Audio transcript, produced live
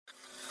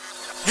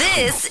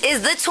This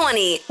is The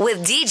 20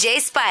 with DJ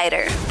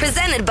Spider,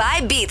 presented by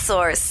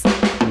BeatSource.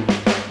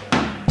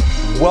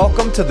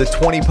 Welcome to The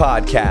 20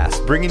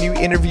 Podcast, bringing you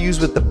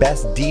interviews with the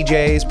best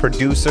DJs,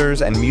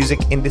 producers, and music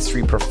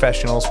industry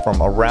professionals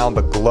from around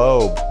the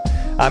globe.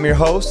 I'm your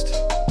host,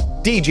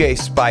 DJ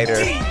Spider.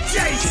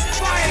 DJ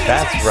Spider!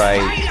 That's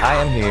right,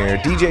 I am here,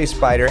 DJ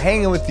Spider,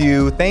 hanging with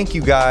you. Thank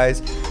you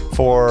guys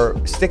for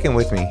sticking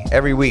with me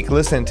every week.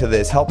 Listen to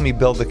this, help me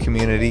build the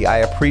community. I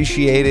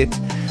appreciate it.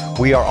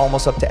 We are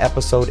almost up to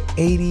episode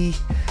 80,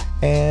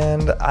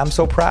 and I'm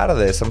so proud of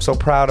this. I'm so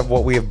proud of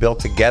what we have built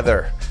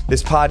together.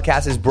 This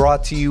podcast is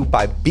brought to you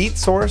by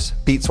BeatSource.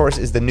 BeatSource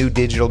is the new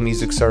digital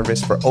music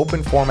service for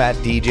open format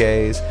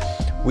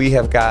DJs. We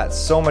have got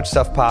so much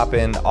stuff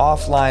popping.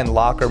 Offline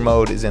locker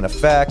mode is in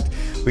effect.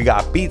 We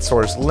got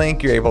BeatSource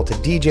Link. You're able to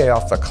DJ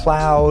off the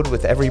cloud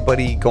with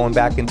everybody going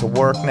back into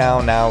work now.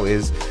 Now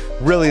is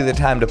really the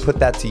time to put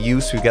that to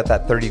use. We've got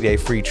that 30-day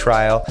free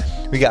trial.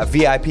 We got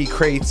VIP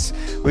crates.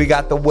 We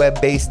got the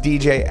web-based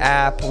DJ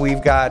app.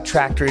 We've got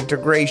Tractor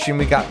integration.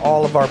 We got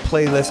all of our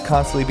playlists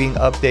constantly being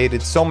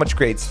updated. So much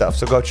great stuff.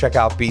 So go check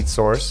out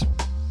BeatSource.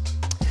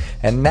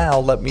 And now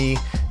let me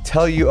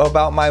tell you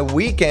about my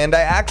weekend.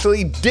 I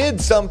actually did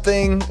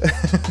something.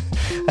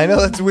 I know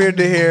that's weird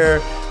to hear.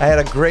 I had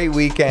a great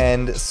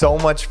weekend. So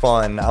much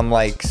fun. I'm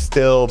like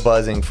still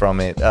buzzing from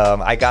it.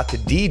 I got to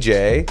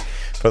DJ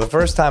for the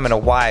first time in a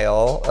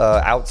while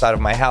outside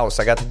of my house.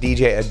 I got to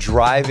DJ a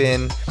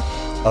drive-in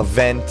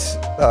event.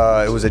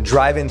 It was a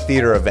drive-in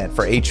theater event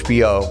for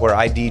HBO where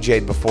I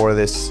DJ'd before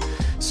this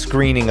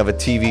screening of a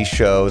TV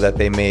show that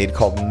they made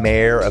called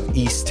Mayor of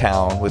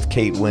Easttown with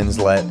Kate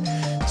Winslet.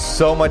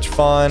 So much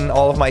fun.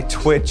 All of my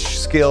Twitch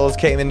skills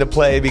came into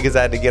play because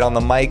I had to get on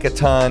the mic a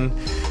ton.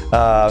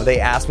 They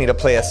asked me to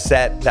play a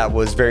set that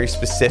was very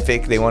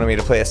specific. They wanted me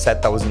to play a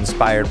set that was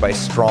inspired by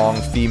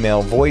strong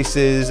female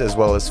voices as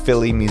well as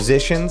Philly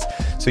musicians.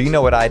 So you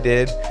know what I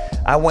did?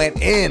 I went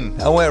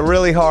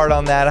really hard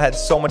on that. I had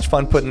so much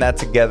fun putting that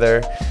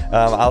together.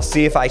 I'll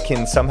see if I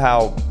can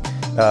somehow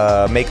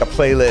make a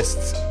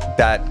playlist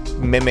that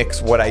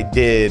mimics what I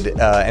did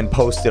and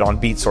post it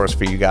on BeatSource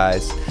for you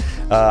guys.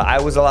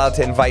 I was allowed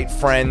to invite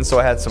friends, so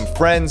I had some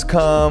friends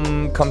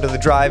come to the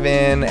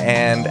drive-in,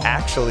 and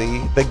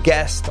actually the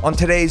guest on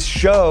today's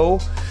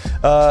show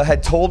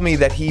had told me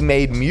that he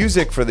made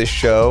music for this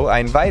show. I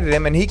invited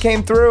him and he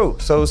came through,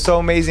 so it was so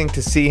amazing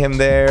to see him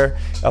there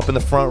up in the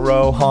front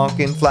row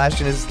honking,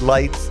 flashing his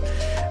lights.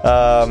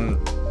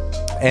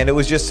 And it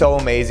was just so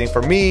amazing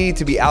for me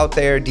to be out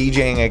there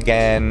DJing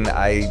again.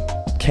 I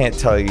can't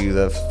tell you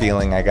the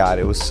feeling I got.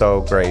 It was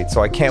so great.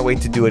 So I can't wait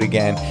to do it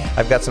again.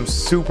 I've got some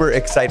super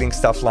exciting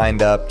stuff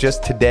lined up.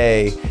 Just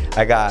today,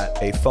 I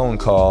got a phone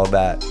call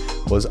that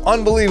was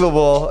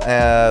unbelievable.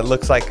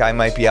 Looks like I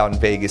might be out in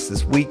Vegas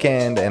this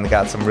weekend and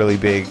got some really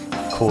big,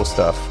 cool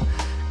stuff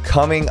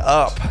coming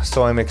up.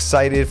 So I'm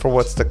excited for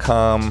what's to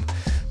come.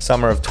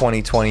 Summer of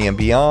 2020 and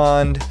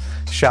beyond.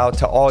 Shout out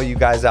to all you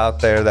guys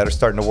out there that are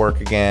starting to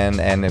work again.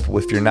 And if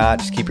you're not,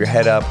 just keep your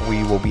head up.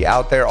 We will be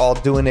out there all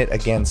doing it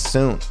again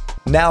soon.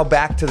 Now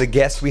back to the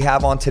guest we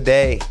have on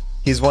today.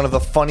 He's one of the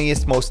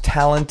funniest, most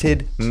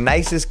talented,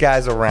 nicest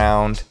guys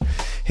around.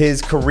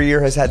 His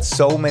career has had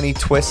so many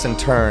twists and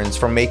turns,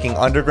 from making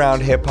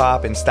underground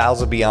hip-hop and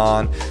Styles of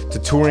Beyond to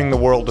touring the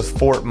world with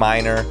Fort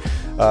Minor,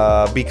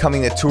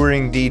 becoming a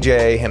touring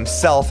DJ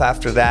himself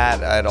after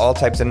that at all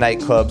types of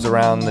nightclubs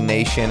around the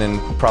nation and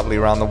probably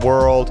around the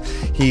world.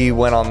 He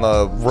went on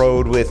the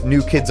road with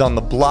New Kids on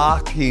the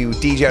Block. He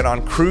DJ'd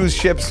on cruise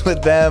ships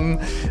with them.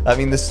 I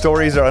mean, the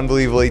stories are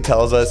unbelievable. He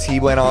tells us he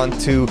went on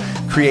to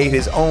create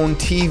his own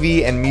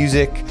TV and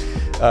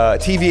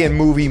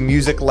movie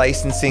music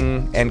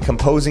licensing and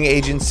composing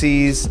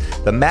agencies,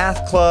 the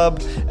Math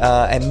Club,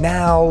 and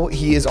now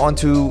he is on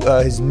to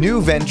his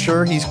new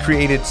venture. He's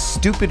created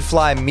Stupid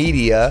Fly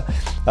Media,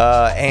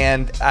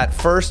 and at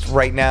first,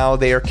 right now,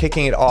 they are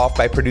kicking it off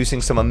by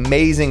producing some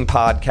amazing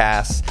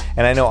podcasts,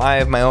 and I know I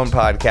have my own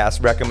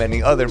podcast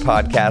recommending other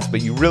podcasts,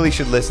 but you really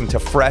should listen to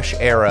Fresh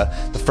Era,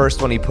 the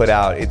first one he put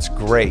out. It's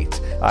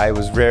great. I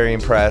was very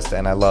impressed,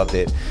 and I loved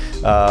it.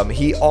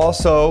 He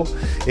also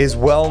is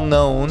well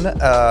known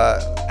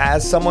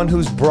as someone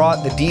who's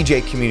brought the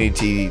DJ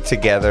community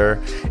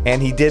together,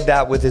 and he did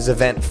that with his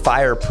event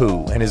Fire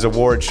Poo and his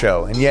award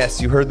show. And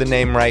yes, you heard the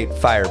name right,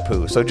 Fire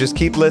Poo. So just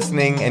keep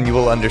listening and you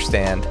will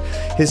understand.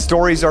 His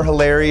stories are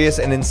hilarious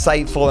and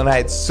insightful, and I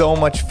had so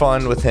much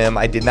fun with him.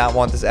 I did not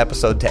want this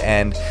episode to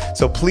end.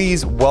 So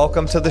please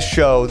welcome to the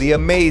show the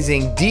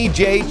amazing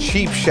DJ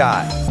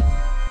Cheapshot.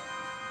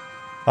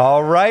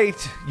 All right,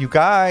 you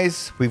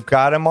guys, we've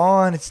got him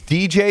on. It's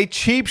DJ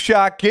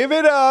Cheapshot. Give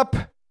it up.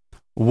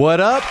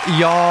 What up,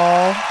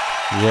 y'all?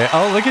 Yeah.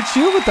 Oh, look at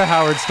you with the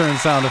Howard Stern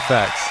sound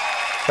effects.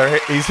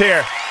 He's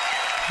here.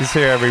 He's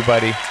here,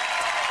 everybody.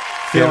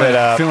 Give it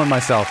up. Feeling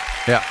myself.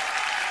 Yeah.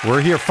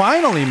 We're here.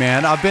 Finally,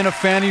 man. I've been a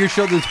fan of your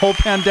show this whole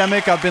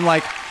pandemic. I've been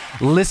like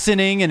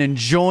listening and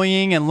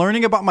enjoying and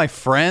learning about my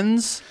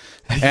friends.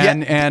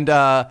 And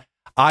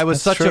I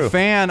was That's such true. a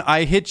fan.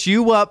 I hit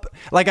you up.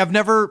 Like I've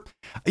never,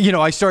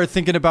 I started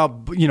thinking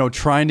about,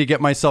 trying to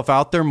get myself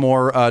out there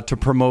more to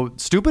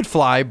promote Stupid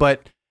Fly,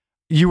 but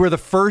you were the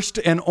first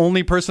and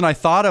only person I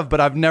thought of,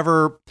 but I've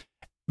never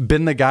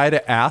been the guy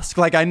to ask.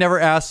 Like I never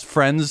asked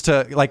friends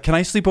to like, can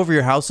I sleep over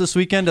your house this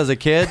weekend as a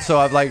kid? So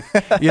I've like,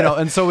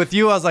 and so with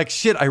you, I was like,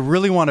 shit, I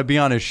really want to be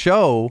on his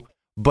show,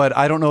 but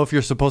I don't know if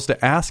you're supposed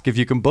to ask if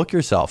you can book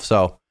yourself.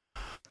 So,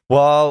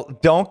 well,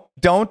 don't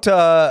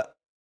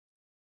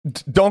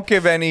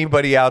give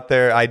anybody out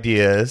there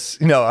ideas.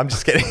 No, I'm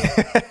just kidding.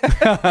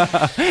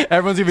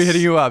 Everyone's gonna be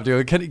hitting you up,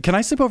 dude. Can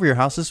I sleep over your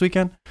house this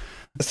weekend?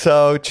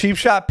 So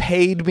Cheapshot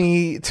paid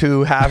me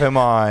to have him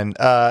on,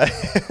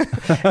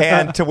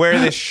 and to wear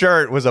this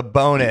shirt was a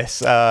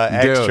bonus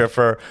extra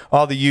for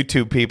all the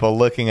YouTube people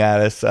looking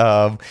at us.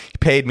 He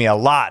paid me a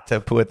lot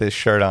to put this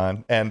shirt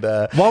on. And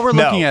while we're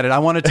looking at it, I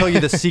want to tell you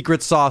the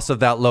secret sauce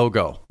of that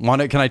logo.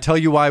 Can I tell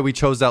you why we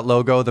chose that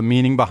logo? The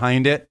meaning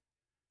behind it.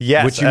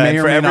 Yes, which you may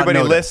or for may not everybody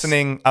notice.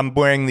 listening, I'm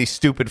wearing the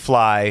Stupid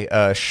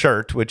Fly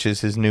shirt, which is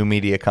his new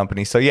media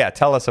company. So yeah,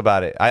 tell us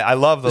about it. I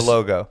love the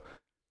logo.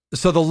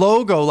 So the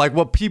logo, like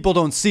what people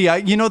don't see, the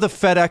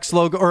FedEx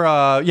logo, or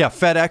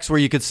FedEx, where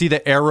you could see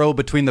the arrow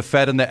between the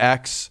Fed and the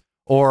X,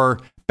 or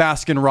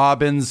Baskin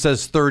Robbins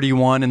says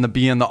 31 and the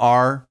B and the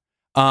R.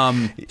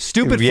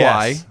 Stupid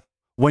Fly,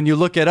 when you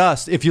look at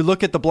us, if you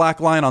look at the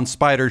black line on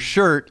Spider's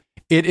shirt,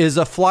 it is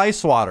a fly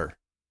swatter.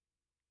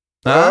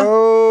 Look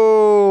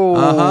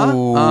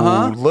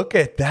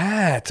at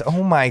that.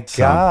 Oh my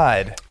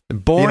God.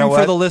 Boring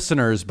for the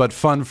listeners, but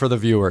fun for the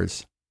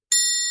viewers.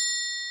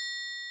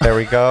 There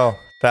we go.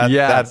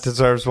 That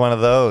deserves one of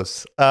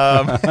those.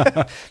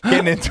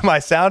 Getting into my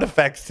sound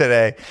effects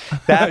today.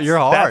 You're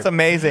hard. That's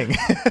amazing.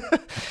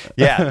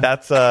 Yeah,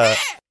 that's oh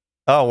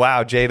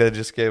wow, Jada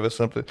just gave us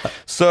something.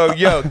 So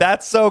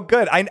that's so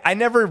good. I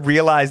never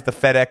realized the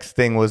FedEx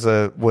thing was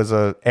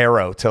a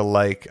arrow till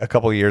like a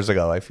couple years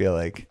ago, I feel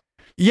like.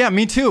 Yeah,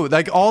 me too.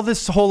 Like all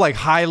this whole like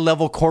high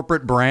level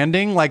corporate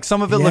branding, like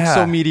some of it looks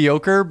so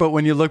mediocre, but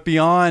when you look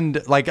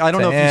beyond, like I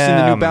don't know if you've seen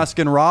the new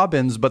Baskin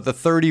Robbins, but the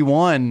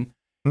 31,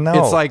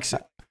 it's like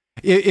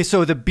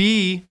so the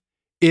B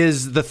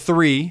is the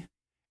 3,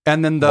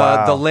 and then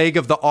the leg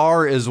of the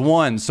R is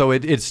 1, so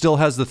it still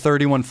has the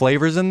 31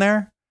 flavors in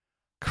there.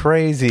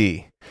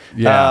 Crazy.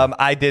 Yeah.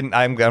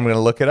 I'm going to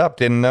look it up.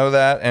 Didn't know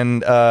that.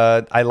 And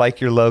I like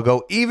your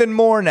logo even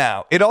more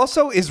now. It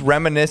also is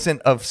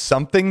reminiscent of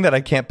something that I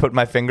can't put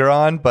my finger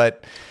on,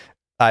 but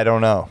I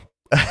don't know.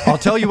 I'll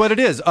tell you what it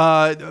is.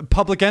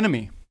 Public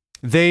Enemy.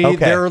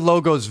 Their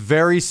logo's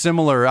very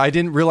similar. I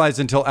didn't realize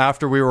until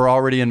after we were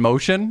already in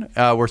motion,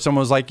 where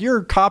someone was like,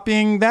 "You're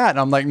copying that," and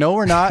I'm like, "No,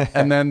 we're not."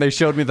 And then they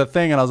showed me the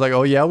thing, and I was like,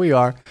 "Oh yeah, we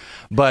are."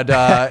 But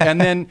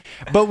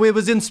but it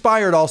was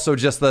inspired also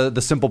just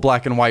the simple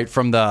black and white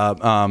from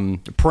the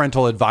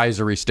parental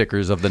advisory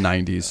stickers of the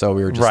 '90s. So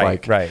we were just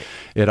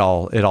it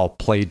all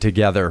played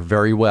together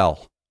very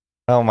well.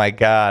 Oh my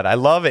God, I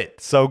love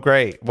it. So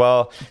great.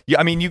 Well,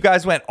 you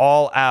guys went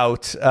all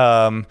out.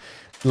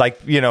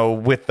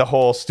 With the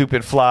whole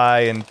Stupid Fly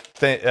and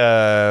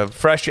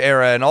Fresh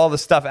Era and all the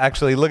stuff.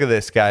 Actually, look at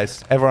this,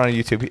 guys. Everyone on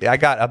YouTube. I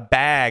got a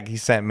bag he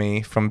sent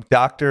me from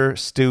Dr.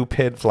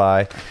 Stupid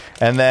Fly.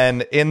 And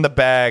then in the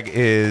bag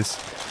is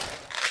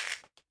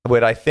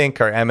what I think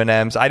are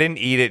M&Ms. I didn't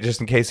eat it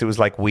just in case it was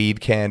like weed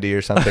candy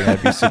or something.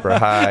 I'd be super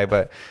high.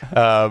 But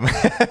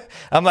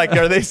I'm like,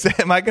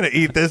 am I going to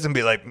eat this and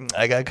be like,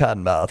 I got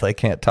cotton mouth. I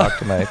can't talk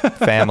to my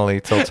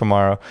family till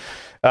tomorrow.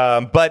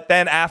 But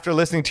then after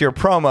listening to your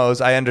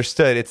promos, I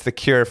understood it's the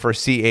cure for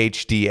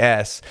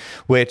CHDS,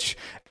 which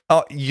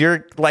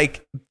you're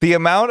like the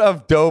amount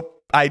of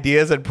dope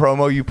ideas and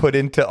promo you put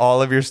into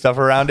all of your stuff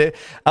around it.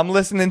 I'm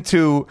listening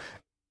to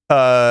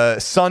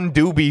Son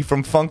Doobie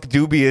from Funk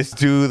Dubious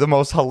do the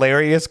most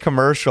hilarious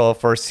commercial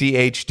for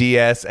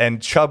CHDS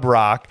and Chub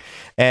Rock,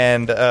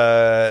 and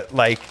all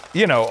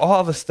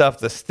the stuff,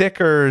 the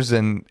stickers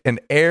and an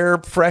air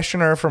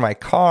freshener for my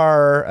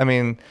car. I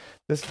mean,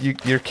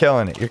 you're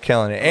killing it. You're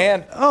killing it.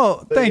 And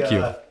thank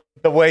you.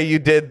 The way you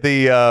did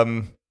the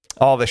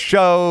all the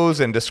shows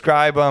and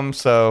describe them,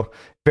 so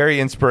very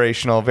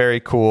inspirational, very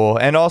cool.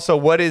 And also,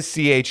 what is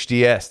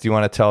CHDS? Do you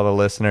want to tell the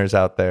listeners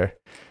out there?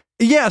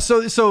 Yeah,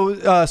 so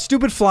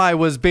Stupid Fly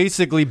was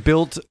basically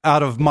built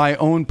out of my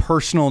own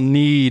personal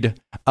need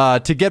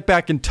to get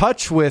back in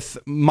touch with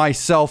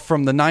myself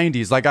from the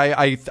 90s. Like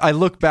I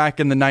look back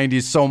in the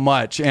 90s so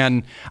much,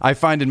 and I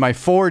find in my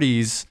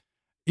 40s,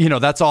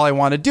 that's all I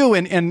want to do.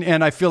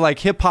 And I feel like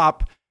hip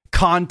hop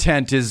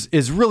content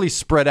is really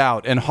spread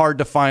out and hard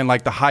to find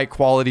like the high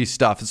quality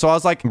stuff. And so I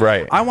was like,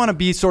 I want to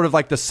be sort of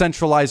like the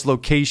centralized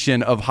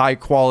location of high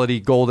quality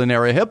golden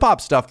era hip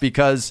hop stuff,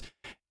 because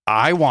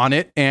I want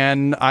it,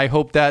 and I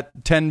hope that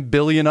 10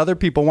 billion other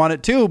people want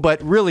it too,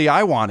 but really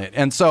I want it.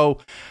 And so,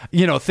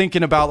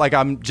 thinking about like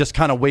I'm just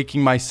kind of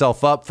waking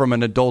myself up from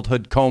an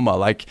adulthood coma.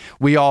 Like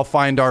we all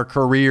find our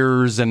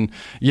careers and,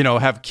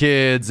 have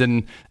kids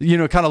and,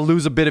 kind of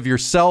lose a bit of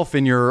yourself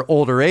in your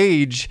older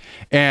age.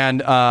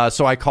 And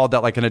so I called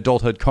that like an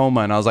adulthood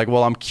coma. And I was like,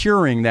 well, I'm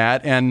curing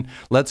that. And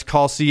let's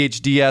call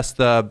CHDS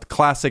the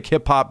classic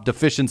hip hop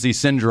deficiency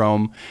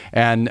syndrome.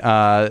 And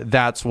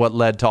that's what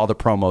led to all the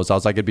promos. I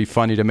was like, it'd be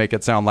funny to make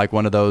it sound like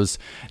one of those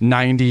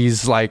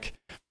 90s, like,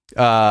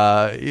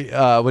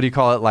 what do you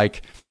call it?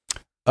 Like,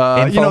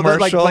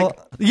 infomercial?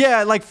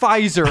 like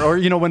Pfizer, or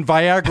when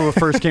Viagra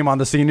first came on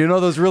the scene,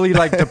 those really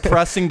like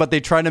depressing, but they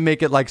try to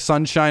make it like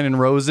sunshine and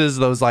roses,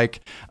 those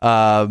like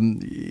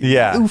Uflifia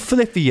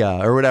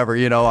or whatever,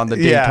 on the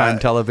daytime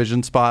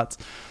television spots.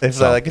 It's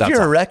so like if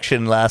your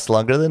erection lasts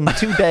longer than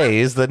 2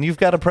 days, then you've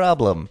got a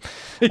problem.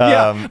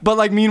 But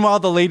like meanwhile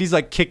the lady's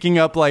like kicking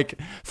up like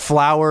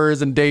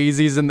flowers and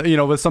daisies and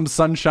with some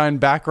sunshine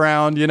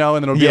background, and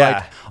then it'll be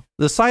like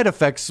the side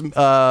effects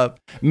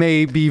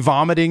may be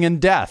vomiting and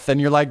death.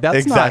 And you're like, that's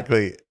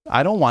exactly.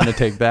 I don't want to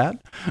take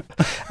that.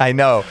 I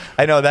know.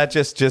 That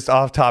just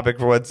off topic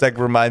for 1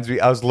 second reminds me.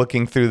 I was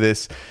looking through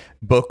this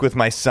book with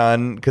my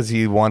son because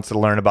he wants to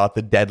learn about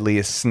the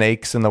deadliest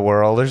snakes in the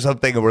world or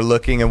something. And we're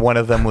looking, and one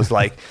of them was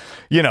like,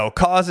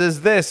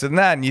 causes this and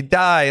that, and you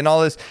die and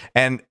all this,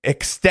 and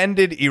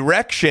extended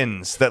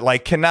erections that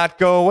like cannot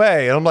go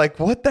away. And I'm like,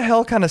 what the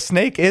hell kind of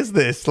snake is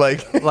this?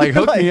 Like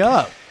hook me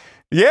up.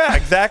 Yeah,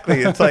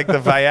 exactly. It's like the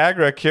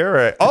Viagra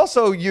cure.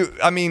 Also,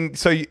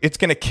 it's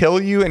going to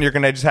kill you and you're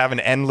going to just have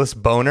an endless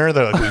boner.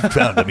 They're like, we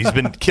found him. He's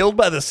been killed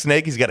by the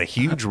snake. He's got a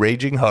huge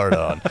raging hard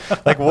on.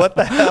 Like, what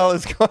the hell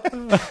is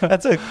going on?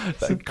 That's a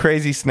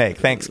crazy snake.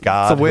 Thanks,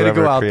 God. It's a way to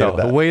go out, though.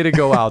 A way to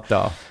go out,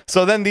 though.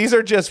 So then these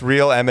are just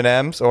real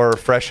M&Ms or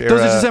fresh era?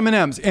 Those are just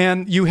M&Ms.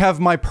 And you have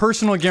my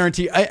personal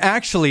guarantee.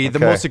 The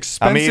most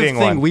expensive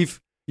thing we've...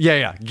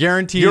 Yeah,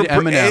 guaranteed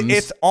M&Ms.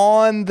 It's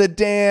on the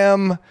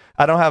damn...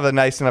 I don't have a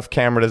nice enough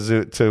camera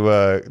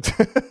to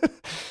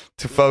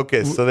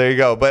focus, so there you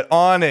go. But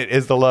on it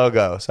is the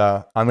logo,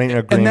 so I'm in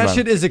agreement. And that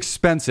shit is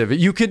expensive.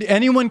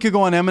 Anyone could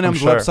go on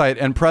M&M's website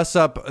and press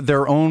up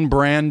their own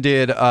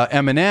branded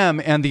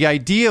M&M, and the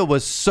idea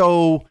was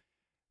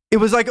it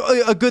was like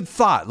a good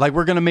thought. Like,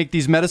 we're going to make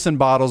these medicine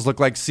bottles look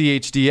like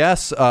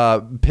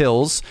CHDS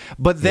pills,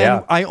 but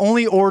then I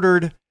only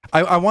ordered...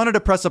 I wanted to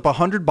press up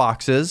 100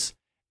 boxes,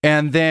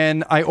 and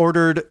then I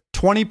ordered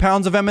 20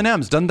 pounds of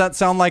M&Ms. Doesn't that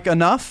sound like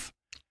enough?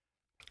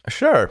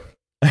 Sure.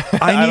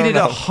 I needed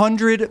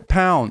 100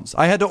 pounds.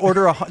 I had to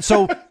order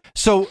so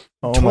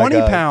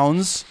 20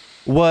 pounds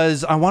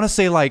was, I want to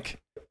say like,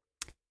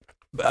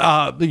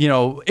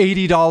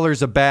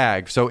 $80 a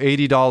bag. So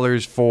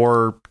 $80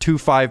 for 2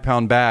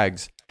 5-pound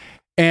bags.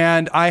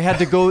 And I had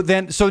to go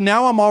then. So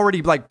now I'm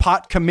already like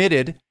pot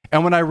committed.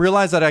 And when I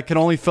realized that I could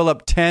only fill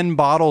up 10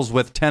 bottles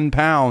with 10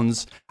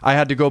 pounds, I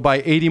had to go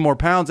buy 80 more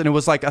pounds. And it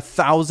was like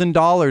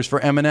 $1,000 for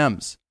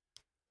M&Ms.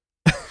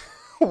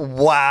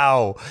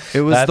 Wow. It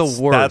was the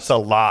worst. That's a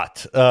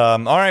lot. All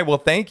right. Well,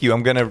 thank you.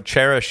 I'm going to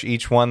cherish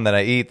each one that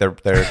I eat. They're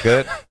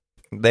good.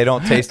 They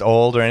don't taste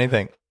old or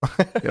anything.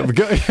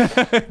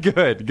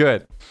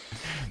 Good.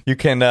 You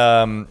can,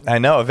 I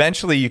know,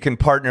 eventually you can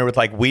partner with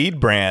like weed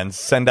brands,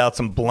 send out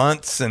some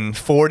blunts and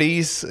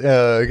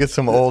 40s, get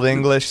some Old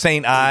English,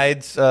 St.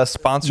 Ides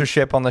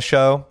sponsorship on the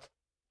show.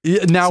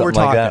 Yeah, now we're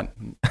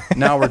talking.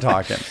 Now we're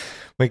talking.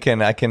 I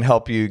can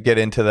help you get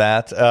into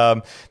that.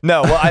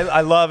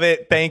 I love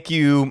it. Thank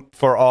you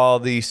for all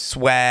the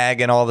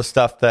swag and all the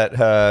stuff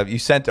that you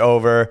sent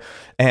over.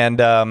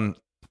 And,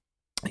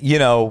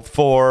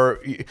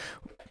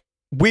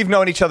 we've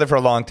known each other for a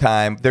long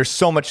time. There's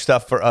so much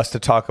stuff for us to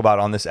talk about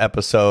on this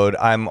episode.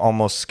 I'm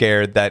almost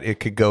scared that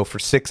it could go for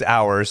 6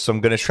 hours. So I'm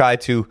going to try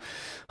to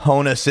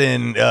hone us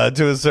in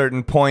to a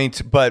certain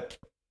point. But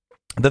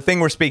the thing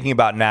we're speaking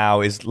about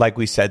now is, like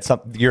we said,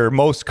 your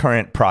most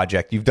current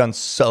project. You've done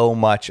so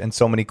much and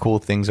so many cool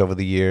things over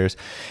the years.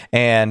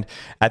 And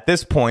at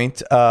this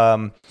point,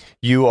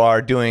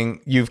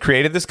 you've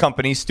created this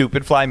company,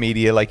 Stupid Fly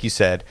Media, like you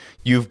said.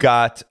 You've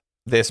got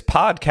this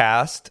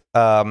podcast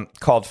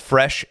called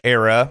Fresh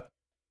Era,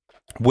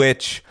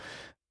 which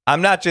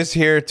I'm not just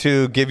here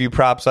to give you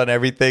props on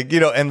everything,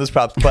 endless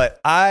props, but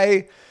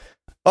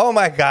oh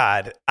my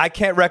God, I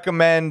can't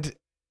recommend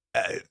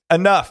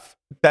enough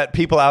that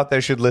people out there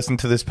should listen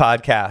to this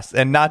podcast.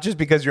 And not just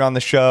because you're on the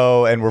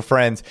show and we're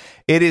friends.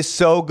 It is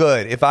so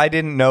good. If I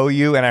didn't know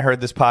you and I heard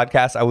this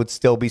podcast, I would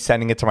still be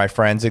sending it to my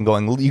friends and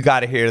going, you got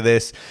to hear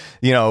this.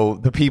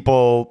 The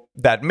people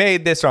that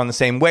made this are on the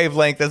same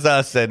wavelength as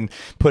us and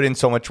put in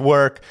so much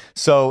work.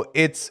 So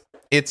it's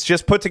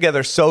just put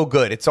together so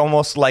good. It's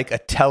almost like a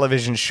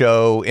television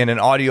show in an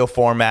audio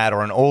format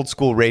or an old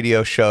school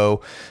radio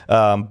show,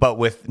 but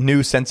with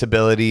new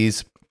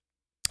sensibilities.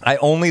 I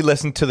only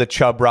listened to the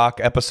Chub Rock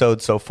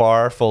episode so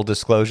far, full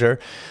disclosure,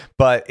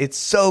 but it's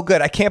so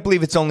good. I can't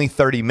believe it's only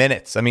 30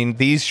 minutes. I mean,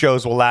 these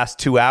shows will last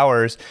 2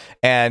 hours,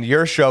 and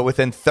your show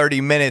within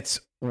 30 minutes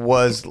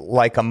was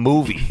like a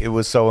movie. It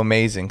was so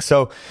amazing.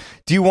 So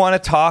do you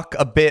want to talk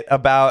a bit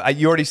about,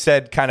 you already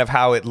said kind of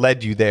how it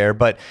led you there,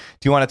 but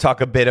do you want to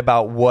talk a bit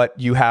about what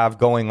you have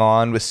going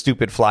on with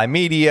Stupid Fly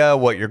Media,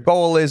 what your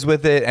goal is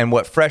with it, and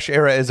what Fresh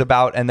Era is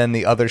about, and then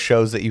the other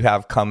shows that you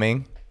have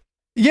coming?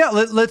 Yeah,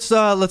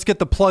 let's get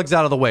the plugs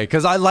out of the way,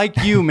 because I like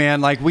you, man.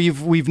 Like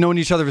we've known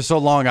each other for so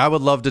long. I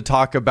would love to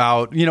talk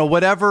about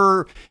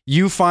whatever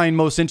you find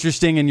most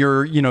interesting, and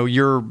your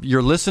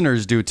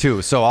listeners do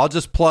too. So I'll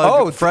just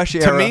plug Fresh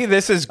Era. To me,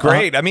 this is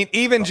great. I mean,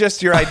 even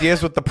just your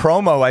ideas with the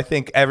promo, I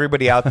think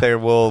everybody out there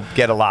will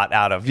get a lot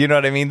out of. You know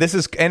what I mean?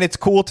 And it's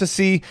cool to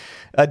see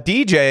a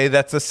DJ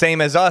that's the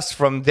same as us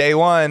from day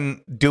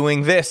one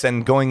doing this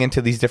and going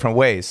into these different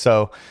ways.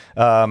 So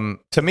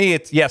to me,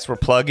 it's, yes, we're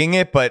plugging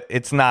it, but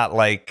it's not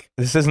like,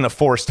 this isn't a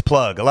forced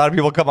plug. A lot of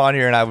people come on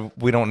here and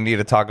we don't need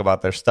to talk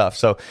about their stuff.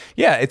 So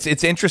yeah,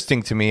 it's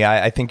interesting to me.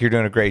 I think you're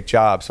doing a great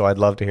job, so I'd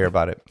love to hear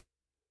about it.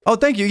 Oh,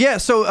 thank you. Yeah.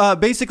 So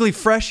basically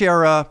Fresh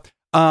Era,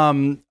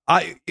 so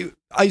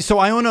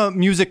I own a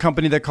music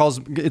company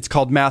it's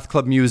called Math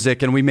Club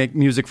Music, and we make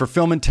music for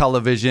film and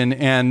television.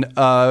 And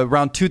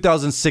around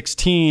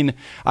 2016,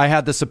 I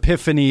had this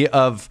epiphany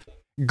of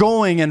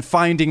going and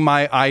finding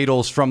my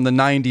idols from the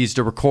 90s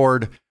to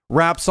record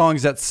rap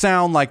songs that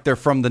sound like they're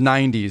from the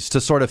 90s to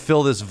sort of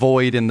fill this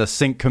void in the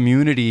sync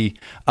community,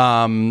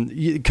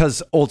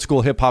 because old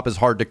school hip hop is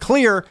hard to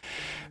clear.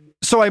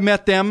 So I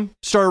met them,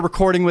 started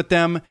recording with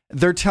them.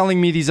 They're telling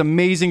me these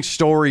amazing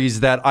stories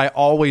that I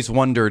always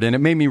wondered. And it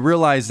made me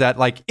realize that,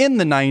 like, in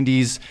the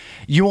 90s,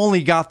 you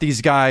only got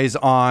these guys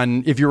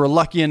on, if you were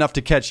lucky enough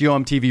to catch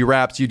MTV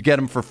Raps, you'd get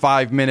them for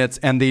 5 minutes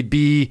and they'd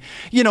be,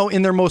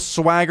 in their most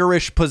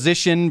swaggerish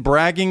position,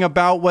 bragging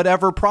about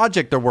whatever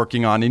project they're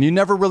working on. And you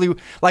never really,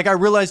 like, I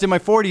realized in my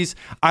 40s,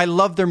 I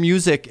loved their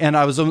music and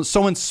I was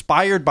so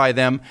inspired by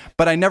them,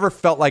 but I never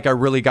felt like I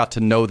really got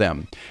to know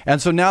them.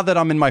 And so now that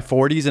I'm in my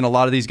 40s and a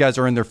lot of these guys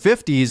are in their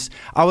 50s,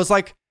 I was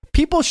like,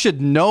 people should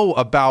know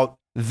about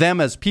them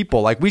as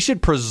people. Like, we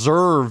should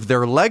preserve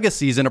their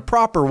legacies in a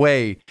proper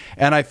way.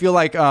 And I feel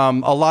like a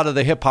lot of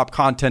the hip hop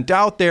content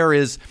out there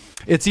it's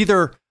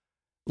either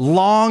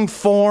long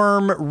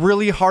form,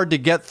 really hard to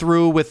get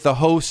through with the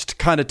host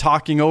kind of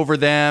talking over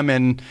them,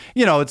 and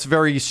it's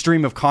very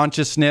stream of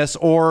consciousness,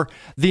 or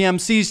the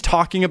MCs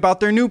talking about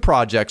their new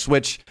projects,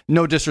 which,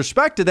 no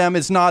disrespect to them,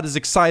 is not as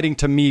exciting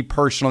to me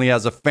personally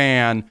as a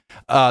fan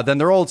than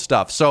their old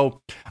stuff.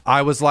 So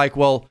I was like,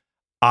 well,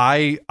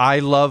 I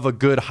love a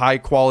good high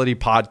quality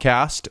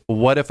podcast.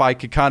 What if I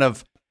could kind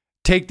of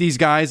take these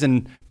guys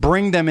and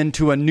bring them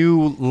into a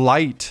new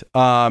light,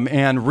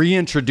 and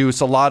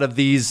reintroduce a lot of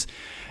these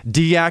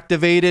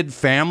deactivated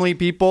family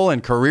people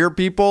and career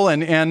people,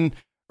 and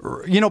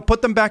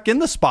put them back in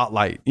the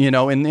spotlight, in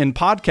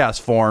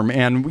podcast form.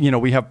 And,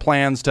 we have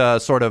plans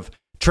to sort of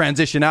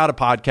transition out of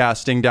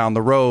podcasting down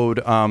the road,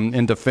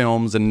 into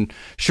films and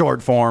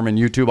short form and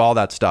YouTube, all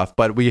that stuff.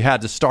 But we had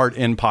to start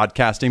in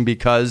podcasting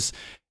because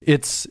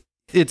it's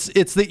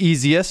the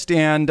easiest,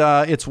 and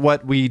it's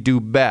what we do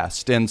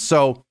best. And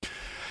so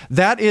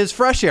that is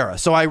Fresh Era.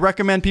 So I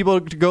recommend people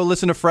to go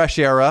listen to Fresh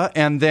Era.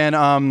 And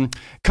then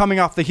coming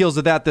off the heels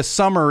of that, this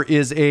summer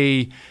is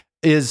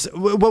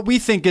what we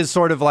think is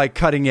sort of like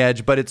cutting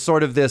edge, but it's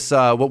sort of this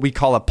what we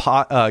call a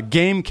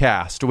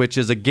Gamecast, which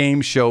is a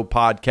game show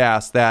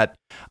podcast that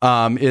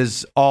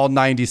is all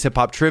 90s hip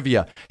hop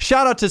trivia.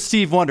 Shout out to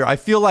Steve Wonder. I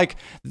feel like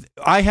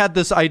I had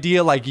this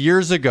idea like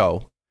years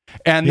ago,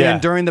 and then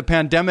during the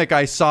pandemic,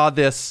 I saw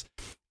this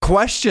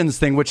questions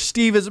thing, which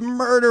Steve is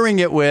murdering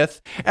it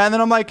with, and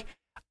then I'm like,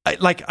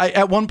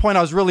 at one point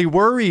I was really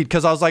worried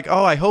because I was like,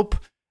 oh, I hope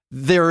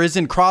there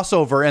isn't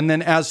crossover. And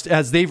then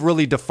as they've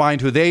really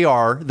defined who they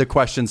are, the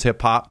Questions Hip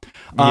Hop,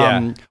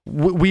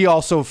 we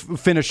also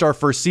finished our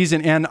first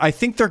season, and I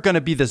think they're going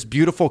to be this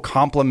beautiful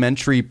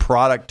complementary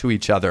product to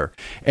each other.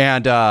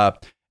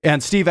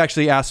 And Steve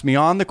actually asked me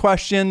on the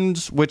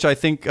questions, which I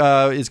think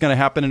is going to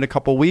happen in a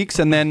couple weeks,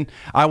 and then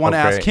I want to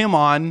ask him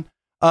on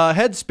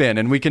Headspin,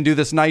 and we can do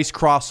this nice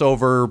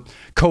crossover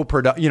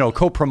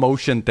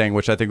co-promotion thing,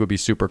 which I think would be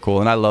super cool.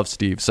 And I love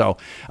Steve, so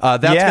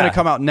that's going to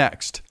come out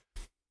next.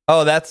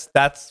 Oh, that's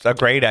a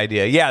great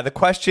idea. Yeah, the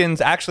Questions.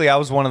 Actually, I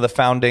was one of the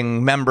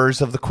founding members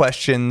of the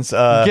Questions.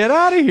 Get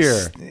out of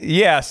here.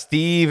 Yeah,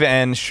 Steve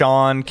and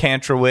Sean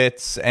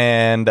Kantrowitz,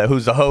 and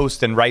who's the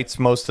host and writes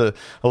a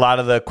lot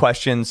of the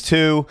questions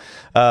too.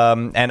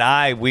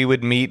 And we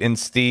would meet in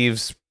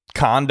Steve's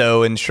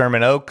condo in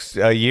Sherman Oaks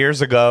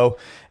years ago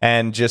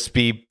and just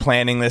be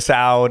planning this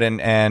out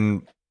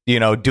and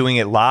doing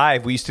it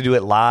live. We used to do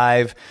it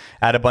live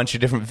at a bunch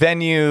of different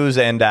venues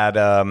and at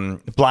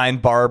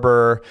Blind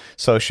Barber.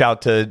 So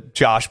shout to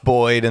Josh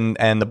Boyd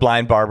and the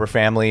Blind Barber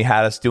family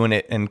had us doing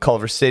it in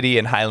Culver City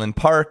and Highland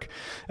Park.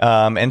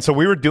 And so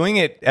we were doing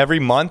it every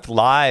month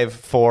live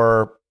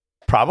for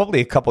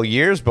probably a couple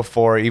years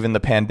before even the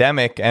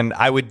pandemic. And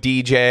I would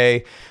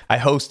DJ. I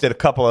hosted a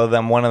couple of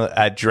them, one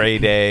at Dre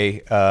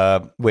Day,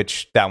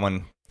 which that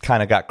one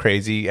kind of got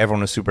crazy.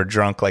 Everyone was super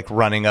drunk, like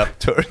running up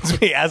towards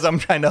me as I'm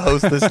trying to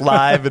host this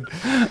live, and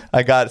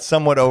I got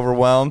somewhat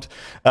overwhelmed.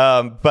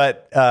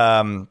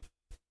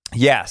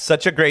 Yeah,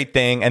 such a great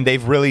thing, and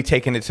they've really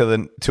taken it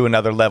to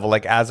another level.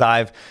 Like, as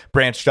I've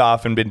branched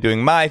off and been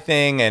doing my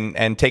thing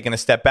and taken a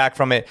step back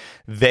from it,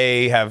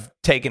 they have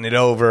taken it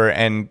over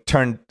and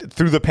turned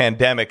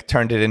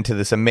it into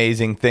this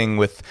amazing thing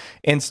with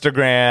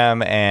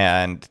Instagram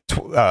and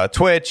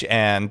Twitch,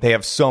 and they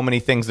have so many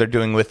things they're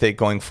doing with it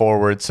going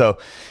forward. So,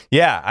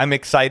 yeah, I'm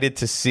excited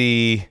to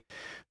see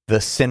the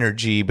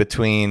synergy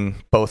between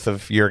both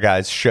of your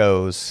guys'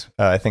 shows.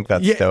 I think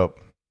that's dope.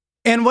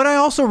 And what I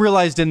also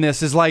realized in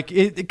this is like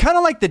it kind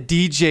of like the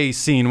DJ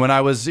scene when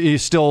I was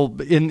still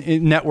in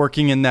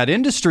networking in that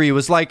industry. It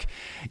was like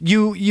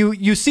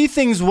you see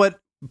things what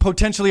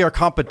potentially are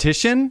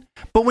competition,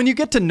 but when you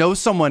get to know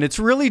someone, it's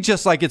really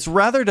just like it's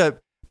better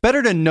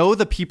to know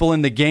the people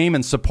in the game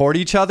and support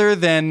each other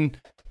than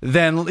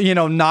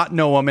not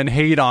know them and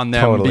hate on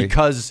them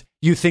because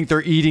you think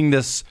they're eating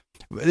this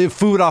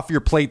food off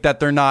your plate that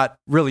they're not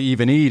really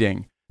even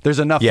eating. There's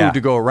enough food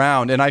to go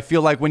around. And I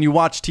feel like when you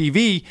watch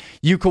TV,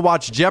 you could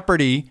watch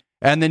Jeopardy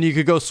and then you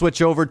could go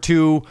switch over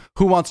to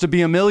Who Wants to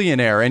Be a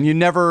Millionaire. And you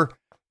never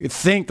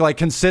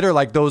consider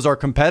like those are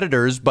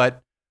competitors.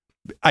 But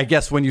I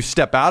guess when you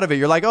step out of it,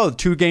 you're like, oh,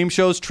 2 game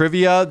shows,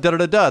 trivia,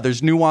 da-da-da-da.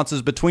 There's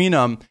nuances between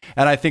them.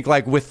 And I think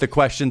like with the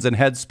questions and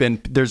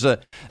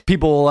headspin,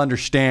 people will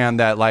understand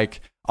that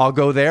like, I'll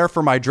go there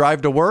for my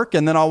drive to work,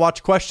 and then I'll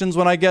watch questions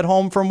when I get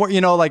home from work.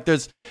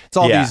 It's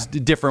all these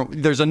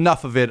different. There's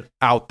enough of it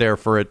out there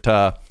for it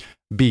to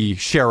be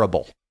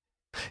shareable.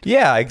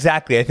 Yeah,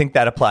 exactly. I think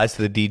that applies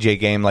to the DJ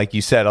game. Like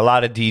you said, a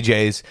lot of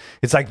DJs,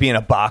 it's like being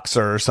a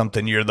boxer or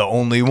something. You're the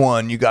only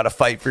one. You got to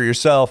fight for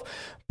yourself.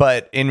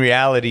 But in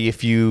reality,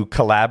 if you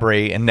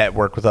collaborate and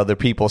network with other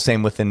people,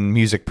 same within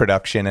music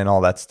production and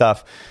all that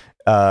stuff,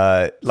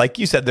 like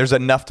you said, there's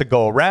enough to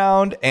go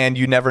around, and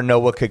you never know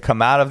what could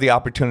come out of the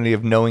opportunity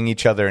of knowing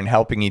each other and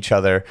helping each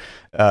other.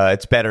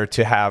 It's better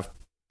to have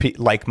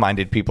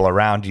like-minded people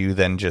around you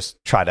than just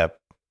try to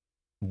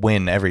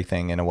win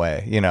everything in a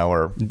way,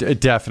 or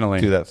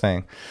definitely do that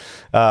thing.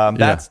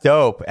 That's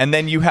dope. And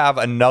then you have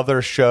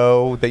another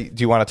show do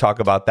you want to talk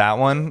about that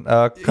one?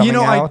 Coming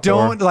out, I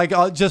don't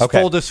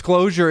full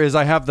disclosure is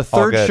I have the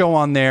third show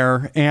on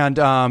there, and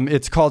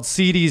it's called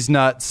CD's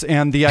Nuts.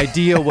 And the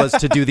idea was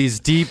to do these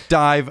deep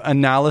dive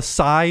analysis.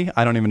 I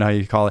don't even know how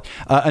you call it.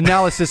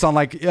 Analysis on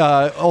like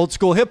old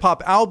school hip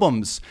hop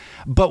albums.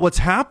 But what's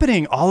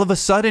happening all of a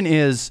sudden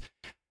is,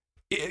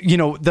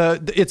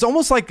 it's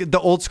almost like the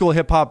old school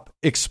hip hop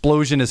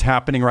explosion is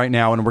happening right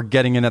now, and we're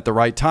getting in at the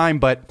right time.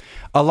 But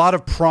a lot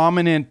of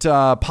prominent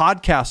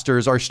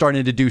podcasters are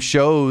starting to do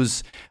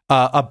shows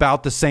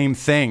about the same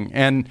thing.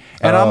 And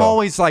I'm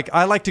always like,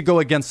 I like to go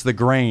against the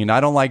grain. I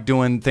don't like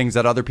doing things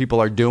that other people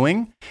are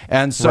doing.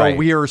 And so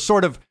we are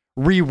sort of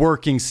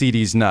reworking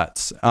CD's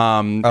Nuts.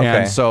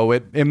 And so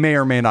it may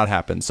or may not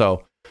happen.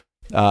 So,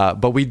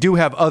 but we do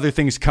have other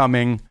things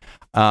coming.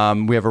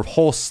 We have a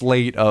whole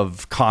slate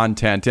of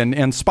content,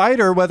 and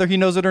Spider, whether he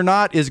knows it or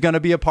not, is going to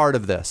be a part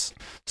of this.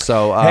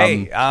 So,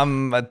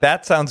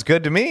 that sounds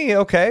good to me.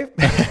 Okay.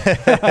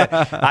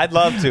 I'd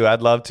love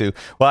to.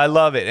 Well, I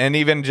love it. And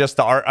even just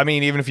the art, I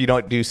mean, even if you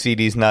don't do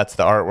CD's Nuts,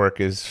 the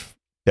artwork is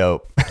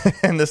dope.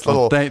 And this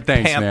little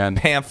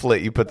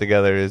pamphlet you put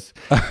together is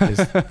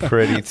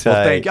pretty tight.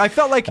 Well, thank you. I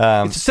felt like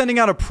sending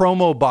out a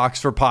promo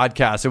box for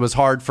podcasts. It was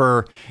hard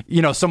for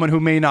someone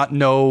who may not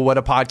know what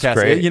a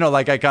podcast is.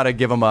 Like I gotta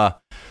give them a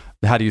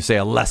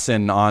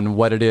lesson on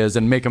what it is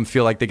and make them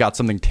feel like they got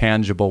something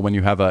tangible when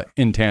you have an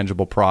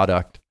intangible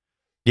product.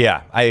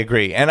 Yeah, I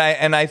agree, and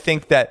I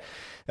think that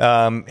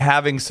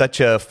having such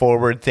a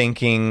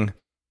forward-thinking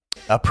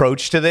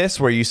approach to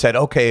this, where you said,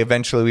 okay,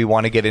 eventually we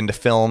want to get into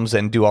films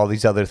and do all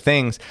these other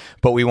things,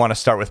 but we want to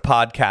start with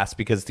podcasts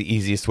because the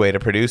easiest way to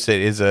produce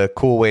it is a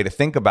cool way to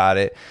think about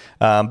it.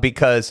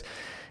 Because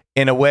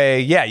in a way,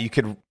 you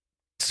could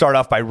start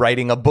off by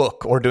writing a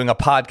book or doing a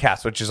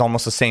podcast, which is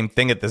almost the same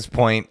thing at this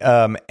point.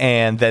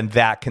 And then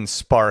that can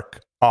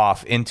spark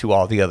off into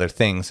all the other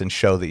things and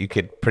show that you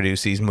could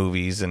produce these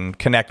movies and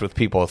connect with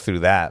people through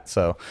that.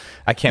 So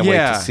I can't wait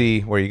to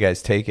see where you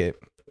guys take it.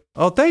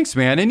 Oh, thanks,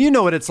 man. And you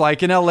know what it's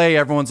like in LA.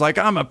 Everyone's like,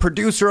 I'm a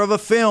producer of a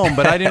film,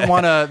 but I didn't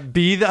want to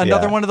be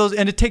another one of those.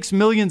 And it takes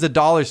millions of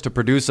dollars to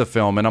produce a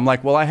film. And I'm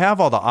like, well, I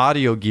have all the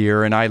audio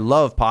gear and I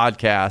love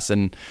podcasts.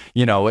 And,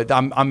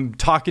 I'm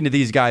talking to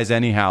these guys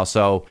anyhow.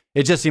 So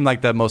it just seemed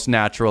like the most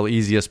natural,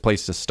 easiest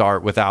place to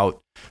start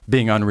without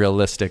being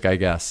unrealistic, I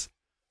guess.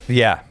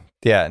 Yeah.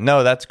 Yeah,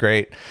 no, that's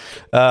great.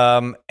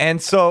 And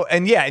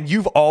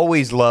you've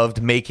always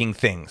loved making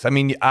things. I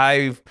mean,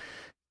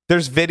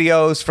 there's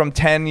videos from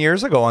 10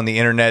 years ago on the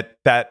internet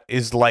that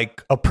is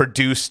like a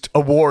produced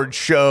award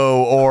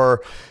show,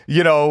 or,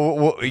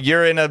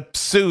 you're in a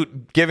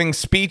suit giving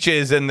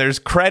speeches and there's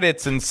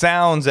credits and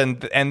sounds.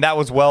 And that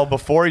was well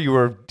before you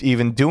were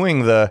even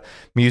doing the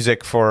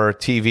music for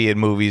TV and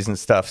movies and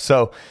stuff.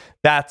 So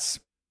that's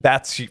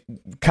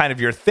kind of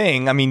your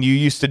thing. I mean, you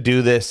used to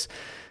do this,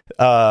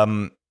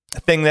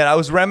 thing that I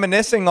was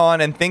reminiscing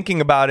on and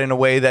thinking about in a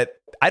way that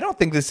I don't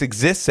think this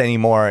exists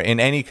anymore in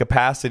any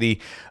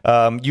capacity.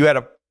 You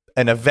had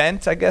an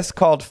event, I guess,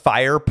 called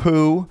Fire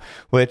Poo,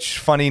 which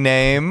funny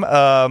name,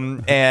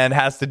 and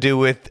has to do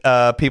with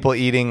people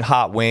eating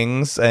hot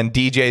wings and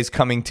DJs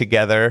coming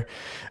together.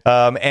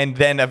 And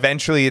then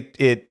eventually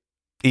it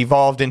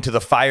evolved into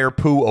the Fire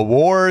Poo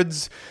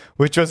Awards,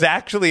 which was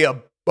actually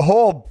a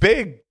whole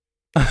big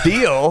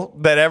deal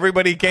that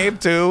everybody came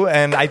to.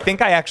 And I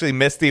think I actually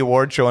missed the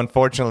award show,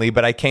 unfortunately,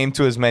 but I came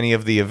to as many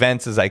of the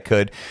events as I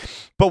could.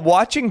 But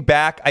watching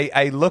back,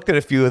 I looked at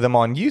a few of them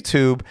on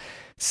YouTube.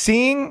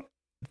 Seeing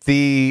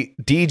the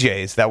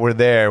DJs that were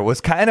there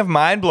was kind of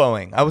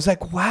mind-blowing. I was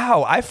like,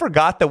 wow, I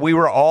forgot that we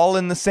were all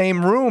in the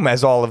same room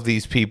as all of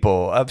these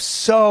people, of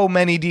so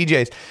many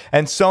DJs,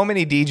 and so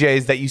many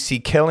DJs that you see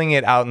killing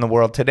it out in the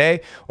world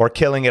today, or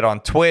killing it on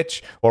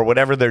Twitch, or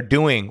whatever they're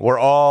doing. We're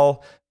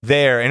all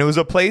there. And it was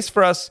a place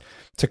for us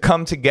to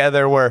come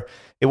together where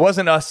it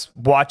wasn't us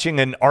watching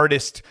an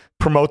artist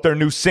promote their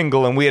new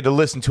single and we had to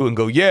listen to it and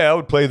go, yeah, I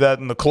would play that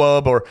in the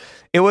club. Or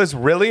it was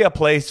really a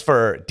place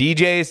for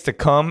DJs to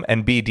come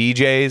and be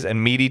DJs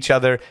and meet each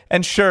other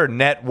and sure,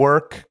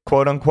 network,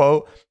 quote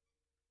unquote,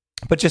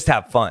 but just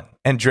have fun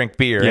and drink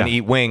beer and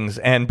eat wings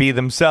and be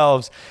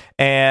themselves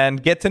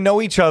and get to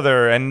know each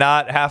other and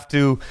not have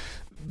to,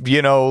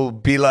 you know,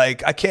 be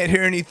like, I can't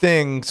hear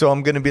anything, so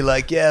I'm going to be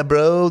like, yeah,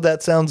 bro,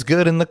 that sounds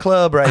good in the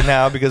club right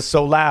now because it's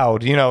so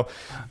loud, you know.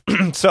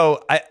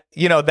 So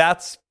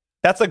that's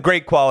a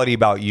great quality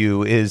about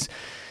you is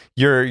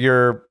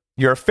you're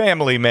a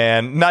family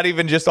man, not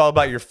even just all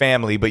about your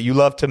family, but you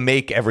love to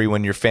make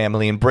everyone your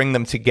family and bring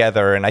them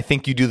together. And I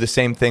think you do the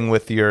same thing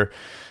with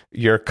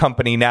your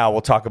company now.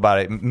 We'll talk about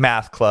it,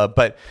 Math Club.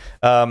 But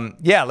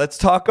let's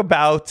talk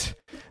about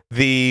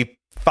the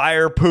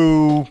Fire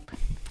Poo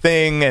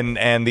thing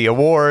and the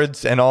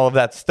awards and all of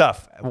that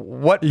stuff.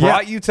 What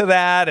brought you to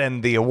that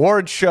and the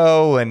award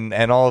show and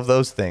all of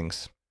those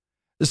things?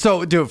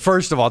 So, dude,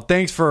 first of all,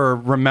 thanks for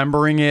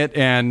remembering it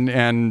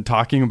and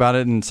talking about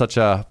it in such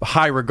a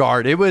high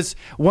regard. It was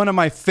one of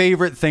my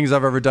favorite things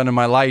I've ever done in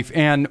my life.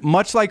 And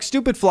much like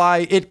Stupid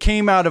Fly, it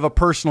came out of a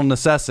personal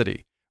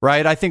necessity,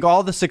 right? I think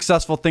all the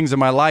successful things in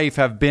my life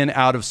have been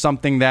out of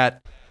something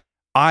that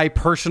I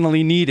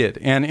personally needed.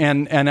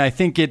 And I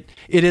think it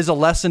is a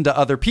lesson to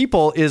other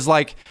people is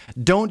like,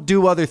 don't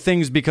do other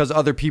things because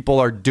other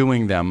people are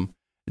doing them.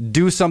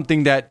 Do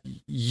something that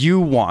you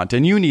want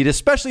and you need,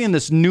 especially in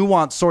this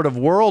nuanced sort of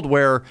world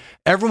where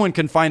everyone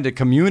can find a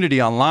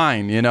community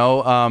online, you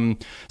know?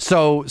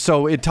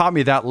 So it taught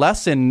me that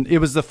lesson. It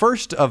was the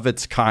first of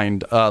its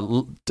kind,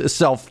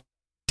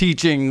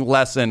 self-teaching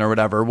lesson or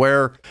whatever,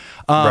 where,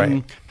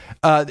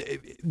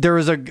 there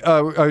was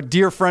a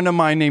dear friend of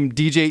mine named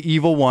DJ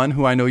Evil One,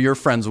 who I know you're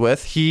friends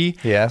with. He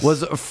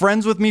was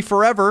friends with me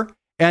forever.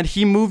 And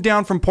he moved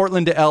down from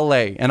Portland to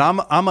LA, and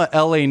I'm a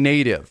LA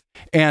native.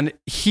 And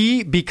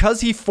because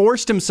he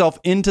forced himself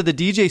into the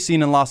DJ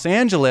scene in Los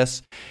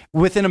Angeles,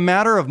 within a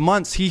matter of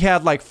months, he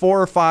had like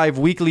 4 or 5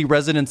 weekly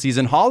residencies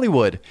in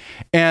Hollywood.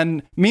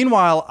 And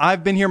meanwhile,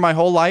 I've been here my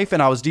whole life,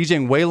 and I was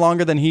DJing way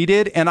longer than he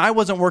did, and I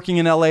wasn't working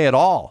in LA at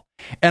all.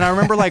 And I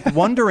remember like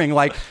wondering,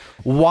 like,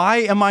 why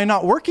am I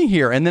not working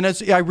here? And then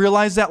as I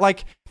realized that,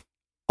 like,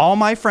 all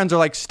my friends are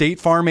like State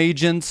Farm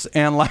agents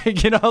and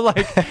like, you know,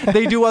 like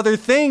they do other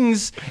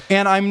things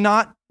and I'm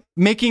not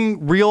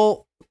making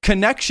real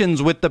connections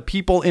with the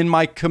people in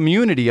my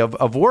community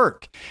of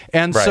work.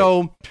 And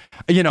so,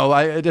 you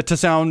know, to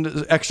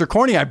sound extra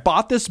corny, I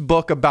bought this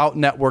book about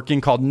networking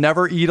called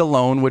Never Eat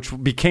Alone, which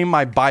became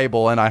my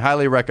Bible. And I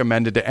highly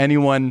recommend it to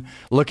anyone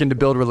looking to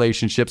build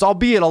relationships,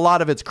 albeit a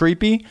lot of it's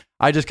creepy.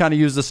 I just kind of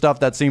use the stuff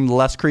that seemed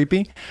less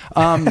creepy.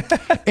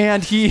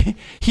 And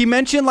he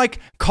mentioned like,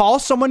 call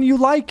someone you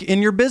like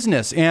in your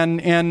business.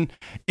 And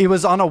it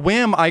was on a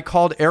whim. I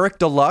called Eric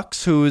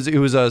Deluxe, who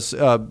was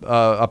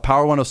a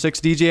Power 106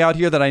 DJ out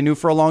here that I knew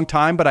for a long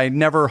time, but I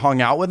never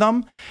hung out with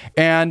him.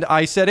 And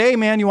I said, hey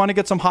man, you want to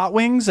get some hot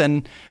wings?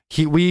 And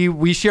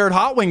we shared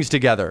hot wings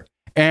together.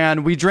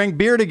 And we drank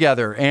beer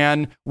together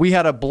and we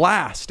had a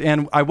blast.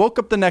 And I woke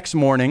up the next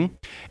morning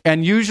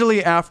and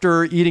usually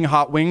after eating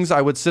hot wings,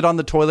 I would sit on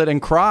the toilet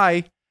and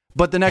cry.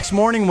 But the next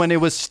morning when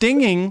it was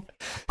stinging,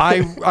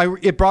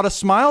 it brought a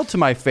smile to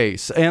my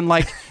face. And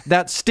like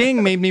that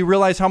sting made me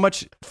realize how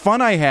much fun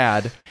I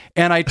had.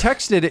 And I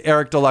texted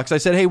Eric Deluxe. I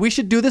said, hey, we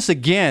should do this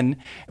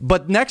again.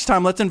 But next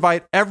time, let's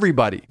invite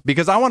everybody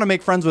because I want to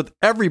make friends with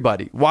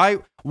everybody. Why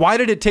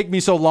did it take me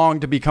so long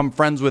to become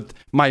friends with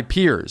my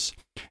peers?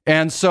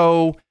 And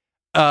so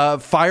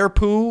Fire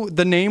Poo,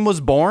 the name was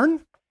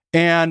born,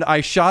 and I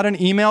shot an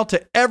email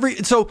to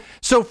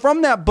so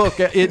from that book,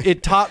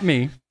 it taught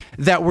me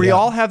that we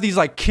all have these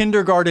like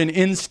kindergarten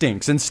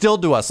instincts and still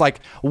do us. Like,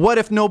 what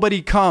if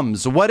nobody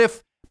comes? What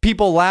if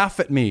people laugh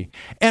at me?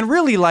 And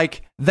really,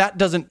 like, that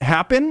doesn't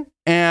happen.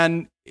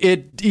 And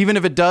even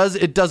if it does,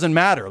 it doesn't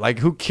matter. Like,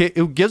 who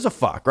gives a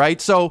fuck, right?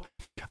 So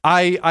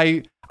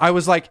I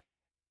was like,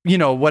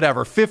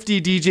 whatever,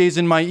 50 DJs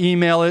in my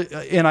email,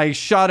 and I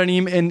shot an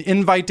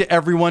invite to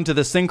everyone to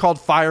this thing called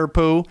Fire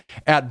Poo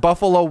at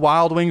Buffalo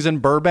Wild Wings in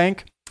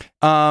Burbank.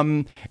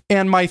 And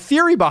my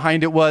theory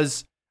behind it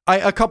was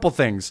a couple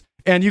things,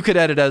 and you could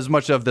edit as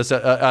much of this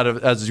out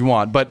of as you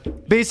want,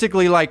 but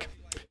basically, like,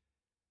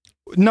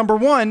 number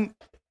one,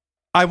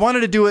 I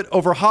wanted to do it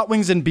over hot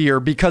wings and beer,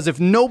 because if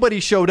nobody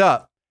showed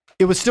up,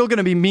 it was still going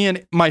to be me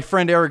and my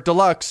friend Eric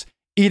Deluxe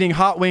eating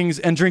hot wings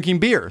and drinking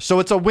beer. So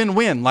it's a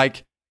win-win.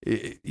 Like,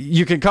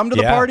 you can come to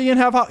the party and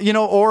have hot,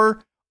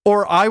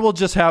 or I will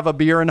just have a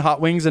beer and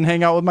hot wings and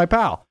hang out with my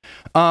pal.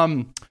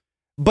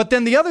 But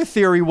then the other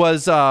theory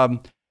was,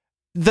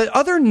 the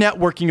other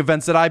networking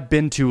events that I've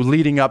been to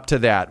leading up to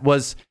that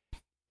was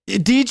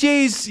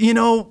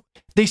DJs,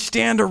 they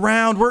stand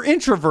around. We're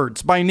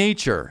introverts by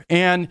nature.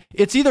 And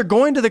it's either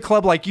going to the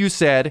club, like you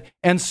said,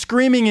 and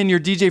screaming in your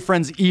DJ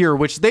friend's ear,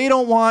 which they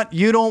don't want,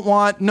 you don't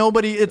want,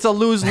 nobody, it's a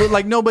lose-lose.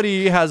 Like,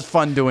 nobody has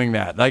fun doing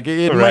that. Like,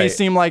 it might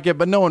seem like it,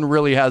 but no one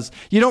really has.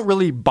 You don't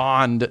really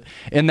bond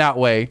in that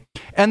way.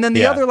 And then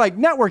the other, like,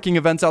 networking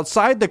events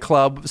outside the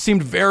club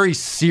seemed very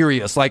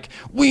serious. Like,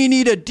 we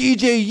need a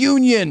DJ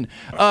union.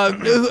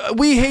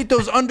 We hate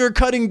those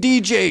undercutting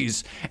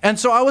DJs. And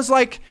so I was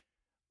like,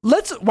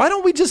 why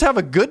don't we just have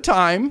a good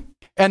time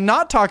and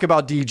not talk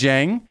about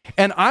DJing?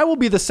 And I will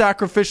be the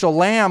sacrificial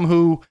lamb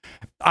who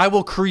I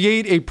will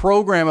create a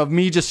program of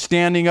me just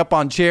standing up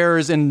on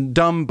chairs in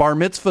dumb bar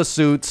mitzvah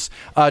suits,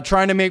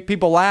 trying to make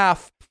people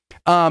laugh.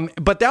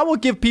 But that will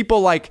give people,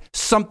 like,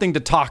 something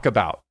to talk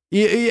about.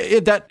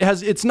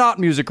 It's not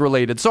music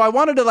related. So I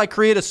wanted to, like,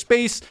 create a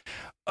space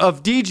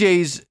of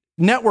DJs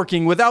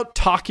networking without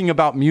talking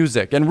about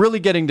music and really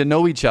getting to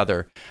know each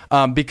other,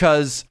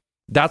 because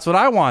that's what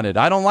I wanted.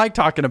 I don't like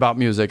talking about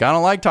music. I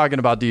don't like talking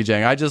about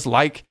DJing. I just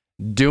like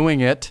doing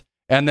it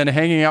and then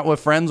hanging out with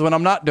friends when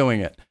I'm not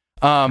doing it.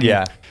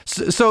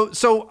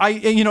 So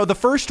I, the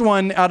first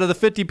one out of the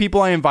 50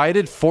 people I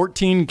invited,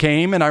 14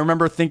 came, and I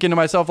remember thinking to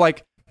myself,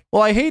 like,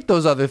 well, I hate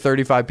those other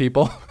 35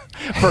 people,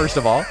 first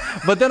of all.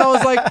 But then I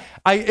was like,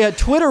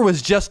 Twitter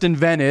was just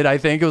invented. I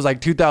think it was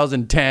like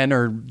 2010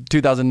 or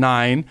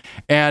 2009,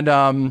 and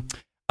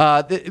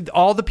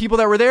all the people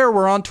that were there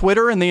were on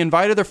Twitter, and they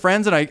invited their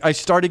friends, and I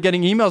started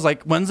getting emails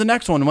like, when's the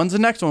next one? When's the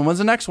next one? When's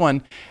the next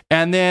one?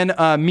 And then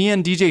me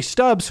and DJ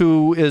Stubbs,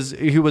 who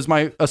was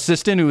my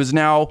assistant, who is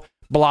now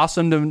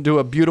blossomed into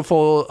a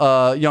beautiful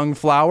young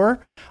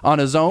flower on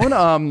his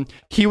own.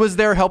 He was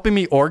there helping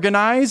me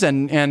organize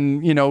and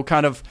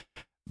kind of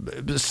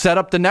set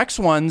up the next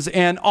ones.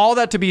 And all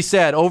that to be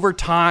said, over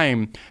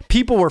time,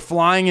 people were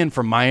flying in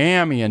from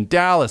Miami and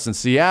Dallas and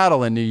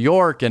Seattle and New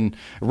York, and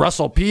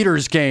Russell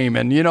Peters came,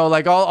 and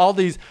like all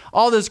this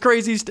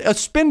crazy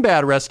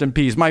Spinbad, rest in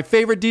peace. My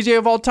favorite DJ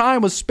of all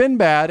time was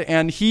Spinbad,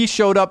 and he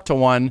showed up to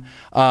one.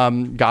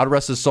 God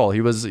rest his soul.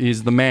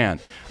 He's the man.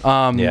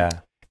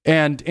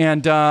 And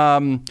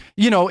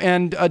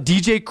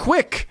DJ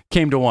Quick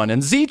came to one,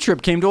 and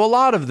Z-Trip came to a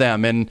lot of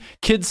them, and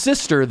Kid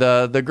Sister,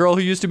 the girl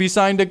who used to be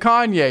signed to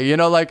Kanye,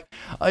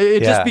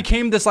 it just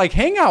became this like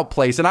hangout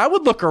place. And I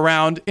would look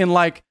around in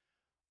like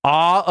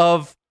awe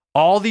of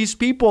all these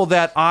people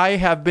that I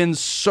have been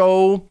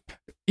so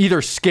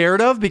either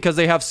scared of because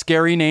they have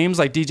scary names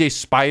like DJ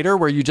Spider,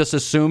 where you just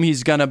assume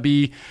he's going to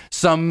be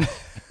some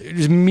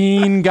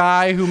mean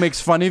guy who makes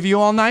fun of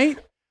you all night.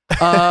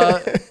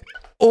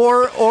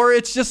 Or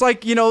it's just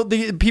like,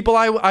 the people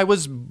I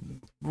was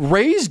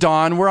raised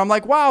on, where I'm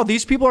like, wow,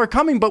 these people are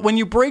coming. But when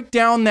you break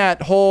down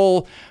that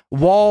whole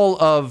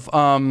wall of,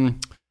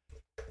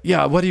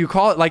 what do you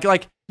call it?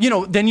 Like,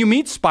 then you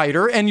meet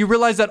Spider, and you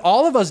realize that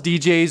all of us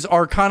DJs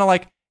are kind of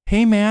like,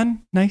 hey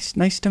man, nice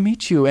to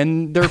meet you.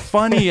 And they're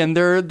funny and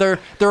they're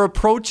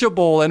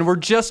approachable, and we're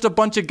just a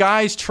bunch of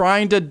guys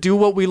trying to do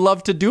what we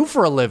love to do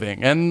for a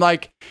living. And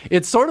like,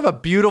 it's sort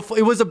of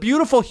it was a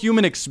beautiful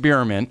human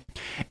experiment.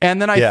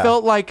 And then I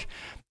felt like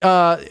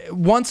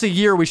once a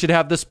year we should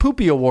have this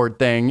Poopy Award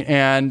thing.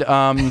 And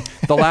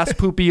the last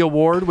Poopy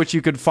Award, which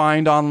you could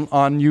find on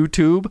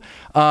YouTube,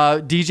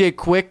 DJ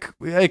Quick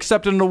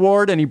accepted an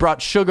award, and he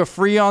brought Sugar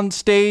Free on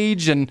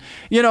stage. And,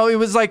 it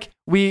was like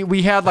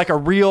we had like a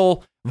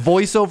real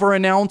voiceover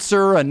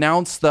announcer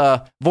announce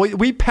the voice.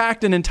 We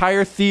packed an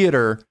entire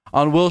theater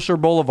on Wilshire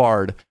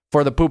Boulevard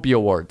for the Poopy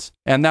Awards.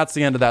 And that's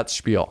the end of that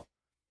spiel.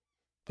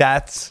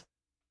 That's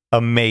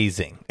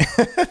amazing.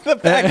 The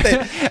fact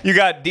that you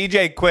got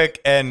DJ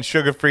Quick and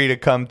Sugar Free to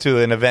come to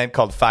an event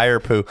called Fire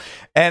Poo.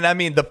 And I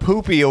mean, the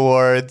Poopy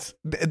Awards,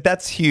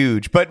 that's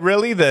huge. But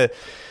really the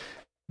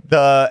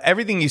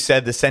everything you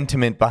said, the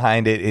sentiment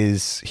behind it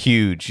is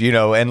huge,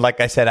 and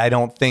like I said, I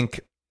don't think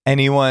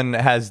anyone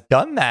has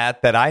done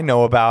that I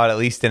know about, at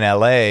least in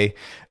LA,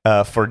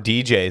 for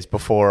DJs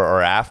before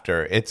or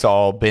after. It's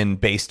all been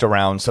based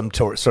around some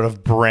sort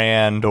of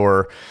brand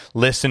or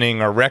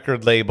listening or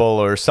record label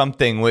or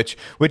something, which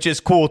is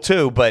cool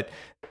too. But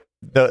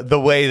the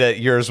way that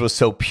yours was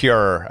so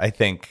pure, I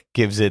think,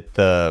 gives it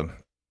the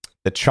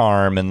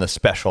charm and the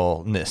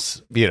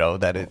specialness,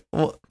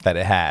 that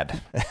it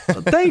had.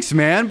 Thanks,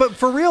 man. But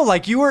for real,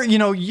 like, you were,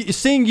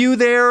 seeing you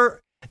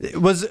there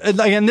it was,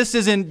 and this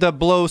isn't the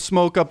blow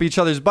smoke up each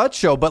other's butt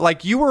show, but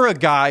like you were a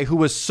guy who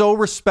was so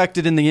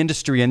respected in the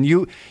industry, and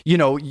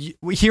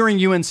hearing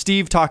you and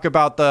Steve talk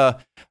about the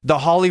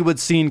Hollywood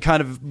scene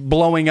kind of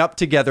blowing up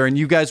together, and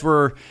you guys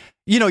were,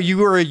 you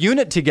were a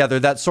unit together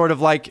that sort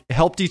of like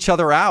helped each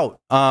other out.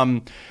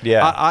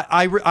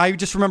 I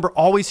just remember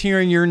always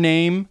hearing your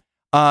name,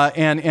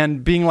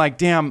 and being like,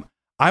 damn,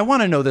 I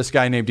want to know this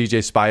guy named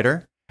DJ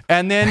Spider.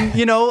 And then,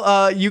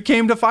 you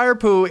came to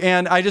Firepoo,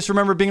 and I just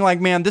remember being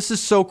like, man, this is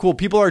so cool.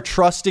 People are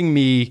trusting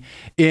me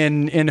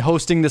in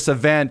hosting this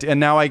event. And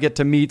now I get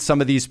to meet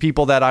some of these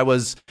people that I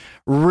was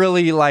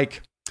really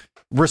like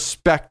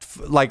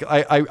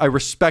I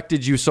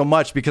respected you so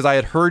much because I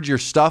had heard your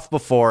stuff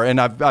before, and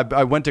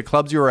I went to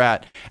clubs you were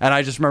at, and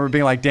I just remember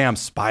being like, damn,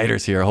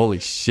 Spider's here. Holy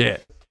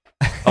shit.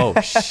 Oh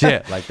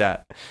shit. Like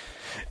that.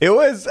 It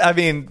was,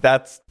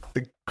 that's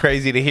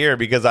crazy to hear,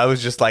 because I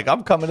was just like,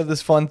 I'm coming to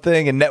this fun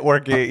thing and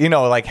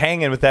networking, like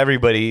hanging with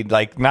everybody,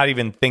 like not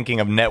even thinking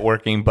of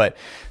networking. But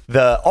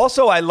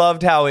also I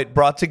loved how it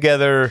brought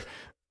together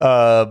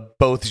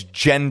both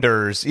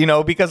genders,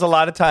 because a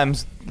lot of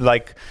times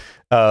like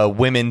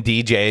women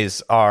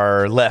DJs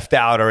are left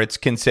out, or it's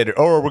considered,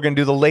 we're going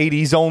to do the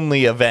ladies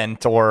only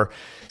event, or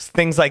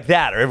things like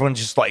that, or everyone's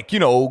just like,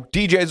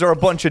 DJs are a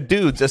bunch of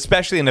dudes.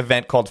 Especially an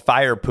event called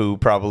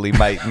Firepoo probably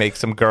might make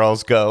some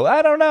girls go,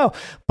 I don't know.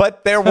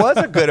 But there was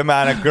a good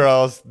amount of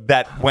girls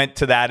that went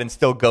to that and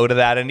still go to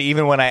that. And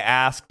even when I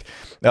asked,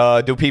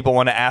 do people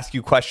want to ask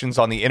you questions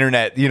on the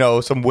internet,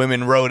 some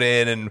women wrote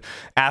in and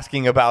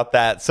asking about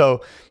that.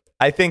 So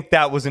I think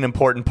that was an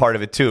important part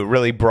of it too. It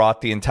really brought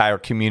the entire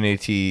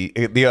community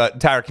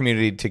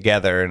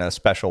together in a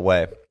special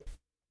way.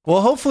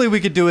 Well, hopefully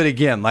we could do it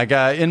again. Like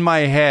in my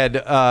head,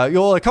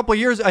 a couple of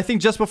years, I think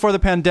just before the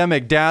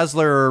pandemic,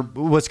 Dazzler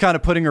was kind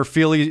of putting her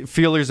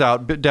feelers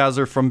out.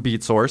 Dazzler from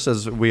Beat Source,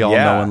 as we all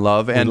know and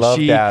love. And we love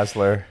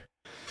Dazzler.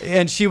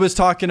 And she was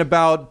talking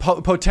about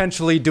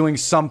potentially doing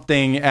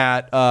something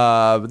at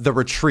the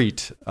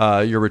retreat,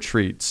 your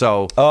retreat.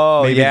 So,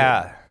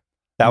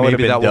 that would have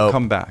been dope. Will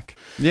come back.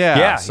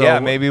 Yeah,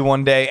 maybe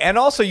one day. And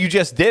also, you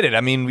just did it.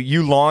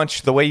 You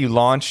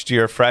launched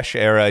your Fresh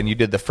Era, and you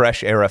did the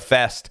Fresh Era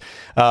Fest.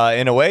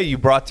 In a way, you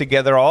brought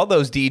together all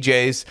those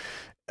DJs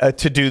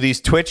to do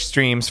these Twitch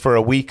streams for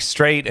a week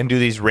straight and do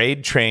these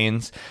raid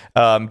trains.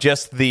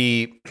 Just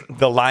the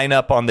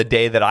lineup on the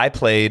day that I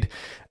played,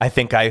 I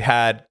think I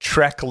had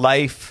Trek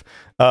Life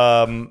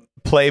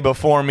play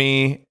before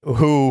me,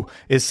 who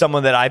is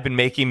someone that I've been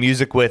making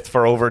music with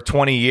for over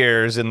 20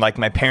 years in like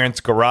my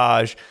parents'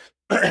 garage.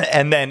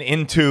 And then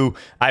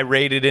I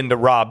raided into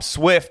Rob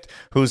Swift,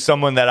 who's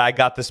someone that I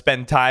got to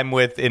spend time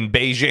with in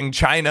Beijing,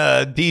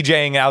 China,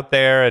 DJing out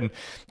there and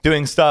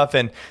doing stuff.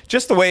 And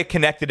just the way it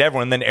connected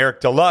everyone. Then Eric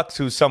Deluxe,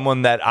 who's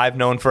someone that I've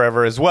known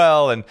forever as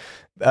well, and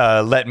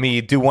let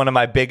me do one of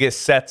my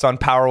biggest sets on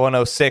Power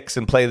 106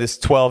 and play this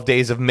 12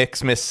 Days of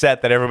Mixmas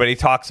set that everybody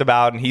talks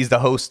about. And he's the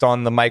host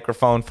on the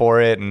microphone for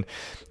it. And,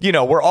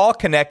 we're all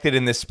connected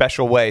in this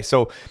special way.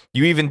 So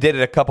you even did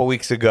it a couple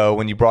weeks ago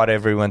when you brought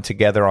everyone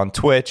together on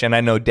Twitch. And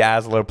I know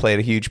Dazzler played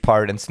a huge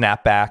part in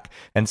Snapback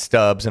and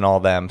Stubbs and all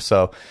them.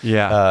 So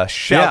shout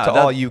to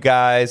all you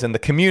guys and the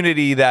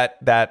community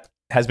that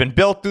has been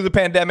built through the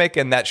pandemic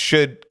and that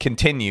should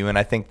continue. And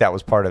I think that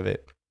was part of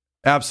it.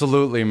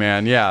 Absolutely,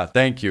 man. Yeah,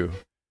 thank you.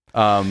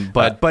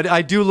 But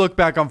I do look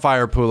back on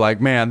Firepoo like,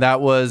 man,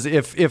 that was,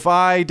 if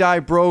I die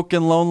broke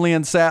and lonely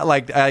and sad,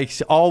 like I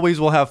always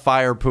will have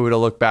Firepoo to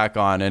look back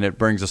on, and it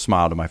brings a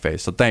smile to my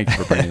face. So thank you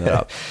for bringing that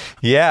up.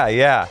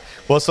 Yeah.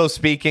 Well, so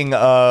speaking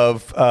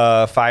of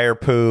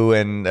Firepoo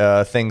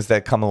and things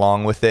that come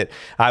along with it,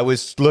 I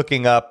was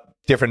looking up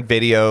different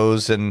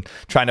videos and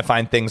trying to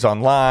find things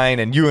online,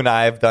 and you and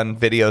I have done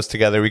videos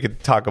together. We could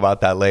talk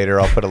about that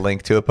later. I'll put a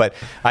link to it, but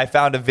I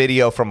found a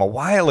video from a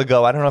while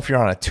ago. I don't know if you're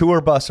on a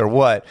tour bus or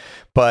what,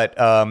 but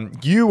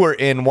you were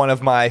in one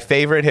of my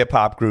favorite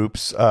hip-hop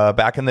groups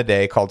back in the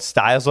day called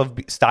Styles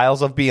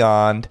of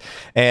Beyond,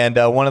 and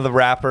one of the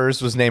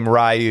rappers was named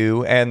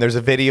Ryu, and there's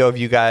a video of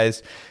you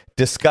guys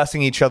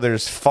discussing each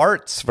other's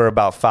farts for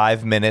about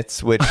 5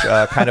 minutes, which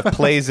kind of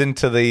plays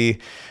into the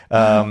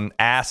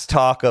ass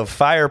talk of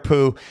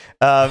Firepoo.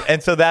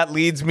 And so that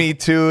leads me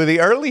to the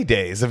early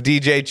days of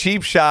DJ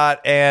Cheapshot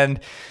and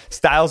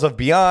Styles of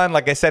Beyond.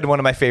 Like I said, one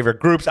of my favorite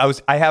groups.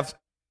 I have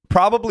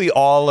probably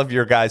all of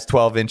your guys'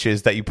 12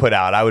 inches that you put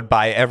out. I would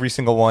buy every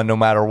single one, no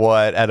matter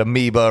what, at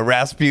Amoeba,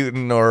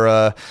 Rasputin,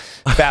 or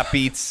Fat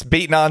Beats,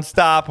 Beat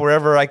Nonstop,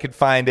 wherever I could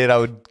find it, I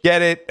would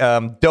get it.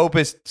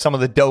 Some of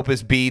the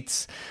dopest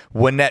beats,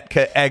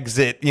 Winnetka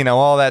Exit,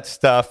 all that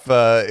stuff.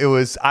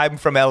 I'm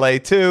from LA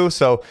too,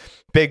 so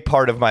big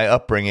part of my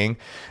upbringing.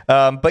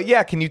 But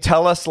yeah, can you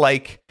tell us,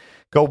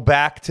 go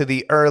back to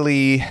the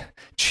early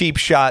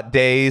Cheapshot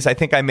days? I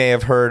think I may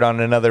have heard on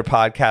another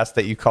podcast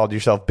that you called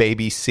yourself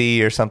Baby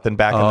C or something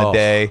back in the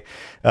day,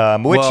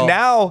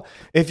 now,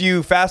 if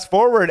you fast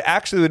forward,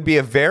 actually would be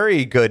a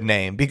very good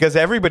name, because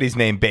everybody's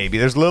named Baby.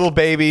 There's Little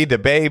Baby, the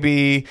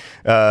Baby,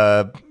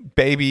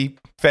 Baby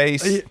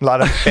face, a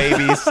lot of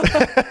babies.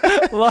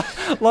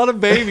 a lot of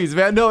babies,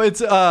 man. No, it's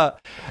so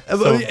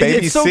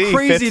Baby it's so C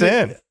crazy fits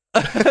in.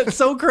 It's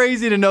so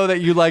crazy to know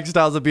that you like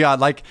Styles of Beyond.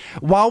 Like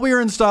while we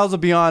were in Styles of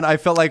Beyond, I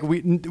felt like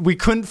we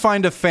couldn't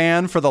find a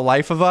fan for the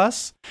life of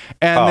us.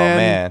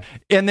 And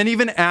then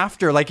even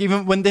after, like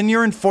even when then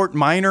you're in Fort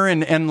Minor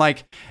and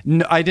like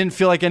I didn't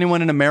feel like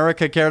anyone in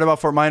America cared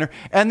about Fort Minor.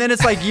 And then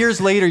it's like years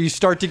later you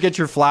start to get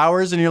your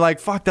flowers and you're like,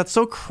 fuck, that's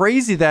so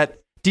crazy that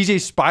DJ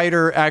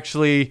Spider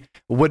actually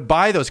would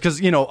buy those,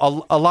 because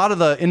a lot of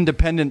the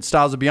independent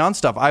Styles of Beyond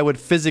stuff I would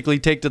physically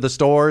take to the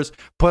stores,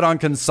 put on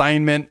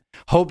consignment,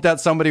 hope that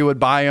somebody would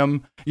buy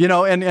them,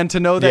 and to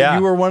know that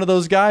you were one of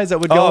those guys that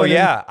would go. Oh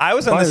yeah, I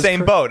was on the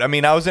same boat. I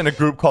mean, I was in a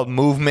group called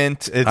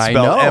Movement. It's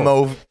spelled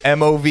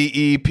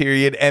MOVE_MEANT.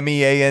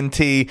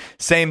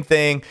 Same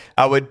thing.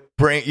 I would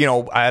bring,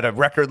 I had a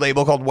record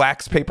label called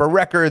Wax Paper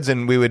Records,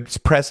 and we would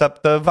press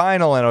up the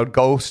vinyl, and I would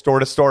go store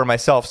to store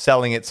myself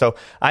selling it. So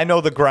I know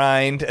the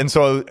grind, and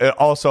so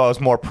also I was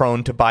more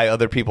prone to buy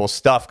other people's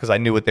stuff because I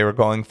knew what they were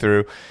going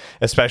through,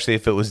 especially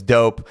if it was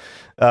dope.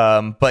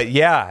 But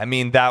yeah, I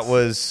mean that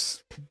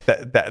was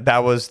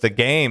the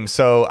game.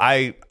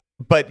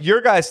 But your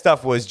guys'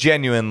 stuff was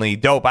genuinely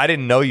dope. I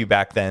didn't know you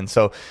back then.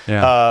 So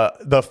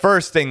the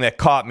first thing that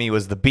caught me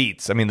was the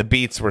beats. I mean, the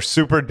beats were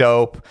super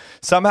dope.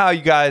 Somehow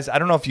you guys, I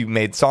don't know if you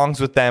made songs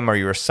with them or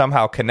you were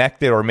somehow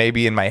connected, or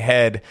maybe in my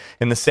head,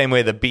 in the same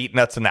way the Beat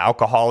Nuts and the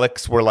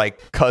Alcoholics were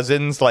like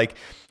cousins, like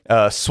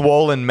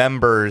Swollen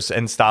Members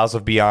and Styles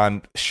of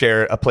Beyond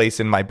share a place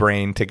in my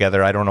brain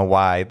together. I don't know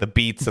why. The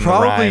beats and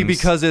probably the rhymes.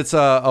 Because it's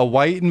a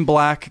white and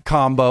black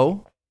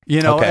combo.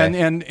 Okay.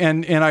 and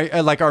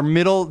I like the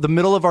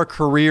middle of our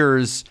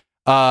careers,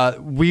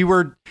 we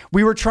were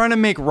trying to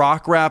make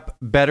rock rap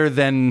better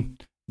than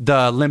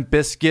the Limp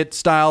Bizkit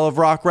style of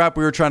rock rap.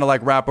 We were trying to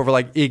like rap over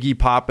like Iggy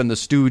Pop and the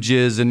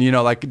Stooges, and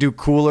like do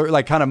cooler,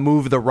 like kind of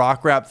move the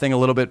rock rap thing a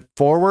little bit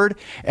forward.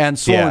 And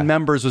Swollen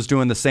Members was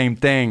doing the same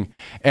thing.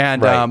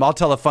 And I'll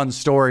tell a fun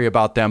story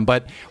about them,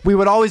 but we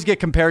would always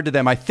get compared to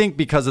them, I think,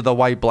 because of the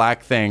white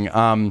black thing.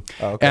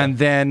 And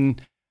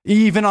then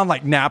even on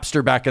like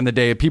Napster back in the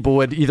day, people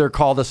would either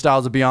call the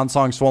Styles of Beyond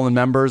song Swollen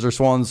Members or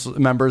Swollen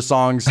Members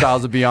song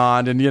Styles of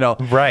Beyond.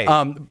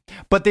 And,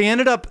 but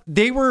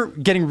they were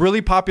getting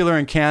really popular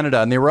in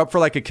Canada, and they were up for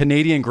like a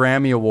Canadian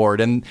Grammy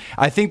Award. And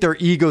I think their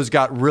egos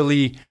got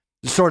really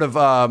sort of,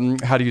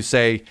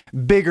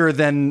 bigger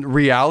than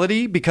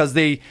reality, because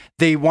they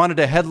wanted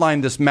to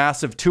headline this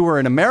massive tour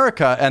in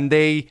America, and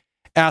they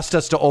asked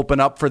us to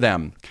open up for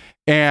them.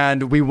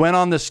 And we went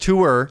on this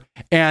tour,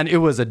 and it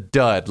was a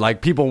dud.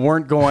 Like, people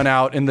weren't going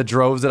out in the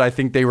droves that I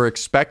think they were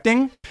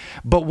expecting.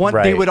 But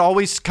they would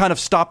always kind of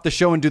stop the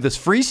show and do this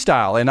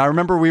freestyle. And I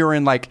remember we were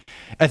in I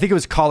think it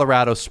was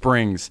Colorado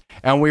Springs.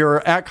 And we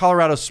were at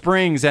Colorado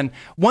Springs. And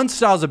once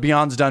Styles of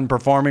Beyond's done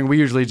performing, we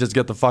usually just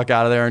get the fuck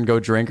out of there and go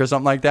drink or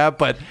something like that.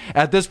 But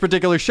at this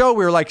particular show,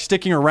 we were like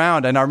sticking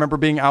around. And I remember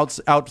being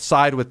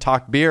outside with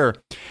Talk Beer.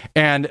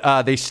 And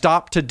they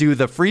stopped to do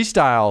the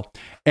freestyle.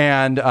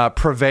 And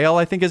Prevail,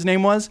 I think his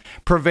name was.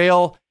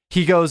 Prevail,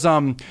 he goes,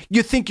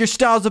 you think your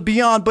style's a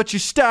Beyond, but your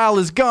style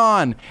is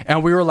gone.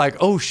 And we were like,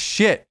 oh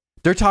shit,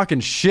 they're talking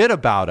shit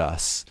about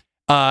us.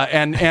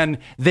 And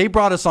they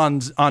brought us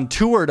on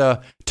tour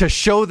to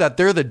show that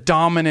they're the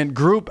dominant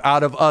group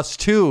out of us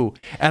too.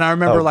 And I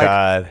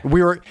remember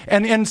we were,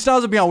 and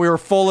Styles of Beyond, we were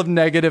full of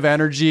negative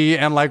energy,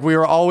 and like we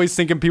were always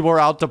thinking people were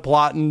out to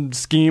plot and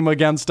scheme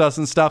against us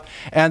and stuff.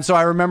 And so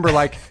I remember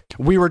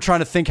we were trying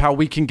to think how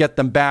we can get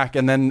them back.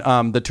 And then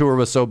the tour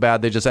was so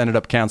bad, they just ended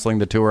up canceling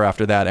the tour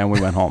after that, and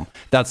we went home.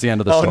 That's the end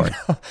of the story.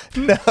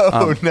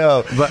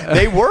 No. But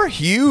they were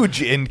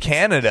huge in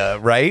Canada,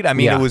 right? I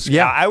mean, it was,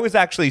 I was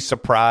actually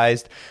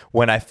surprised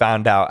when I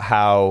found out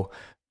how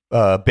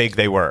big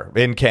they were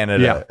in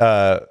Canada.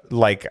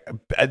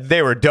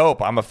 They were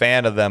dope. I'm a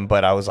fan of them,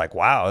 but I was like,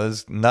 wow, this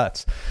is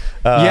nuts.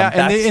 I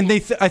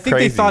think crazy.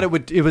 They thought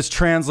it was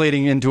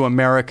translating into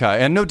America.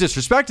 And no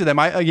disrespect to them,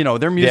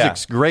 their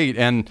music's great,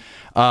 and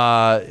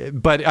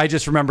but I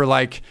just remember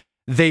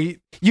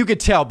you could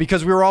tell,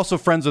 because we were also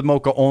friends with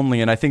Mocha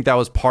Only, and I think that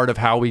was part of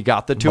how we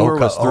got the tour.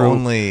 Mocha was through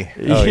Only.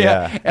 Oh,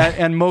 yeah.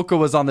 And Mocha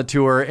was on the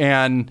tour,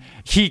 and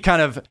he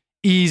kind of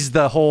eased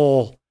the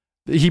whole.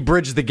 He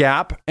bridged the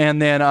gap,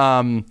 and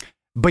then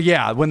but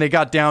yeah, when they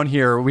got down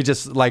here, we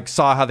just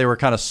saw how they were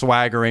kind of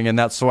swaggering, and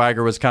that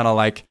swagger was kind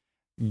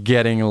of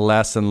getting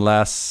less and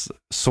less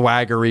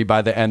swaggery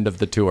by the end of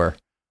the tour.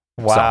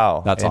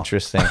 Wow, so, that's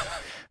interesting.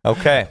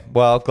 Okay,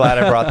 well, glad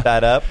I brought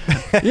that up.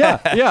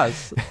 yeah.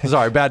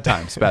 Sorry, bad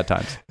times.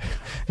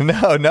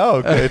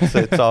 No,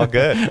 it's all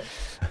good.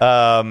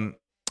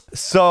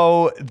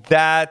 So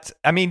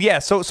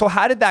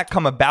how did that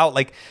come about?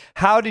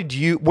 Where did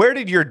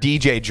your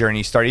DJ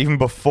journey start, even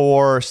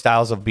before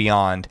Styles of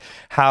Beyond?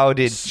 How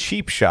did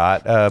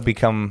Cheapshot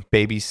become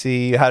Baby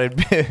C? How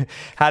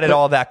did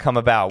all that come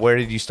about? Where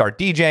did you start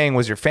DJing?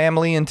 Was your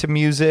family into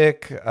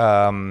music?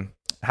 How'd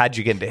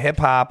you get into hip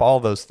hop? All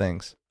those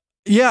things.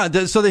 Yeah,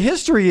 so the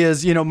history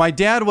is, my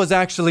dad was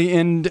actually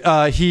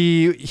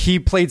he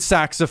played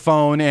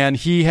saxophone, and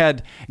he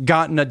had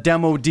gotten a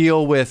demo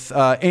deal with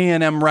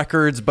A&M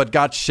Records, but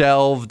got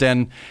shelved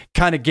and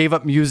kind of gave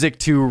up music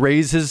to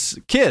raise his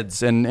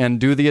kids and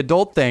do the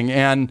adult thing.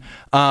 And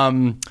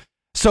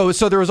so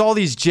there was all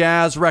these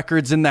jazz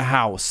records in the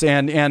house,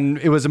 and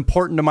it was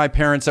important to my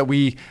parents that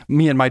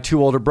me and my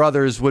two older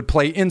brothers would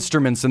play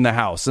instruments in the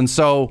house. And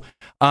so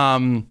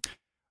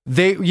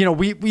they,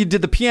 we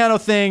did the piano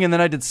thing, and then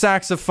I did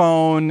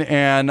saxophone,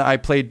 and I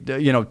played,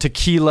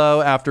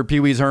 tequila after Pee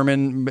Wee's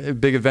Herman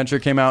Big Adventure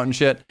came out and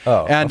shit.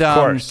 Oh, and, of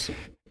course.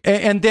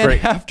 And then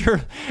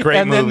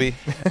great movie.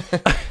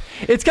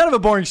 It's kind of a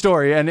boring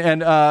story,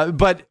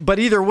 but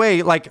either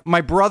way, like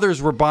my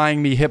brothers were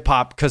buying me hip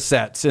hop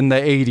cassettes in the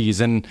 80s,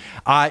 and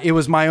it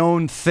was my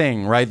own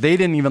thing, right? They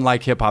didn't even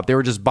like hip hop; they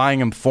were just buying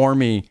them for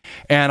me,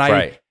 and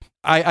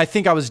I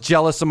think I was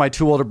jealous of my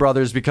two older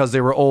brothers because they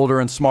were older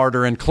and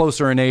smarter and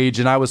closer in age,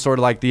 and I was sort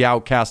of like the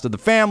outcast of the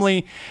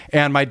family.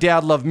 And my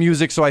dad loved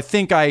music, so I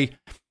think I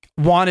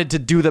wanted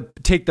to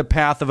take the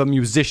path of a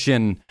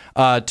musician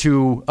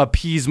to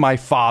appease my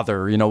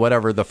father.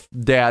 Whatever the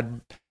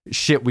dad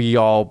shit we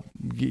all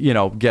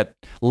get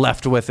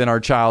left with in our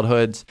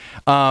childhoods,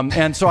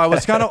 and so I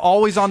was kind of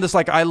always on this,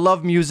 like, I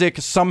love music,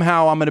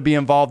 somehow I'm going to be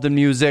involved in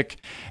music,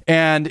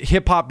 and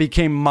hip hop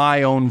became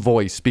my own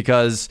voice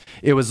because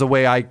it was the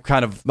way I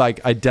kind of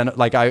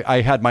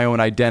I had my own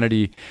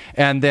identity.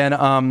 And then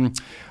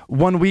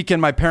one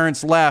weekend my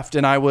parents left,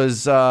 and I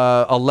was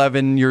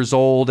 11 years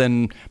old,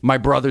 and my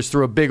brothers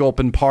threw a big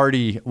open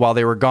party while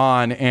they were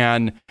gone,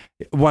 and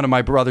one of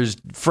my brother's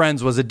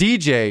friends was a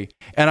DJ,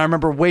 and I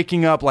remember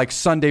waking up like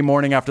Sunday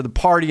morning after the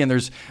party, and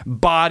there's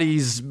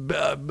bodies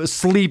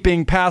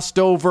sleeping, passed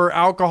over,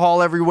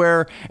 alcohol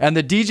everywhere, and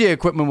the DJ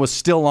equipment was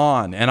still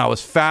on, and I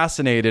was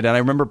fascinated. And I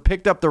remember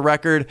picked up the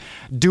record,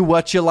 Do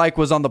What You Like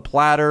was on the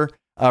platter,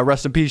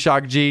 rest in peace,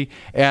 Shock G,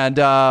 and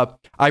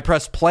I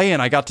pressed play,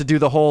 and I got to do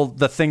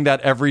the thing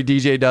that every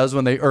DJ does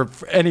or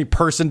any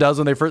person does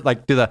when they first,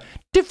 like, do the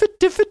diff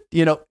it,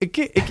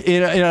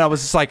 and I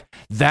was just like,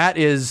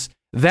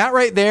 that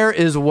right there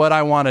is what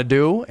I want to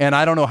do, and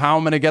I don't know how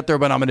I'm going to get there,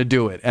 but I'm going to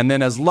do it. And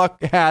then as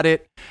luck had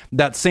it,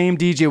 that same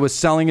DJ was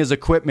selling his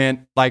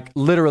equipment like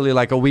literally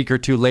like a week or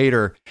two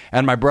later,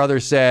 and my brother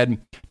said,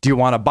 "Do you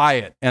want to buy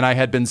it?" And I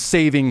had been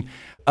saving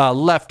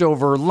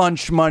leftover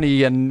lunch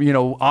money and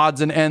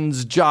odds and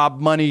ends job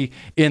money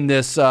in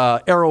this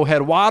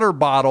Arrowhead water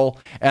bottle,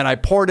 and I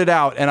poured it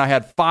out, and I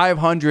had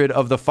 500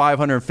 of the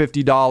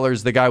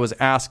 $550 the guy was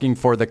asking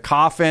for the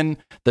coffin,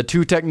 the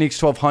two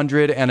Technics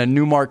 1200, and a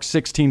Newmark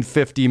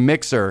 1650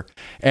 mixer.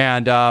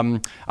 And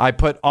I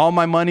put all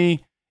my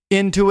money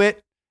into it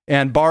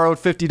and borrowed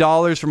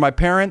 $50 from my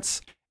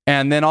parents.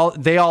 And then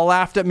they all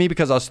laughed at me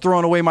because I was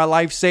throwing away my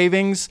life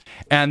savings.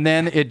 And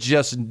then it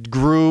just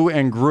grew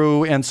and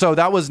grew. And so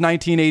that was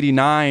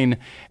 1989.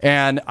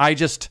 And I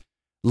just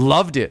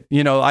loved it.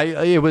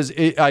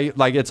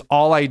 It's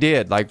all I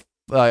did. Like,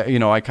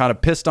 I kind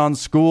of pissed on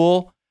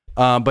school,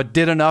 but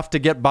did enough to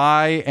get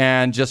by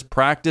and just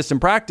practiced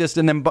and practiced.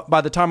 And then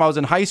by the time I was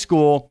in high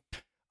school,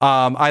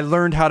 I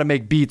learned how to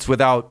make beats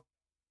without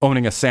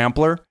owning a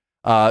sampler.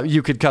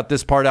 You could cut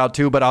this part out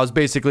too, but I was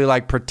basically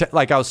like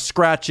I was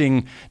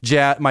scratching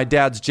my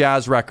dad's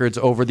jazz records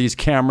over these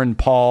Cameron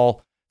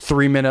Paul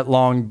 3-minute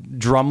long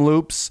drum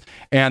loops,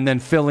 and then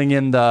filling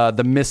in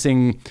the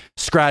missing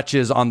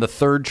scratches on the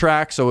third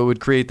track, so it would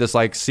create this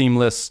like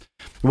seamless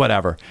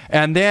whatever.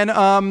 And then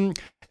on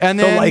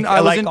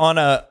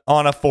a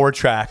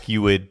 4-track,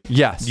 you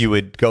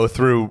would go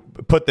through,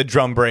 put the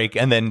drum break,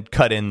 and then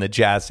cut in the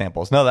jazz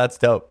samples. No, that's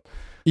dope.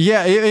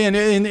 Yeah,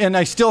 and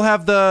I still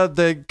have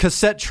the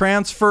cassette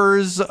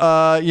transfers.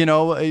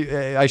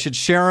 I should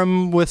share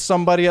them with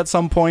somebody at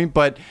some point,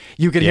 but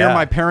you could hear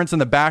my parents in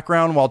the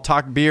background while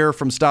Talk Beer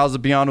from Styles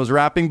of Beyond was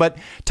rapping. But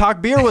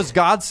Talk Beer was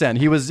godsend.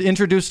 He was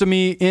introduced to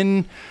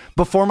me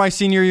before my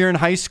senior year in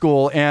high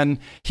school, and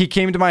he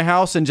came to my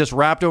house and just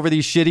rapped over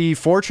these shitty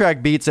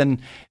 4-track beats, and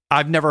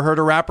I've never heard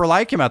a rapper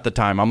like him at the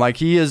time. I'm like,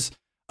 he is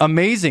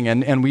amazing.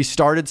 And we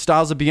started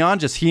Styles of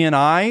Beyond, just he and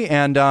I.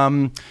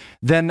 And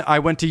then I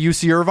went to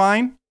UC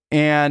Irvine,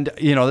 and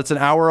that's an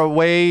hour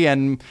away.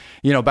 And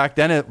back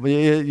then it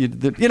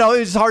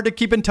was hard to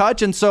keep in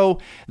touch. And so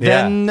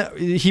then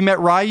he met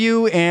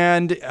Ryu,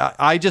 and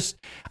I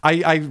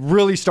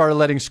really started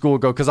letting school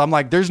go, because I'm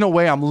like, there's no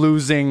way I'm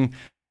losing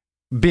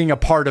being a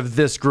part of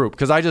this group,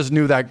 because I just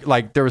knew that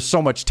like there was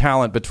so much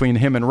talent between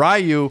him and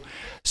Ryu.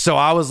 So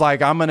I was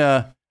like, I'm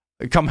gonna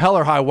come hell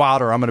or high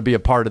water, I'm going to be a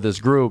part of this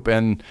group.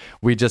 And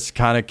we just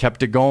kind of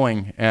kept it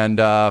going. And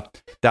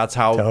that's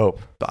how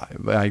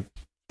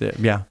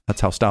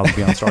that's how Styles of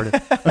Beyond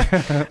started.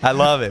 I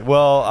love it.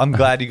 Well, I'm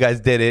glad you guys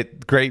did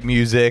it. Great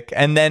music.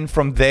 And then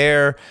from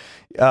there,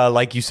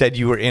 like you said,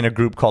 you were in a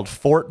group called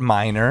Fort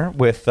Minor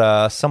with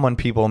someone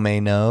people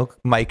may know,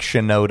 Mike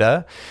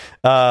Shinoda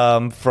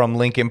from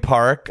Linkin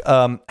Park.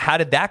 How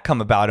did that come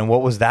about, and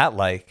what was that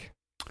like?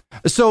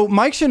 So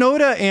Mike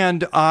Shinoda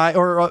and I,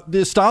 or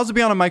Styles of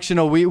Beyond and Mike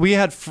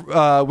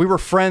Shinoda, we were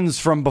friends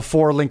from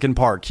before Linkin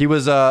Park. He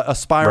was a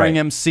aspiring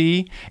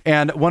MC,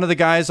 and one of the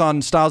guys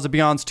on Styles of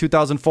Beyond's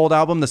 2000 Fold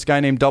album, this guy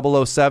named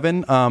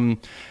 007,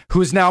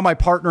 who's now my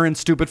partner in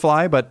Stupid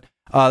Fly, but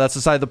that's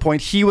aside the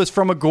point. He was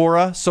from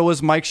Agora, so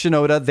was Mike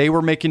Shinoda. They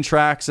were making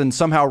tracks, and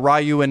somehow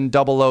Ryu and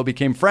 00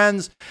 became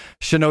friends.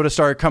 Shinoda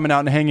started coming out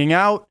and hanging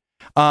out,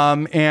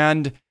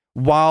 and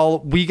while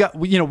we got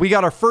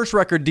our first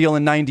record deal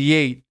in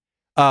 '98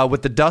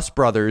 with the Dust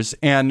Brothers,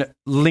 and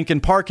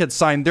Linkin Park had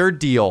signed their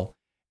deal,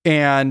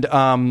 and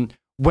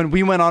when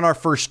we went on our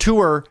first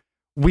tour,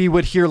 we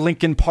would hear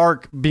Linkin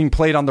Park being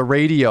played on the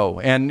radio,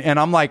 and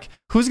I'm like,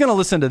 who's gonna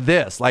listen to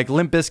this? Like,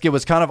 Limp Bizkit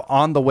was kind of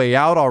on the way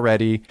out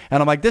already,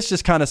 and I'm like, this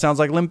just kind of sounds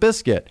like Limp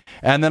Bizkit.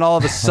 And then all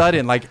of a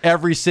sudden, like,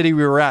 every city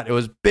we were at, it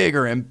was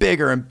bigger and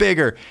bigger and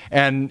bigger,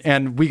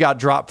 and we got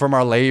dropped from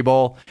our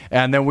label,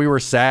 and then we were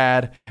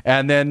sad,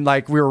 and then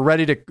like we were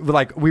ready to,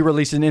 like, we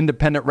released an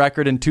independent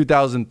record in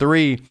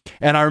 2003,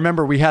 and I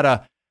remember we had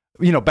a,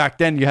 back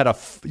then you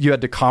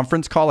had the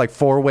conference call, like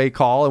four-way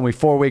call, and we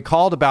four-way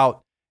called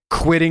about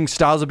quitting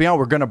Styles of Beyond.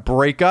 We're going to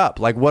break up.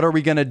 Like, what are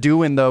we going to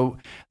do in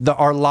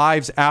our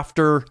lives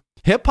after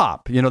hip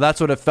hop? That's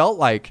what it felt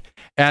like.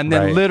 And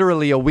then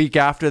literally a week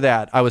after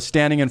that, I was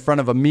standing in front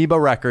of Amoeba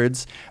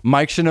Records.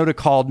 Mike Shinoda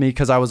called me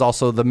because I was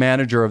also the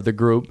manager of the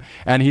group.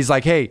 And he's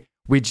like, hey,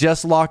 we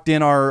just locked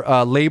in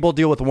our label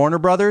deal with Warner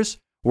Brothers.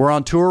 We're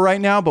on tour right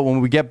now, but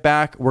when we get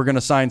back, we're going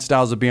to sign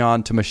Styles of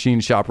Beyond to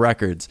Machine Shop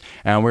Records.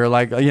 And we were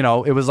like,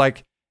 it was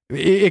like,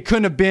 it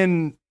couldn't have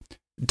been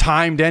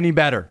timed any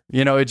better.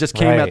 It just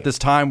came at this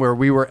time where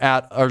we were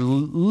at a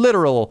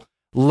literal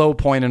low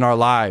point in our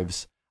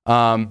lives.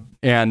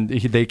 And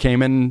they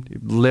came and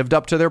lived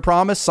up to their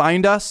promise,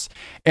 signed us.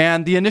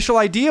 And the initial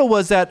idea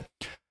was that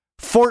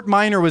Fort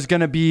Minor was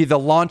going to be the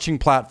launching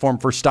platform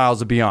for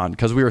Styles of Beyond,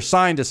 because we were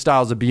signed to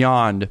Styles of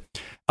Beyond.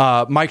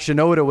 Mike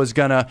Shinoda was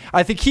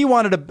I think he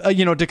wanted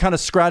to, to kind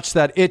of scratch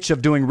that itch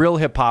of doing real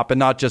hip hop and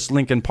not just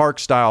Linkin Park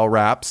style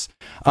raps.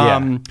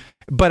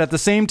 But at the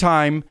same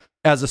time,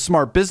 as a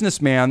smart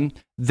businessman,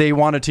 they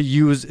wanted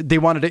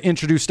to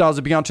introduce Styles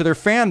of Beyond to their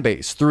fan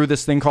base through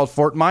this thing called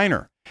Fort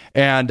Minor.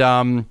 And,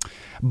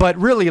 but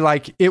really,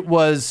 like, it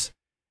was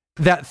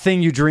that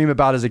thing you dream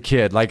about as a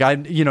kid. Like,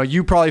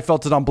 you probably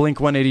felt it on Blink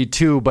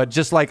 182, but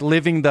just like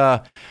living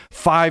the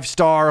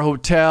 5-star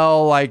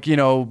hotel, like,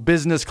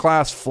 business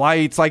class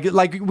flights,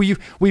 like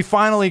we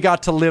finally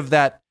got to live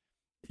that,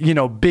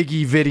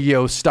 Biggie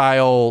video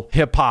style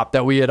hip hop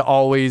that we had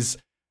always,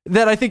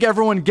 that I think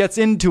everyone gets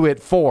into it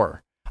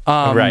for.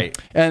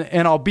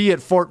 And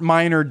albeit Fort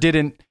Minor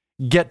didn't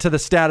get to the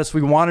status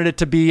we wanted it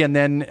to be, and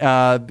then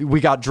we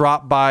got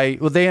dropped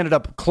they ended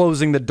up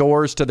closing the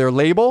doors to their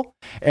label,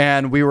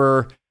 and we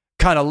were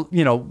kind of,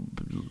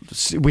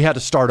 we had to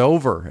start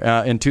over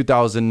in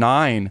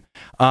 2009 in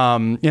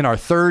our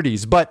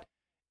 30s. But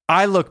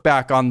I look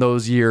back on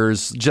those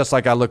years just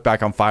like I look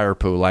back on Fire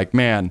Poo. Like,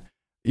 man,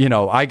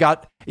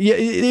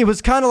 it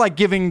was kind of like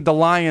giving the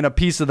lion a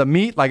piece of the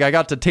meat. Like, I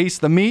got to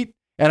taste the meat,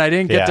 and I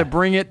didn't get to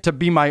bring it to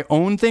be my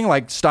own thing,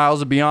 like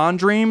Styles of Beyond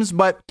dreams,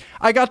 but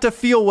I got to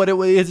feel what it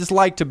is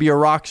like to be a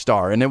rock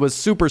star, and it was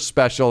super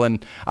special,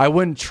 and I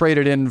wouldn't trade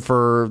it in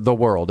for the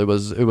world. It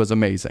was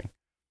amazing.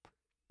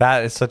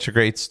 That is such a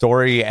great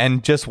story.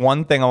 And just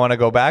one thing I want to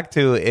go back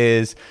to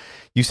is,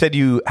 you said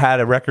you had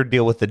a record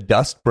deal with the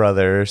Dust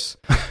Brothers.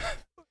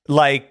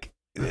 like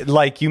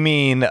you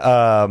mean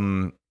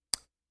the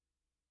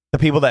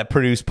people that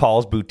produce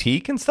Paul's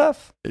Boutique and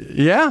stuff?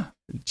 Yeah.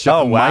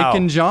 Mike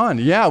and John.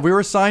 Yeah, we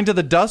were signed to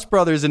the Dust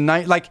Brothers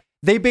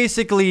they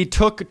basically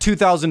took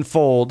 2000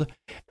 Fold,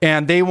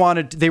 and they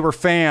were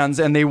fans,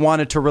 and they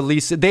wanted to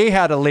release it. They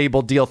had a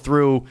label deal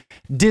through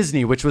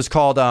Disney, which was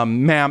called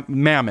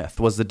Mammoth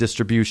was the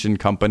distribution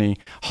company.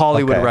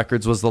 Hollywood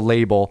Records was the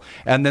label.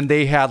 And then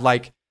they had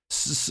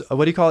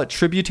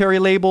tributary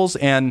labels,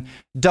 and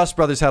Dust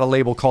Brothers had a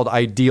label called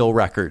Ideal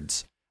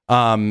Records.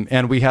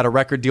 And we had a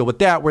record deal with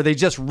that, where they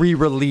just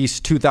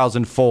re-released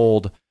 2000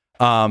 Fold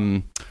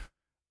on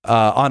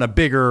a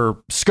bigger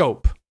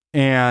scope.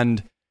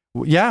 And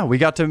we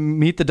got to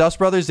meet the Dust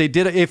Brothers. They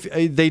did a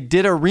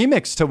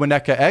remix to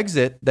Winnetka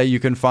Exit that you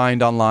can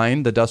find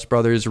online, the Dust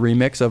Brothers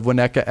remix of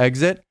Winnetka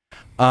Exit.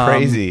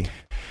 Crazy.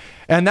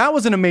 And that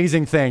was an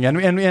amazing thing. And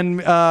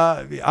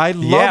I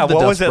love the Dust Brothers.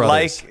 What was it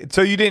like?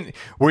 So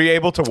were you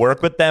able to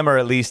work with them, or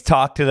at least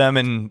talk to them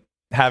and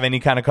have any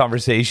kind of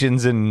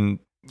conversations and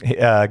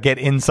get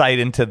insight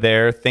into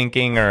their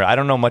thinking? Or I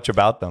don't know much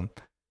about them.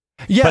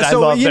 Yeah, but I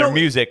love their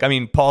music. I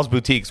mean, Paul's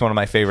Boutique is one of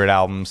my favorite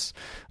albums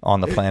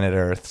on the planet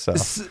Earth. So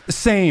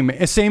same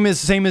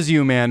as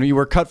you, man. You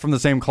were cut from the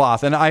same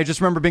cloth, and I just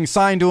remember being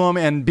signed to them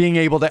and being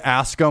able to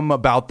ask them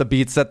about the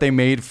beats that they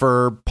made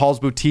for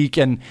Paul's Boutique,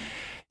 and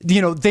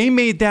they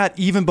made that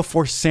even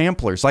before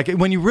samplers. Like,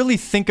 when you really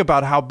think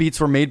about how beats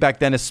were made back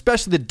then,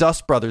 especially the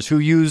Dust Brothers, who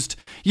used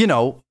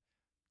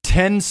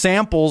 10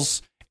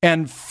 samples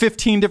and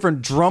 15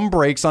 different drum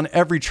breaks on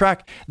every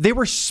track. They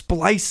were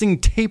splicing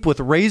tape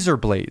with razor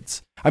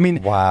blades. I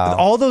mean,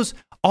 all those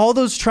all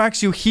those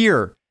tracks you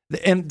hear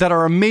and that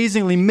are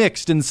amazingly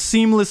mixed and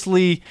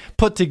seamlessly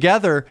put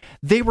together,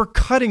 they were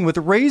cutting with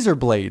razor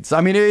blades. I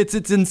mean, it's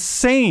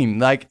insane.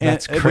 Like,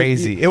 that's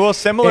crazy. It was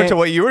similar to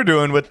what you were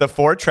doing with the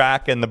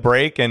 4-track and the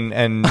break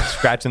and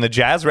scratching the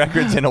jazz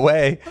records in a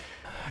way.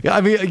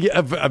 I mean,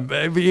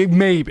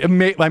 maybe.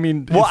 I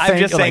mean, well, I'm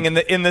just saying,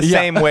 in the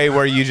same way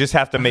where you just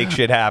have to make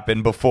shit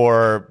happen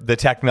before the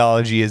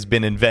technology has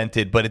been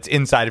invented, but it's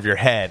inside of your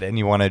head, and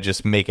you want to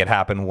just make it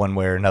happen one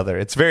way or another.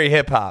 It's very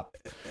hip hop.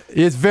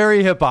 It's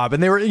very hip hop,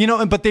 and they were,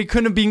 but they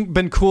couldn't have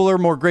been cooler,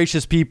 more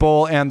gracious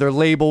people, and their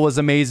label was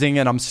amazing.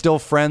 And I'm still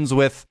friends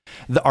with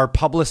our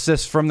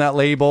publicist from that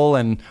label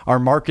and our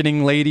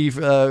marketing lady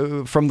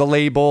from the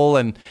label,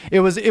 and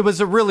it was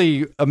a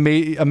really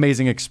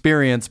amazing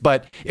experience.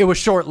 But it was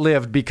short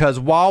lived because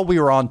while we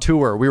were on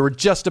tour, we were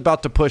just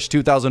about to push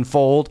 2000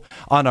 Fold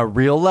on a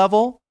real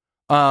level,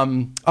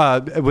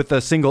 with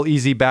a single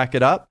Easy Back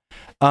It Up.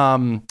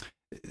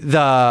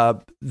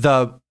 The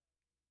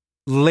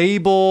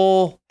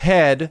label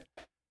head,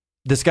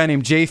 this guy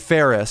named Jay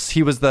Ferris,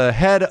 he was the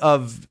head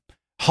of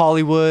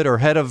Hollywood or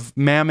head of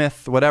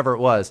Mammoth, whatever it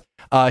was.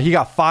 He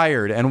got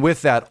fired, and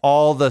with that,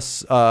 all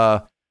this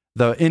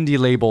the indie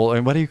label,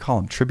 and what do you call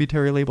them?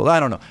 Tributary label? I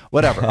don't know.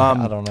 Whatever.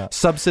 I don't know.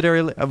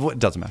 Subsidiary. It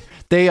doesn't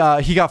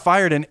matter. He got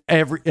fired,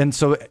 and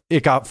so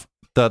it got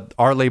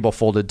our label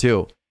folded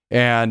too,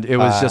 and it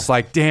was just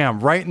like, damn,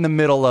 right in the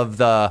middle of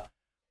the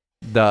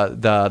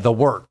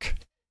work.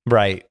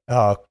 Right.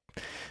 Oh,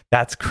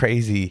 that's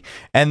crazy.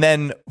 And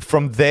then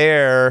from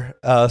there,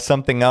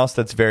 something else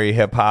that's very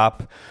hip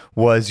hop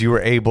was you were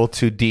able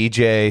to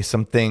DJ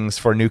some things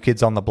for New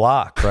Kids on the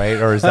Block, right?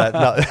 Or is that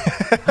not?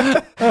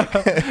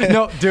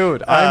 No,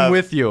 dude, I'm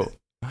with you.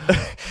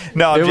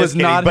 No, it was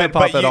not hip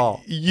hop at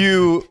all.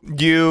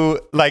 You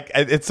like,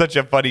 it's such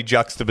a funny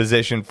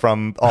juxtaposition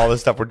from all the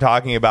stuff we're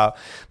talking about.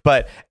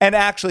 And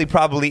actually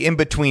probably in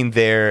between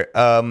there,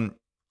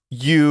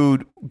 you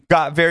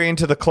got very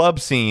into the club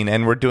scene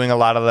and were doing a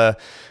lot of the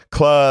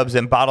clubs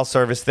and bottle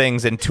service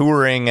things and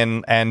touring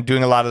and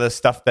doing a lot of the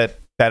stuff that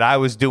I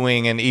was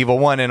doing and Evil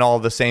One and all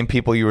the same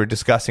people you were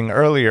discussing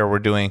earlier were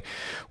doing.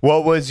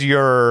 What was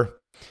your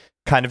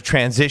kind of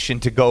transition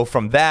to go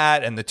from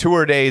that and the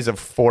tour days of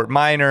Fort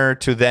Minor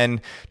to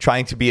then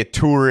trying to be a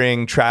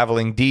touring,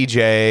 traveling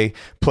DJ,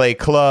 play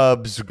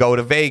clubs, go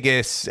to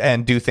Vegas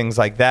and do things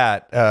like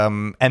that?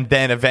 And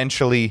then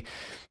eventually,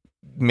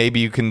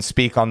 maybe you can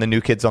speak on the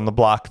New Kids on the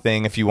Block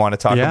thing if you want to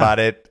talk about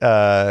it.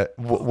 What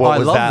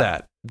was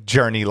that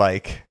journey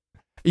like?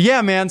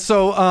 Yeah, man.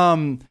 So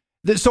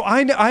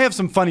I have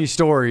some funny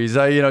stories.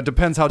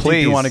 Depends how deep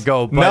you want to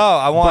go. But,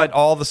 I want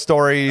all the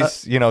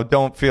stories.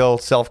 Don't feel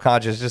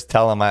self-conscious. Just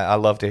tell them. I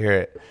love to hear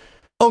it.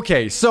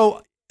 Okay,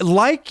 so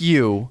like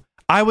you,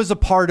 I was a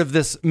part of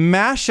this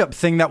mashup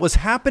thing that was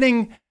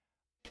happening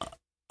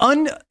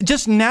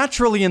just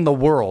naturally in the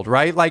world,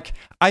 right? Like,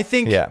 I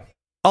think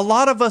a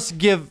lot of us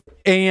give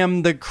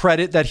AM the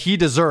credit that he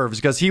deserves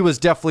because he was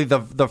definitely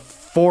the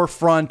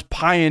forefront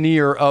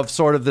pioneer of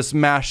sort of this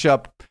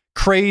mashup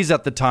craze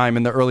at the time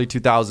in the early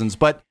 2000s.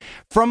 But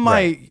from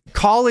my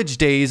college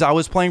days, I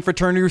was playing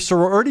fraternity or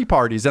sorority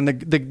parties, and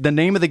the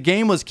name of the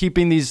game was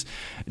keeping these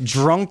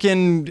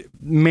drunken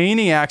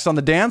maniacs on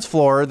the dance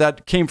floor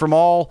that came from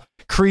all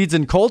creeds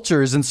and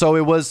cultures. And so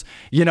it was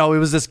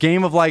this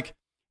game of like,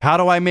 how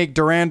do I make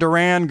Duran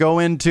Duran go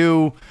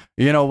into,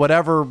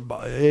 whatever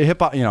hip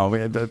hop,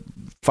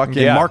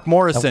 fucking Mark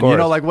Morrison,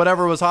 like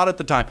whatever was hot at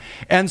the time.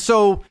 And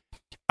so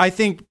I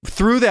think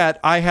through that,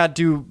 I had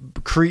to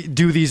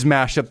do these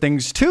mashup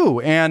things too.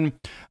 And,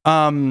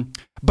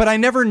 but I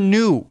never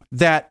knew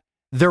that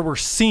there were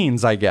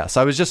scenes, I guess.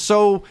 I was just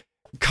so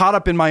caught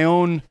up in my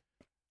own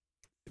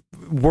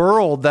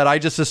world that I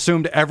just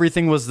assumed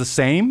everything was the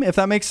same, if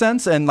that makes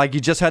sense. And like, you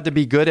just had to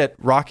be good at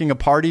rocking a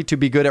party to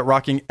be good at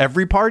rocking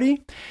every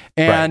party.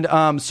 And,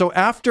 so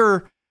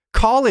after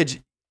college,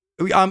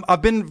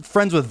 I've been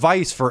friends with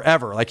Vice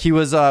forever. Like he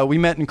was, we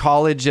met in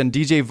college, and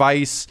DJ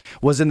Vice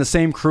was in the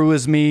same crew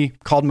as me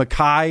called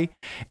Mackay.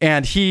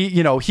 And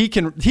he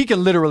can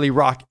literally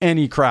rock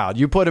any crowd.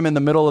 You put him in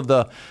the middle of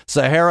the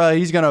Sahara,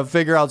 he's going to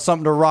figure out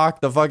something to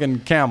rock the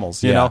fucking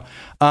camels, you know?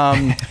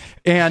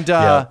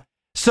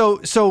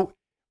 So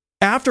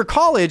after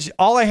college,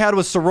 all I had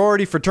was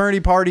sorority, fraternity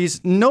parties,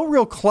 no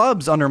real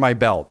clubs under my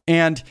belt.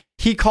 And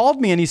he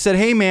called me and he said,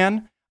 "Hey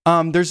man,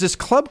 there's this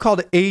club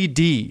called AD,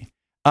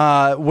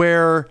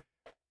 where,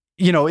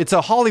 it's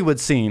a Hollywood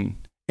scene,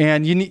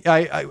 and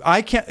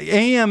I can't,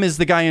 AM is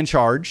the guy in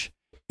charge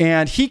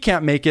and he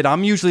can't make it.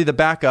 I'm usually the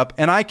backup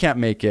and I can't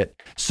make it.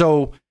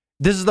 So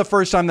this is the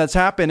first time that's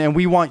happened, and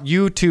we want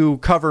you to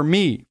cover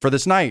me for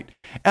this night."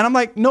 And I'm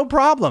like, "No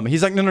problem."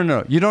 He's like,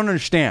 No, you don't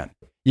understand.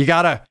 You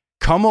got to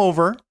come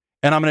over,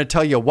 and I'm going to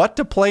tell you what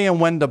to play and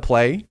when to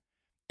play,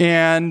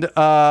 and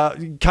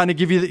kind of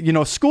give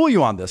you, school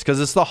you on this because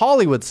it's the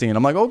Hollywood scene.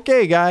 I'm like,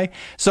 "Okay, guy."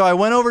 So I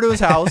went over to his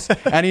house,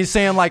 and he's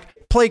saying like,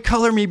 "Play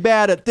Color Me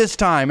Bad at this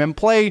time, and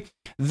play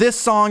this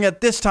song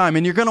at this time,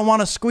 and you're going to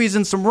want to squeeze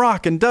in some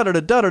rock and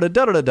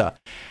da-da-da-da-da-da-da-da-da."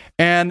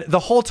 And the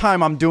whole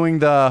time I'm doing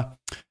the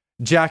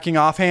jacking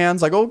off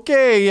hands, like,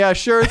 okay, yeah,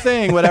 sure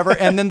thing, whatever.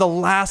 And then the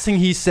last thing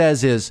he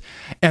says is,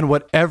 and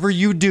whatever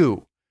you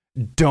do,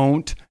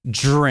 don't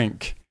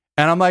drink.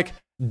 And I'm like,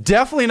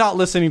 definitely not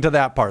listening to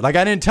that part. Like,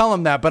 I didn't tell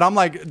him that, but I'm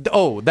like,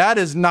 oh, that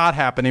is not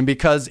happening,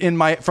 because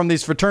from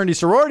these fraternity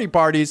sorority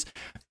parties,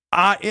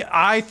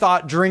 I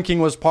thought drinking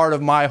was part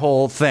of my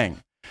whole thing.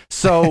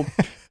 So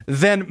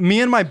then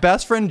me and my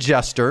best friend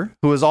Jester,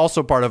 who is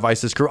also part of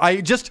Vice's crew,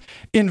 I just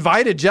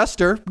invited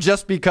Jester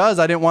just because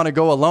I didn't want to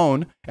go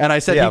alone. And I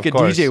said he could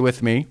DJ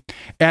with me.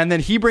 And then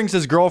he brings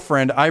his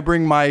girlfriend. I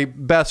bring my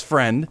best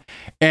friend.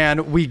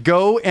 And we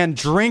go and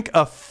drink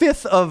a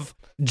fifth of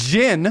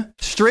gin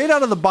straight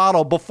out of the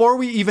bottle before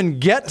we even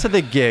get to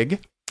the gig.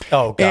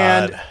 Oh,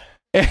 God.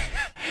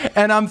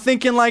 And I'm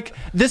thinking, like,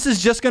 this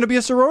is just going to be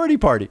a sorority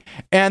party.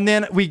 And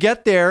then we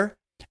get there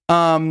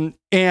and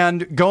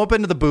go up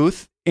into the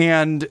booth,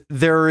 and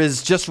there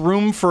is just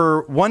room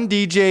for one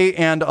DJ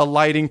and a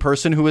lighting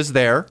person who is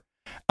there.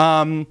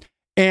 And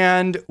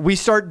we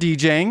start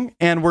DJing,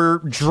 and we're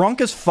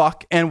drunk as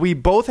fuck, and we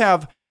both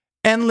have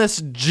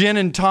endless gin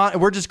and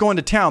we're just going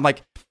to town,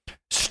 like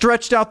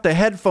stretched out the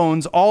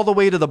headphones all the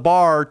way to the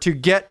bar to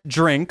get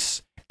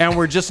drinks. And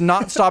we're just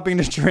not stopping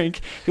to drink.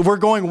 We're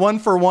going one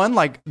for one.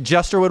 Like,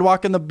 Jester would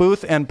walk in the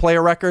booth and play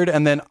a record,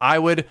 and then I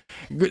would,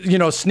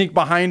 sneak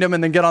behind him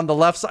and then get on the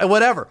left side,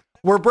 whatever.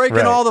 We're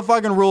breaking all the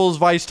fucking rules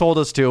Vice told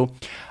us to.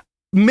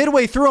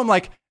 Midway through, I'm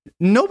like,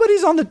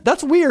 nobody's on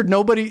that's weird.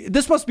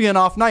 This must be an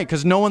off night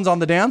because no one's on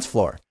the dance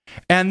floor.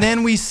 And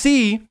then we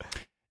see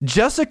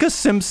Jessica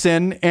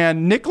Simpson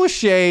and Nick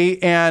Lachey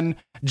and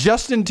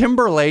Justin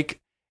Timberlake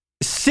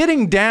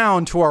sitting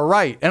down to our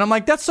right. And I'm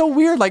like, that's so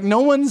weird. Like,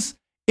 no one's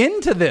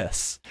into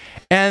this.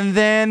 And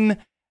then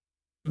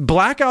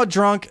blackout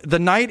drunk, the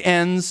night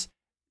ends,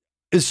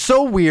 is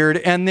so weird.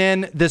 And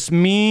then this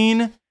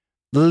mean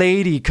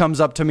lady comes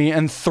up to me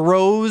and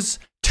throws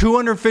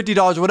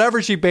 $250,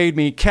 whatever she paid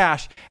me,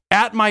 cash,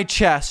 at my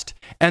chest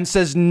and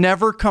says,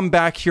 never come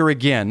back here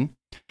again.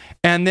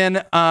 And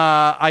then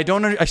I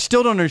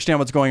still don't understand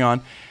what's going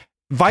on.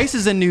 Vice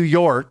is in New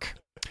York.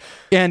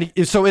 And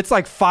so it's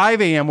like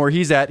 5 a.m. where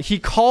he's at. He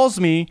calls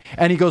me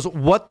and he goes,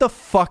 what the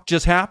fuck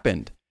just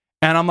happened?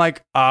 And I'm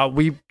like,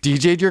 we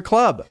DJ'd your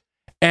club.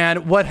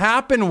 And what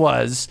happened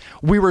was,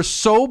 we were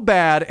so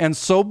bad and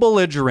so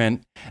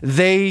belligerent,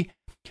 they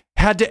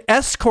had to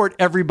escort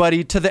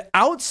everybody to the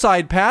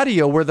outside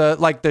patio where the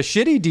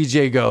shitty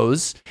DJ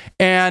goes.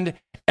 And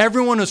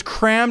everyone was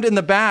crammed in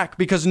the back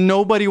because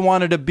nobody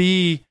wanted to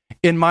be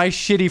in my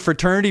shitty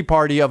fraternity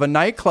party of a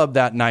nightclub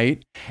that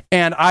night.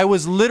 And I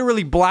was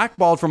literally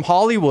blackballed from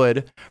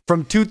Hollywood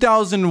from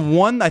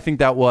 2001, I think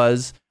that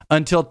was,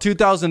 until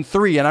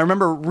 2003. And I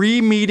remember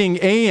re-meeting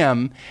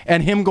AM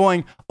and him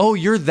going, oh,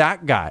 you're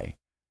that guy.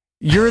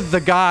 You're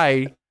the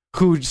guy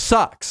who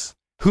sucks.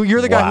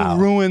 You're the guy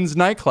who ruins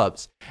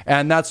nightclubs.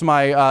 And that's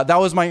that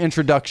was my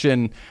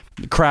introduction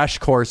crash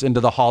course into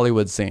the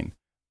Hollywood scene.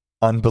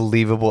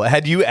 Unbelievable.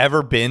 Had you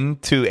ever been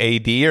to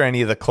AD or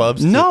any of the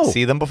clubs to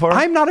see them before?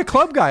 I'm not a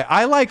club guy.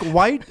 I like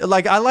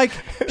I like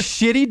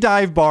shitty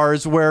dive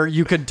bars where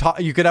you could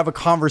have a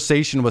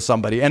conversation with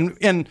somebody.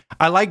 And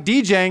I like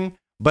DJing,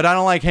 but I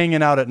don't like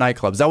hanging out at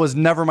nightclubs. That was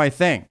never my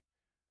thing.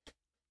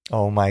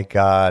 Oh my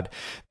God.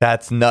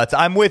 That's nuts.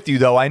 I'm with you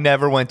though. I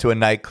never went to a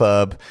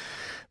nightclub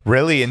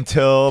really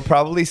until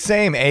probably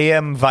same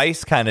AM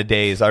Vice kind of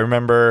days. I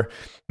remember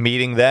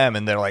meeting them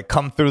and they're like,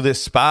 come through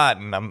this spot.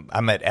 And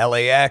I'm at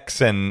LAX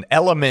and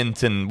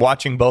Element and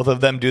watching both of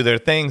them do their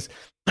things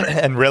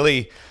and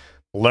really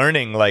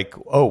learning like,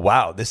 oh,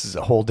 wow, this is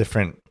a whole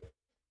different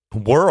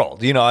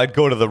world. I'd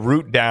go to the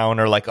Root Down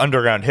or like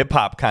underground hip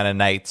hop kind of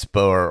nights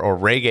or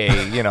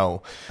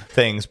reggae,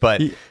 things.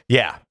 But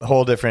yeah,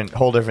 whole different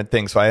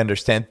thing. So I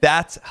understand.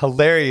 That's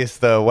hilarious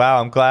though.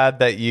 Wow. I'm glad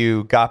that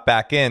you got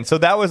back in. So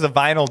that was the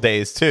vinyl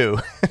days too.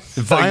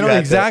 So vinyl,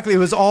 exactly. It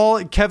was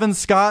all Kevin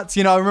Scott's,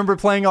 I remember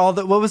playing all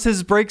the, what was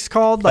his breaks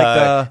called?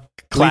 Like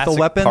the Lethal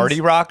Weapons?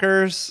 Party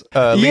Rockers,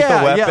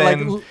 Lethal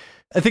Weapon. Yeah,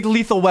 I think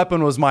Lethal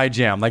Weapon was my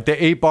jam, like the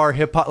 8-bar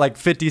hip hop, like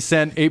 50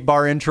 Cent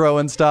 8-bar intro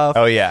and stuff.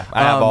 Oh yeah,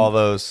 I have all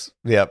those.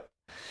 Yep.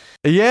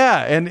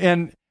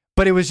 Yeah,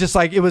 but it was just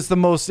like, it was the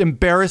most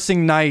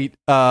embarrassing night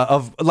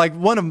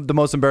one of the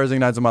most embarrassing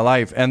nights of my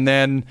life. And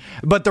then,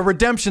 but the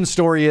redemption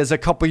story is a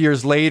couple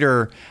years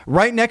later,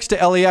 right next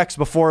to LAX,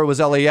 before it was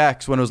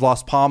LAX, when it was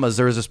Las Palmas,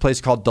 there was this place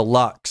called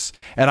Deluxe.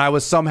 And I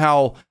was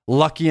somehow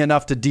lucky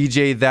enough to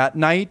DJ that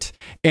night.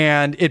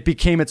 And it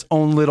became its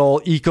own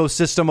little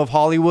ecosystem of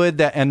Hollywood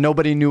and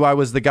nobody knew I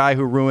was the guy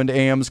who ruined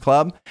AM's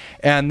club.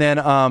 And then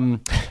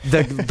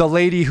the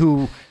lady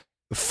who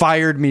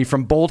fired me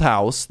from Bolt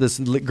House, this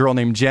girl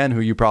named Jen, who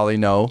you probably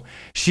know,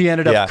 she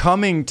ended up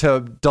coming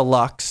to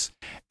Deluxe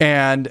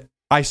and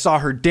I saw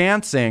her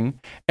dancing.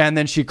 And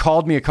then she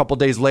called me a couple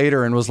days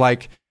later and was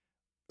like,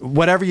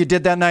 whatever you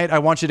did that night, I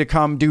want you to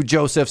come do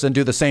Joseph's and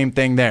do the same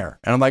thing there.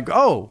 And I'm like,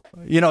 oh,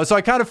 so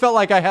I kind of felt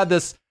like I had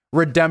this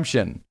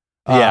redemption.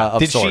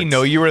 Did she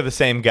know you were the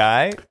same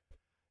guy?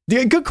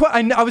 The good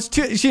question. I was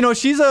too.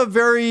 She's a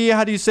very,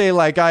 how do you say?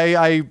 Like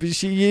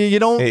you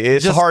don't.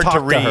 It's just hard talk to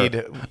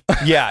read.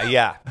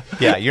 Yeah.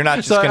 You're not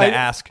just going to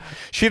ask.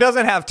 She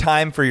doesn't have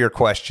time for your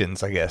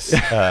questions, I guess.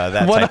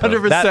 That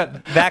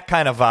 100%. That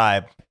kind of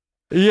vibe.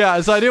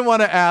 Yeah, so I didn't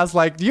want to ask,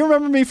 like, do you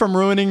remember me from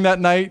ruining that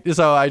night?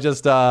 So I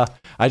just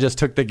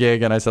took the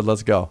gig and I said,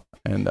 let's go.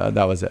 And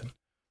that was it.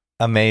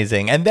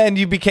 Amazing. And then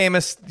you became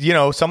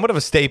somewhat of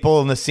a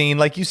staple in the scene.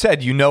 Like you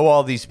said,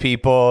 all these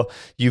people,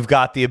 you've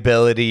got the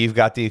ability, you've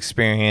got the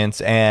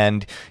experience,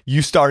 and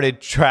you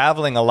started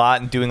traveling a lot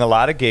and doing a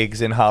lot of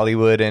gigs in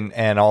Hollywood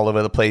and all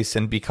over the place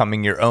and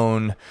becoming your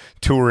own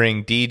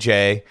touring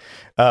DJ,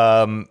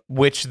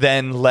 which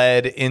then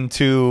led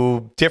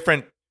into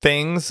different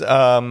things,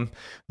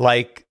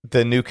 like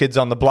the New Kids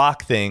on the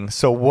Block thing.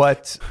 So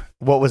what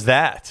was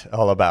that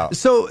all about?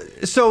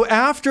 So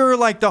after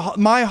like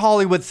my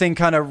Hollywood thing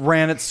kind of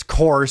ran its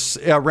course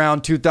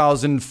around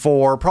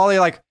 2004, probably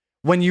like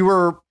when you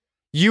were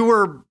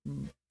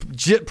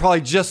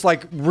probably just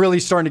like really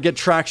starting to get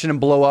traction and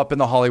blow up in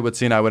the Hollywood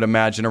scene, I would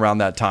imagine around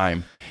that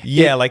time.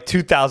 Yeah, like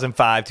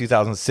 2005,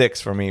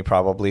 2006 for me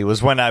probably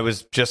was when I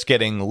was just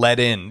getting let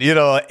in,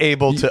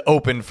 able to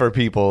open for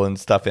people and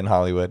stuff in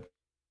Hollywood.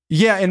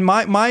 Yeah, and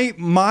my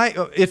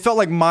it felt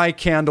like my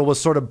candle was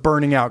sort of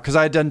burning out because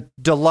I had done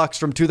Deluxe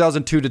from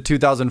 2002 to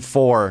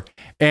 2004.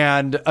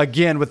 And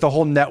again, with the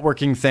whole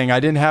networking thing, I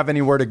didn't have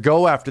anywhere to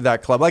go after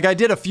that club. Like I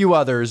did a few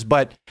others,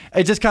 but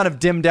it just kind of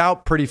dimmed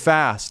out pretty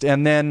fast.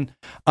 And then,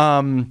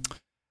 but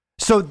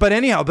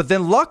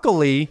then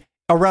luckily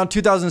around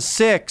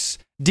 2006,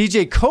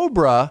 DJ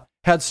Cobra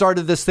had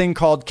started this thing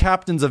called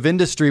Captains of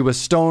Industry with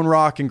Stone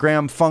Rock and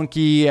Graham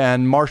Funky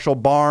and Marshall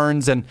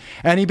Barnes. And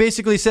he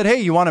basically said, hey,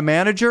 you want a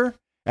manager?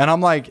 And I'm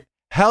like,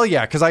 hell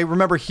yeah. Because I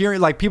remember hearing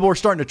like people were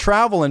starting to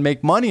travel and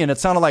make money and it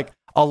sounded like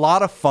a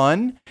lot of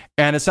fun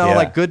and it sounded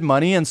like good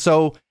money. And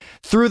so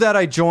through that,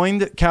 I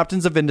joined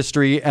Captains of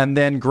Industry, and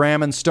then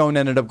Graham and Stone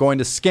ended up going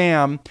to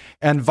Scam,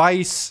 and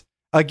Vice,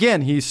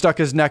 again, he stuck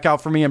his neck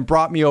out for me and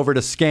brought me over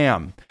to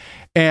Scam.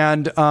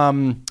 And,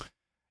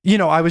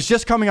 I was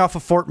just coming off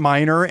of Fort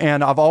Minor,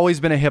 and I've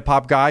always been a hip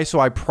hop guy, so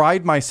I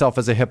pride myself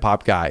as a hip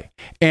hop guy.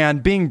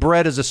 And being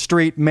bred as a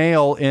straight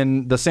male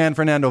in the San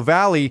Fernando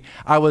Valley,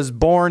 I was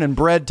born and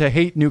bred to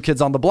hate New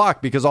Kids on the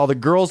Block because all the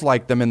girls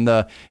liked them in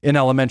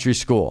elementary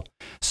school.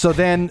 So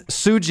then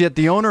Sujit,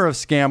 the owner of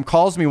Scam,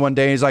 calls me one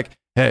day. He's like,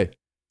 "Hey,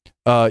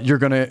 you're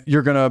gonna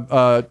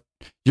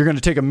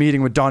take a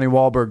meeting with Donnie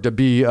Wahlberg to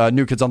be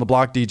New Kids on the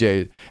Block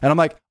DJ." And I'm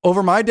like,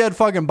 over my dead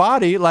fucking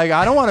body, like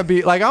I don't want to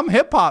be like, I'm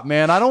hip hop,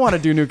 man. I don't want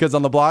to do New Kids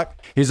on the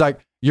Block. He's like,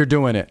 you're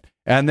doing it.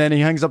 And then he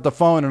hangs up the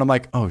phone, and I'm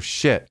like, oh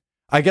shit,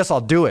 I guess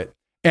I'll do it.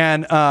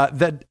 And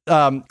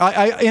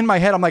I in my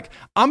head, I'm like,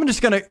 I'm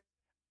just gonna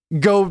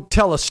go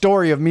tell a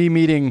story of me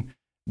meeting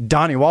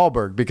Donnie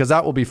Wahlberg because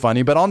that will be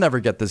funny, but I'll never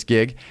get this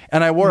gig.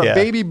 And I wore a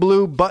baby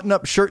blue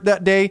button-up shirt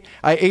that day.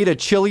 I ate a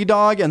chili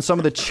dog, and some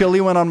of the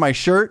chili went on my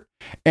shirt.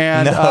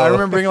 And I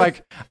remember being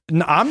like,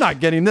 I'm not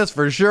getting this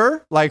for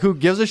sure. Like, who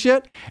gives a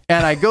shit?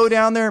 And I go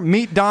down there,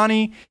 meet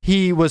Donnie.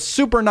 He was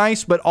super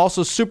nice, but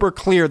also super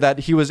clear that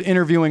he was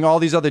interviewing all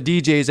these other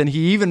DJs. And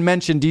he even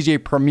mentioned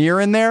DJ Premier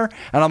in there.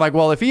 And I'm like,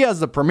 well, if he has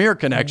the Premier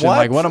connection,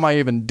 what am I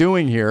even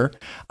doing here?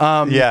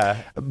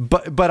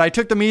 But I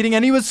took the meeting,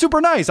 and he was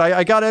super nice.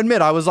 I got to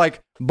admit, I was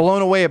like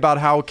blown away about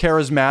how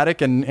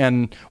charismatic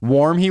and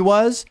warm he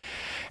was.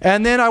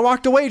 And then I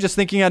walked away just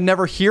thinking I'd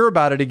never hear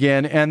about it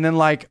again. And then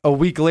like a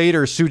week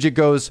later, Sujit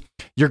goes,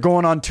 you're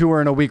going on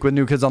tour in a week with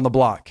New Kids on the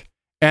Block.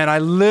 And I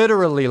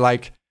literally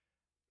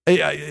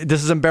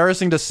this is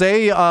embarrassing to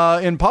say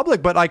in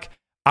public, but like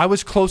I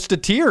was close to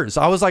tears.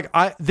 I was like,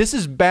 this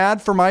is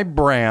bad for my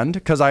brand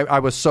because I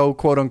was so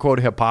quote unquote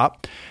hip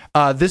hop.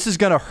 This is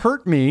going to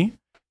hurt me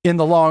in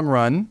the long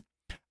run.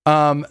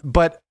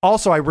 But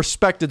also I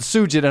respected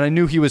Sujit and I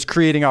knew he was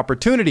creating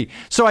opportunity.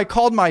 So I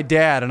called my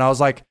dad and I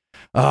was like,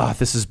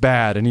 this is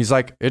bad. And he's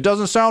like, it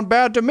doesn't sound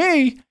bad to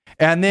me.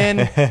 And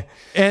then,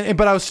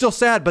 but I was still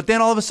sad. But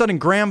then all of a sudden,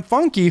 Graham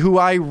Funky, who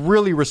I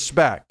really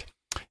respect,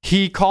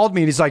 he called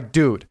me and he's like,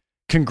 dude,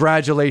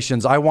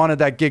 congratulations. I wanted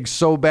that gig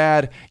so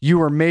bad. You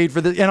were made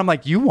for this. And I'm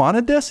like, you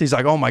wanted this? He's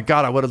like, oh my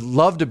God, I would have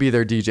loved to be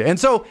their DJ. And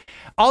so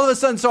all of a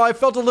sudden, I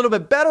felt a little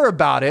bit better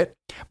about it,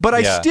 but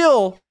I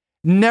still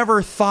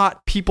never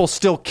thought people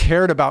still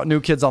cared about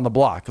New Kids on the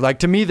Block. Like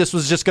to me, this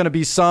was just going to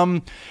be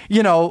some,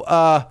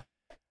 how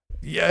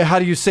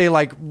do you say,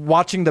 like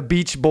watching the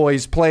Beach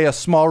Boys play a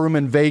small room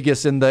in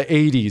Vegas in the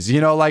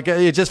 80s, like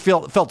it just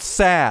felt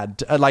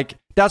sad. Like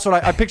that's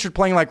what I pictured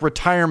playing, like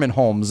retirement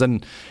homes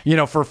and,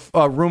 for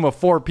a room of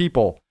 4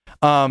 people.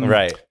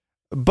 Right.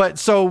 But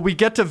so we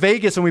get to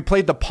Vegas and we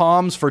played the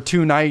Palms for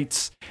 2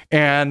 nights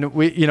and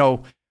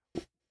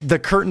the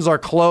curtains are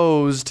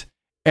closed.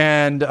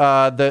 And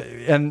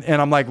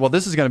I'm like, well,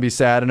 this is going to be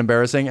sad and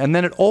embarrassing. And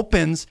then it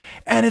opens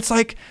and it's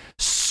like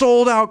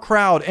sold out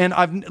crowd. And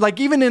I've like,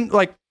 even in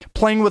like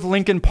playing with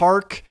Linkin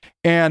Park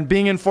and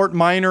being in Fort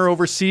Minor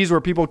overseas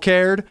where people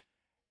cared,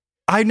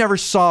 I never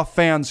saw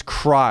fans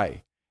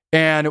cry.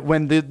 And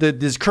when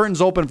these curtains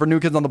open for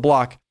New Kids on the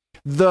Block,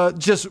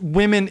 just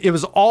women, it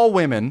was all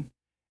women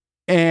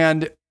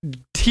and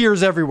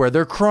tears everywhere.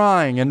 They're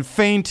crying and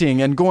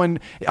fainting and going.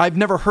 I've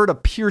never heard a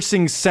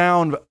piercing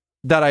sound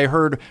that I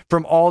heard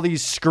from all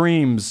these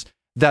screams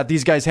that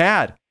these guys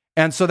had.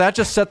 And so that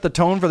just set the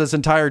tone for this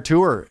entire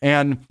tour.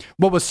 And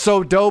what was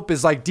so dope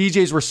is like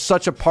DJs were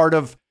such a part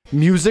of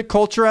music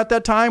culture at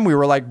that time. We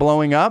were like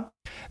blowing up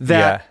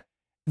that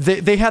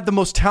they had the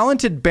most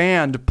talented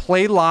band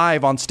play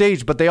live on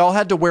stage, but they all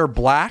had to wear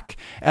black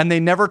and they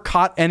never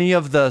caught any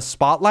of the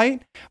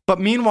spotlight. But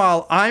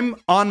meanwhile, I'm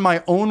on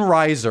my own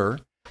riser.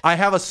 I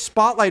have a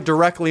spotlight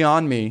directly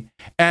on me,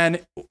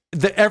 and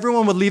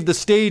everyone would leave the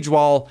stage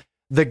while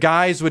the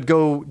guys would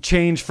go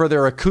change for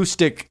their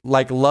acoustic,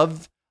 like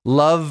love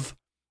song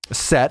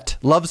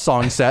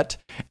set.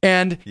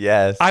 And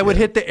I would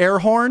hit the air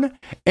horn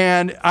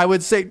and I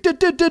would say,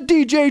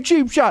 DJ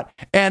Cheapshot.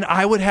 And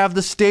I would have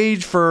the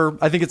stage for,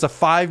 I think it's a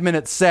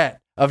 5-minute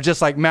set of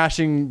just like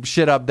mashing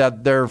shit up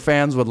that their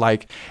fans would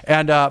like.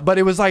 And, but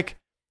it was like,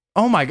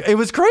 oh my, it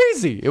was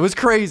crazy. It was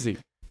crazy.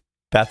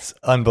 That's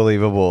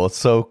unbelievable. It's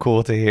so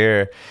cool to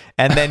hear.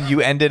 And then you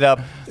ended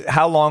up,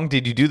 how long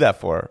did you do that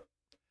for?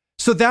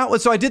 So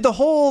I did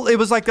it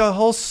was like a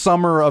whole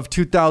summer of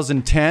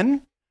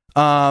 2010.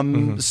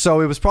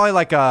 So it was probably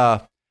like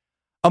a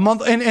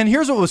month. And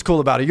here's what was cool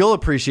about it. You'll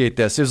appreciate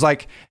this. It was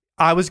like,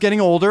 I was getting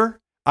older.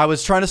 I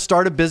was trying to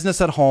start a business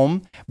at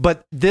home,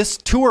 but this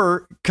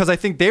tour, because I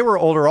think they were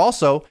older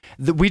also,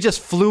 we just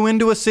flew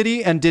into a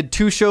city and did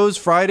 2 shows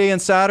Friday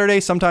and Saturday,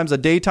 sometimes a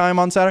daytime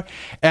on Saturday,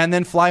 and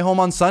then fly home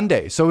on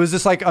Sunday. So it was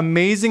just like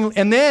amazing.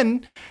 And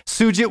then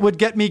Sujit would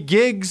get me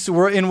gigs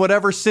in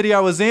whatever city I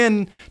was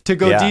in to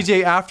go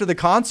DJ after the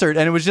concert.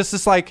 And it was just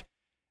this like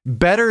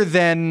better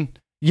than,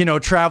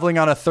 traveling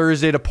on a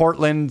Thursday to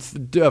Portland,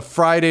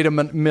 Friday to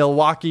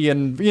Milwaukee,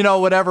 and,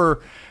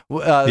 whatever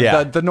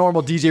the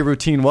normal DJ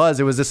routine was.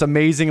 It was this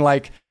amazing,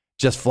 like,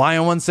 just fly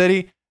in one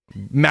city,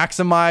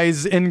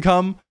 maximize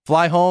income,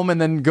 fly home, and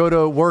then go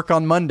to work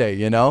on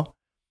Monday,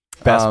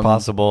 Best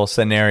possible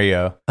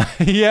scenario.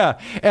 Yeah.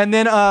 And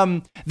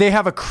then they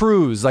have a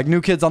cruise. Like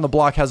New Kids on the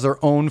Block has their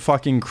own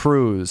fucking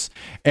cruise.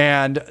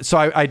 And so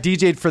I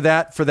DJ'd for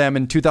them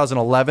in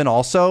 2011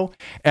 also.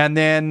 And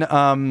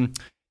then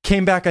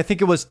came back, I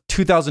think it was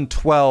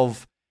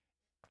 2012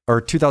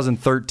 or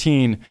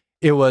 2013.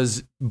 It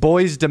was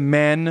Boys to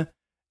Men,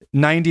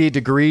 98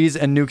 Degrees,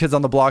 and New Kids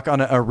on the Block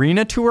on an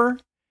arena tour.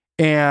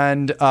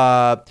 And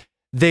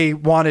they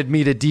wanted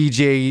me to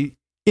DJ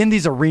in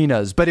these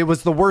arenas, but it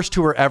was the worst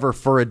tour ever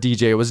for a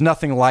DJ. It was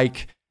nothing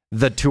like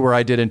the tour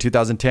I did in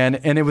 2010.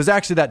 And it was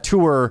actually that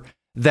tour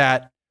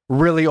that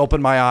really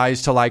opened my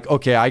eyes to like,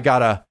 okay, I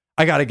gotta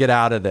get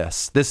out of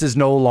this. This is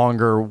no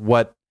longer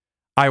what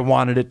I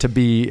wanted it to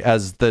be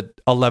as the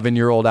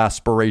 11-year-old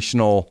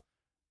aspirational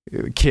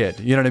kid.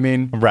 You know what I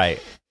mean?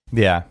 Right.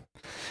 Yeah.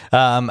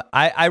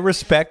 I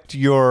respect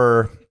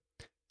your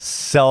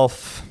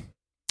self,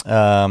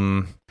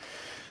 I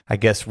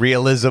guess,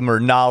 realism or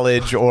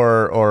knowledge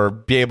or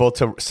be able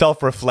to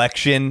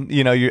self-reflection.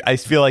 I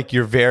feel like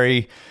you're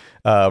very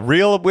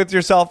real with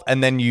yourself,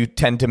 and then you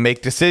tend to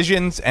make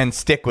decisions and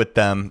stick with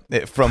them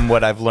from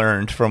what I've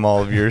learned from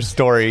all of your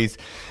stories.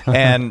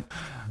 And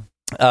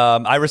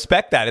I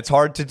respect that. It's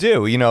hard to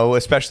do,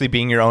 especially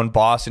being your own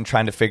boss and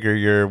trying to figure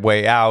your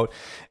way out.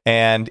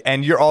 And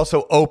you're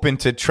also open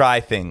to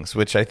try things,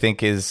 which I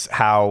think is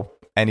how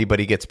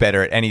anybody gets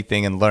better at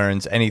anything and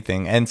learns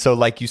anything. And so,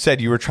 like you said,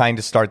 you were trying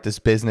to start this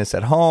business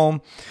at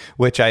home,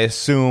 which I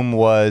assume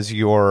was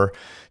your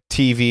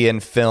TV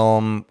and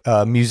film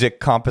music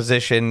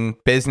composition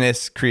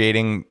business,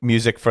 creating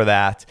music for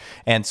that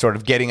and sort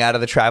of getting out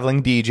of the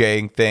traveling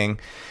DJing thing.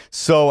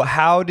 So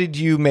how did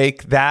you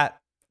make that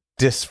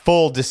this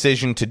full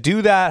decision to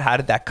do that? How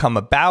did that come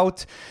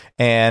about?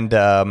 And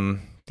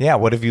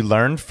what have you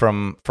learned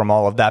from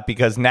all of that?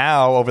 Because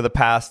now, over the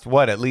past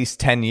at least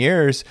 10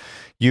 years,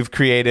 you've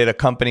created a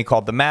company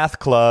called the Math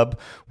Club,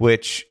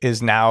 which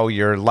is now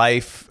your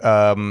life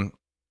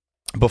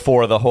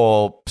before the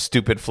whole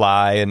Stupid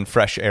Fly and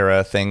Fresh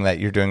Era thing that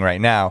you're doing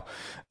right now.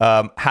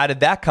 How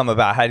did that come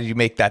about? How did you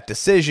make that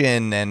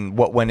decision, and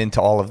what went into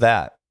all of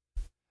that?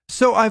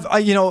 So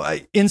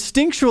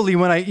instinctually,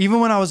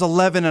 when I was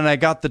 11 and I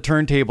got the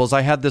turntables,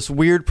 I had this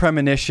weird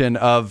premonition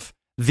of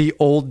the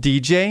old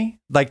DJ,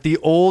 like the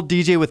old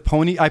DJ with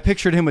I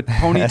pictured him with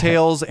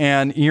ponytails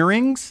and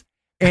earrings.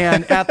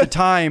 And at the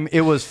time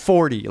it was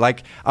 40.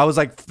 Like I was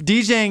like,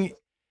 DJing,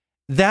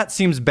 that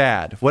seems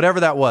bad,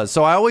 whatever that was.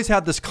 So I always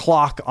had this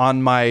clock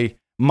on my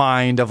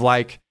mind of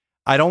like,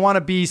 I don't want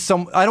to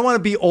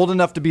be old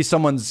enough to be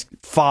someone's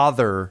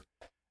father,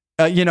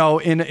 in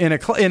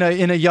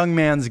a young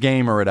man's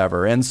game or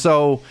whatever. And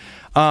so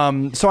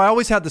I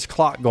always had this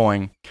clock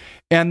going.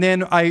 And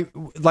then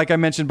like I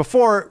mentioned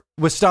before,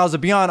 with Styles of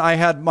Beyond, I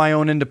had my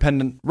own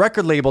independent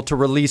record label to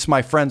release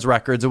my friends'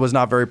 records. It was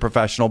not very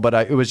professional, but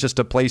it was just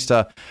a place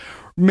to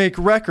make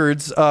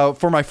records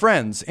for my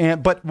friends.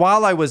 But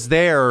while I was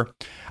there,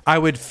 I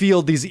would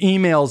field these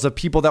emails of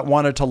people that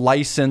wanted to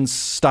license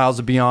Styles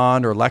of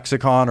Beyond or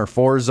Lexicon or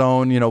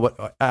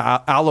 4Zone.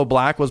 Aloe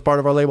Black was part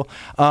of our label.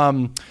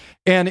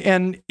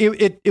 And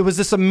it was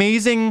this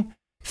amazing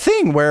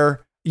thing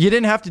where you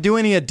didn't have to do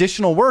any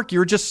additional work. You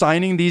were just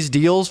signing these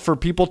deals for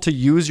people to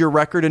use your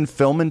record in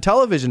film and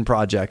television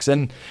projects.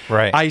 And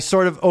I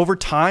sort of, over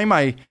time,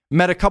 I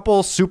met a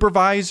couple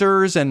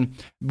supervisors and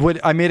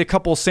I made a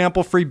couple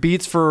sample-free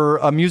beats for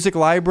a music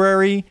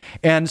library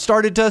and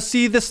started to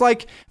see this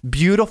like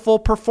beautiful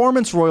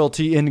performance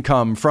royalty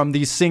income from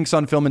these syncs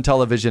on film and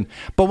television.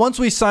 But once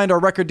we signed our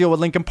record deal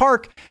with Linkin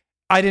Park,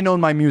 I didn't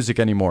own my music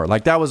anymore.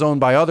 Like that was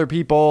owned by other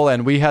people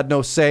and we had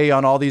no say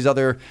on all these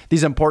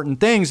important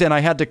things. And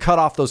I had to cut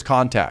off those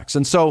contacts.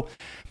 And so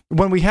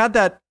when we had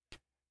that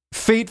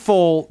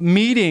fateful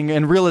meeting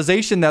and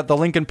realization that the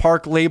Linkin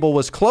Park label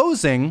was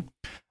closing,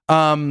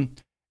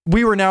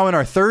 we were now in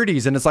our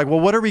 30s and it's like, well,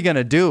 what are we going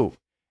to do?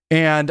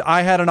 And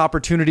I had an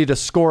opportunity to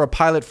score a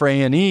pilot for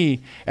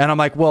A&E. And I'm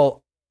like,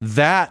 well,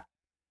 that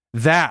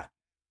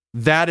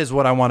is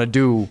what I want to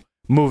do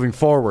moving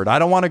forward. I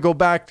don't want to go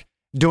back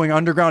doing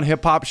underground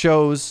hip hop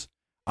shows.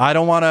 I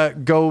don't want to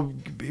go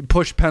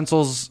push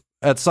pencils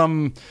at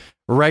some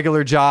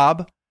regular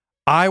job.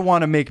 I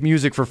want to make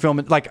music for film.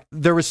 Like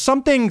there was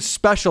something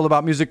special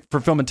about music for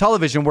film and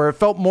television where it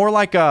felt more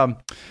like a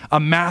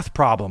math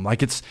problem.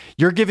 Like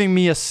you're giving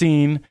me a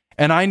scene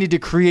and I need to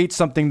create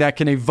something that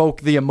can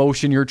evoke the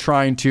emotion you're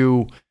trying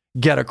to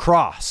get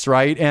across.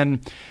 Right.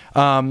 And,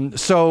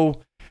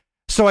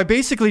 so I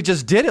basically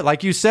just did it.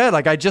 Like you said,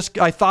 like I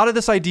thought of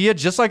this idea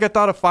just like I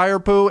thought of Fire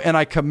Poo and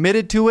I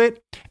committed to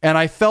it. And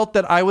I felt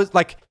that I was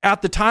like,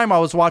 at the time I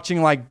was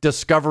watching like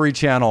Discovery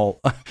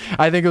Channel.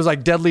 I think it was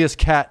like Deadliest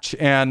Catch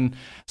and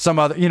some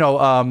other,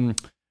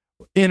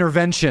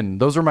 Intervention.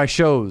 Those were my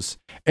shows.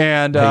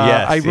 And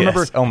I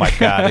remember. Oh my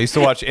God. I used to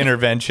watch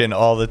Intervention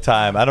all the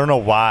time. I don't know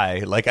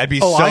why. Like I'd be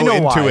so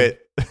into it.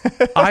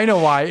 I know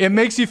why. It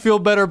makes you feel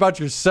better about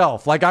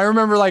yourself. Like I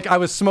remember like I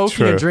was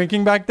smoking and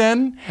drinking back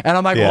then and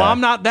I'm like, well,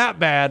 I'm not that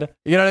bad.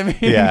 You know what I mean?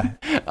 Yeah.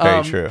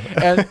 Very true.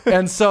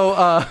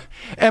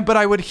 but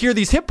I would hear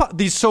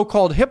these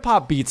so-called hip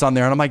hop beats on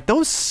there and I'm like,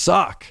 those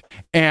suck.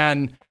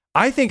 And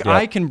I think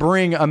I can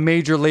bring a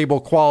major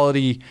label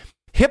quality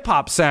hip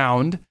hop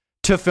sound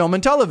to film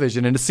and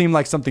television. And it seemed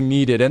like something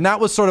needed. And that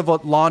was sort of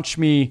what launched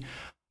me,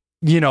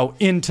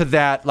 into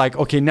that, like,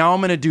 okay, now I'm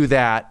going to do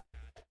that.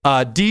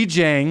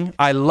 DJing,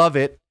 I love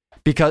it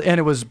and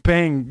it was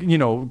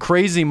paying,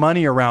 crazy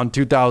money around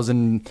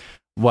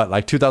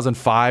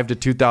 2005 to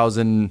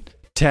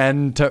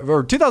 2010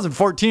 or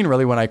 2014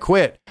 really when I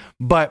quit,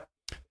 but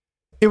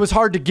it was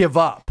hard to give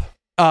up.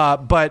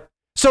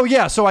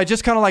 So I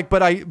just kind of like,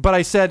 but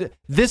I said,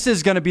 this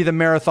is going to be the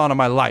marathon of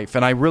my life.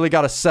 And I really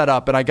got to set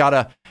up and I got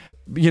to,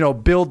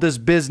 build this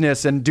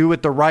business and do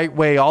it the right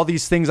way. All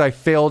these things I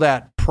failed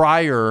at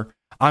prior,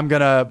 I'm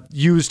going to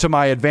use to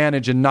my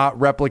advantage and not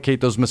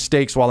replicate those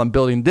mistakes while I'm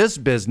building this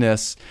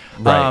business.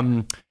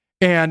 Right.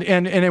 And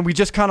then we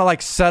just kind of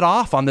like set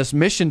off on this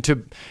mission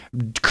to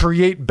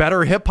create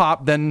better hip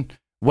hop than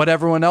what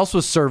everyone else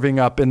was serving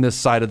up in this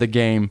side of the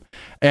game.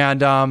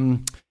 And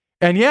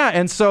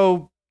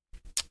so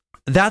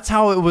that's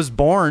how it was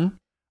born.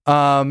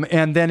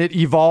 And then it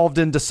evolved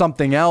into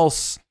something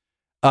else,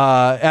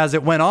 as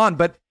it went on.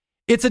 But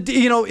it's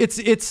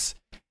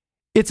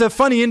a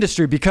funny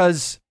industry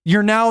because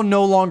you're now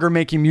no longer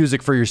making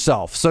music for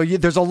yourself. So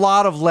there's a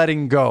lot of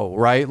letting go,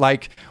 right?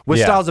 Like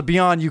with Styles of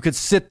Beyond, you could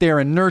sit there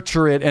and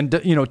nurture it and,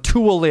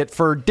 tool it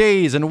for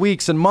days and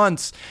weeks and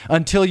months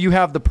until you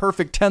have the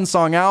perfect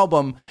 10-song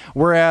album.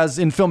 Whereas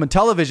in film and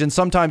television,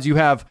 sometimes you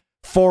have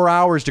 4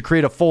 hours to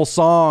create a full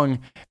song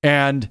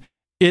and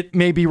it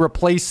may be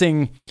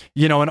replacing,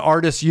 an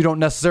artist you don't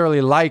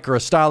necessarily like or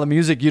a style of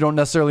music you don't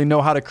necessarily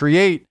know how to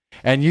create.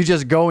 And you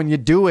just go and you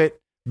do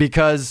it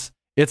because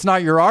it's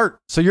not your art.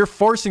 So you're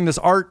forcing this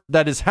art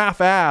that is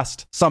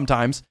half-assed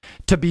sometimes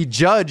to be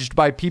judged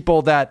by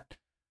people that,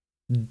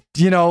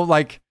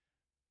 like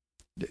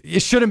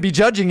it shouldn't be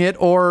judging it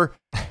or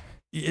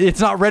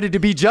it's not ready to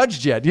be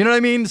judged yet. You know what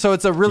I mean? So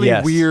it's a really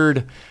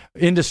weird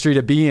industry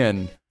to be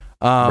in.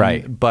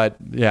 Right. But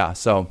yeah,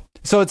 so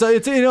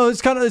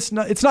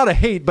it's not a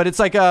hate, but it's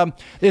like,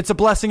 it's a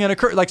blessing and a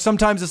curse. Like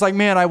sometimes it's like,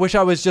 man, I wish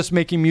I was just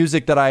making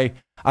music that I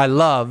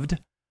loved,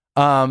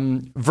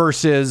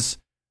 versus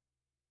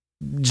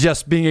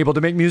just being able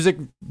to make music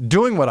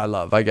doing what I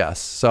love, I guess.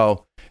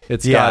 So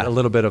it's got a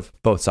little bit of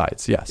both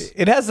sides. Yes.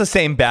 It has the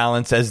same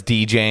balance as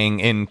DJing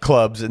in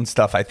clubs and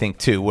stuff, I think,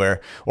 too,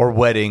 or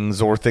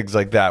weddings or things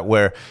like that,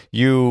 where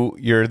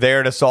you're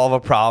there to solve a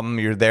problem.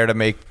 You're there to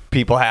make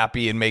people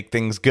happy and make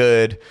things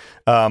good.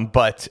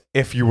 But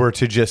if you were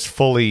to just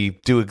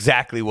fully do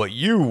exactly what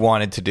you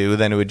wanted to do,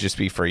 then it would just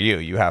be for you.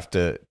 You have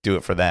to do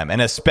it for them.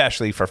 And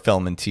especially for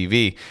film and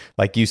TV,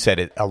 like you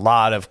said, a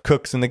lot of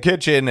cooks in the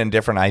kitchen and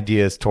different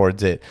ideas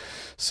towards it.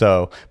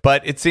 So,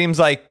 but it seems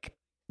like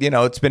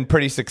it's been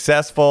pretty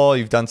successful.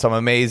 You've done some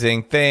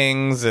amazing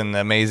things and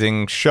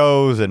amazing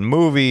shows and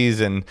movies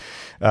and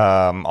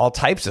all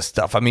types of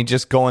stuff. I mean,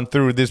 just going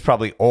through this,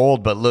 probably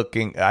old, but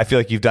I feel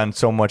like you've done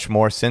so much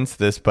more since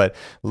this. But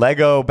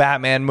Lego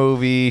Batman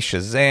movie,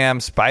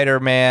 Shazam,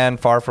 Spider-Man,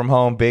 Far From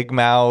Home, Big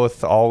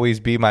Mouth, Always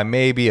Be My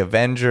Maybe,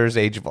 Avengers,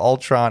 Age of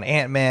Ultron,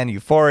 Ant-Man,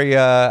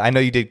 Euphoria. I know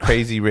you did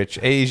Crazy Rich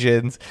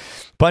Asians,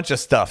 bunch of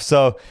stuff.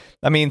 So,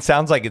 I mean,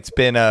 sounds like it's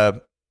been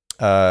a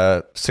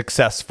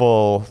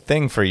successful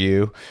thing for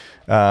you,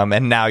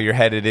 and now you're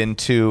headed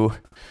into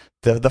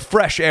the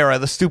fresh era,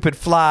 the Stupid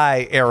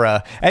Fly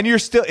era, and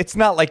it's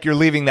not like you're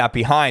leaving that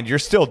behind. You're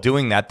still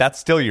doing that. That's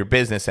still your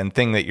business and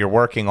thing that you're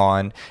working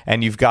on,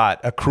 and you've got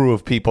a crew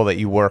of people that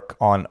you work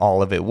on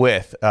all of it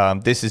with.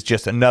 This is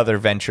just another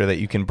venture that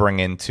you can bring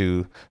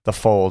into the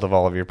fold of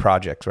all of your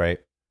projects, right?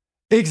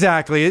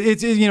 Exactly.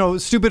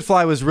 It's Stupid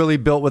Fly was really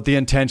built with the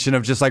intention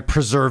of just like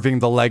preserving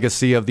the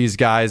legacy of these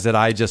guys that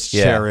I just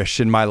cherish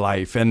in my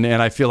life, and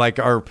I feel like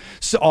are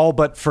all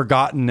but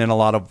forgotten in a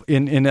lot of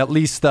in at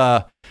least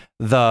the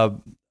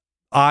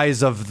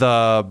eyes of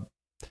the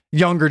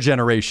younger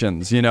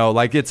generations.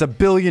 Like it's $1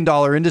 billion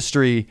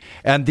industry,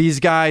 and these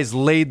guys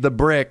laid the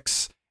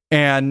bricks,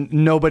 and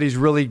nobody's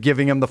really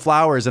giving them the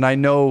flowers. And I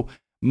know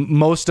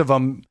most of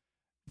them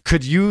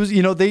could use.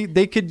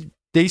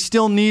 They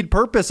still need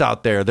purpose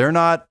out there. They're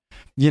not,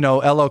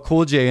 LL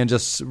Cool J and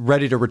just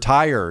ready to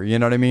retire. You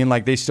know what I mean?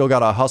 Like they still got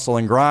to hustle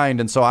and grind.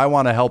 And so I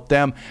want to help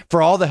them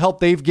for all the help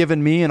they've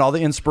given me and all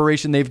the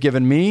inspiration they've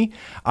given me.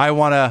 I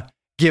want to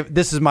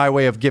this is my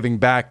way of giving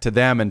back to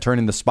them and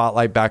turning the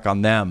spotlight back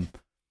on them.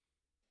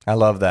 I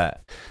love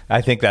that. I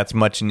think that's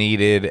much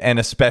needed. And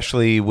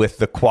especially with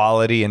the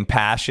quality and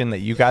passion that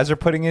you guys are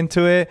putting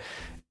into it,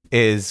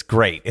 is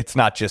great. It's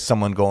not just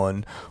someone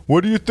going,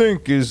 what do you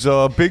think? Is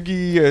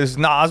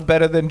Nas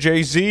better than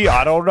Jay-Z?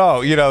 I don't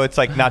know. It's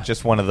like not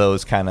just one of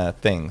those kind of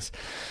things.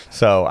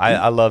 So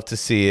I love to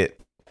see it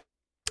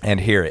and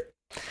hear it.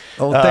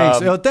 Oh,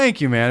 thanks. Thank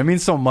you, man. It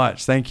means so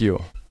much. Thank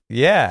you.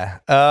 Yeah.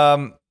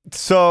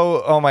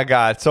 So, oh my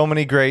God, so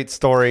many great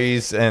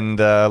stories,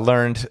 and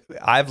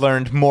I've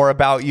learned more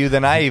about you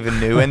than I even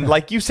knew. And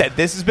like you said,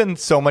 this has been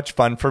so much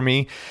fun for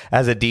me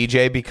as a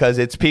DJ because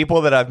it's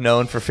people that I've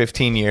known for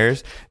 15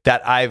 years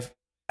that I've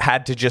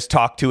had to just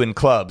talk to in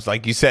clubs.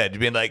 Like you said,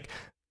 being like,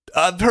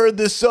 I've heard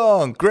this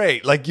song.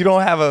 Great. Like you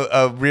don't have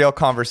a real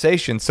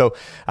conversation. So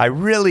I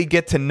really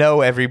get to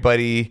know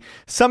everybody.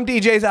 Some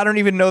DJs, I don't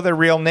even know their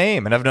real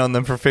name, and I've known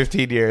them for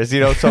 15 years,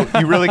 so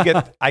you really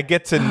I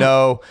get to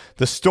know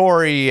the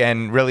story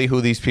and really who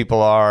these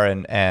people are.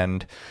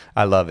 And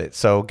I love it.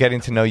 So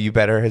getting to know you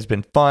better has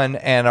been fun.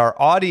 And our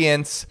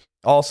audience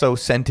also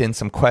sent in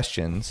some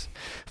questions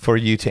for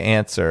you to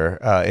answer,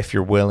 if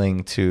you're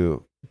willing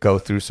to go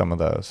through some of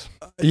those.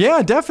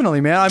 Yeah,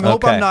 definitely, man. I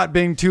hope I'm not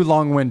being too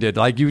long-winded.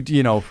 Like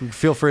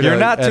feel free to. You're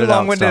not too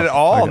long-winded at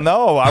all. Okay.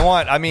 No, I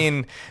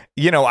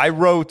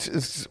wrote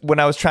when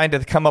I was trying to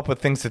come up with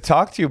things to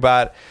talk to you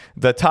about.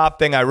 The top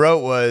thing I wrote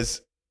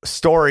was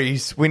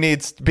stories.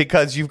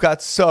 Because you've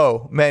got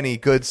so many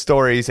good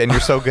stories and you're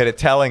so good at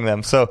telling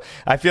them. So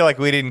I feel like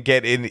we didn't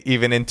get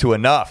even into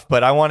enough,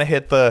 but I want to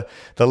hit the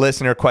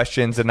listener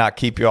questions and not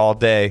keep you all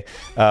day.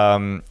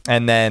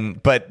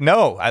 But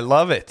no, I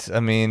love it.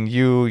 I mean,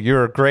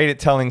 you're great at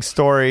telling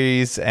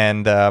stories,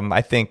 and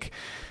I think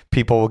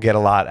people will get a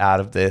lot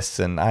out of this,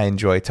 and I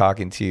enjoy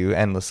talking to you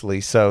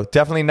endlessly. So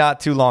definitely not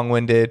too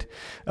long-winded.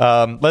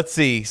 Let's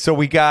see. So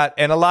we got,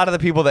 and a lot of the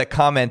people that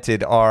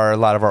commented are a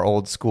lot of our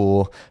old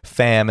school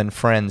fam and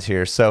friends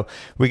here. So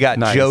we got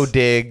nice. Joe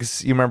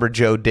Diggs. You remember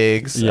Joe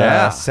Diggs?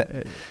 Yeah.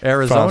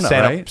 Arizona,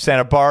 right?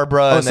 Santa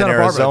Barbara, and then Santa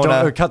Arizona.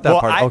 Barbara. Cut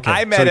that part. Okay.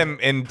 I met him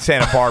in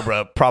Santa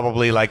Barbara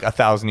probably like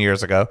 1,000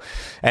 years ago,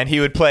 and he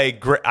would play.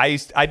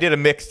 I did a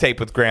mixtape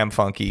with Graham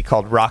Funky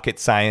called Rocket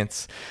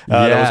Science.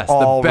 That was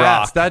all the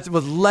best. rock. That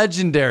was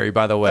legendary,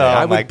 by the way. Oh,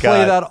 I would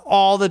play that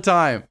all the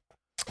time.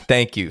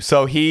 Thank you.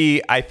 So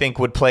he, I think,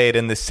 would play it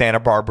in the Santa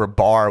Barbara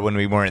bar when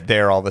we weren't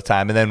there all the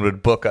time, and then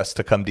would book us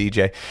to come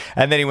DJ.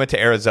 And then he went to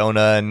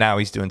Arizona, and now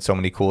he's doing so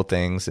many cool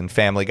things, and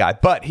Family Guy.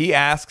 But he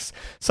asks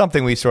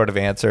something we sort of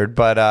answered,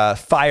 but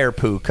Fire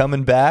Poo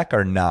coming back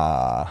or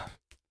nah?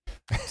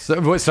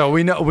 So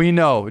we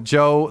know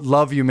Joe,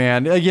 love you,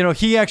 man.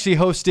 He actually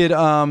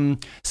hosted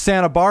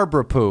Santa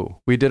Barbara Poo.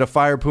 We did a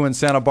Fire Poo in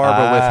Santa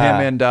Barbara with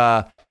him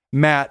and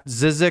Matt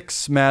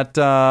Zizix,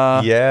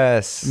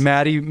 yes,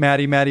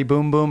 Matty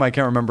Boom Boom. I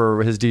can't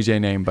remember his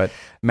DJ name, but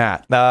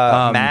Matt.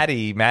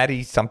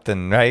 Matty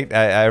something, right?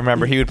 I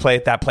remember he would play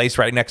at that place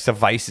right next to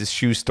Vice's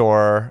shoe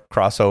store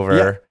crossover.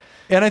 Yeah.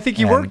 And I think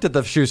he worked at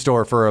the shoe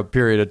store for a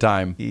period of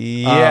time.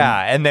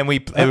 Yeah, and then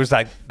it was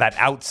like that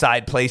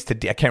outside place I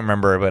can't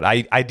remember, but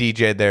I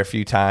DJ'd there a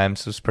few times.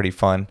 It was pretty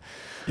fun.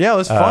 Yeah, it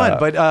was fun.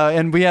 But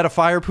and we had a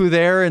Fire Poo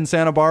there in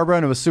Santa Barbara,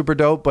 and it was super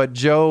dope. But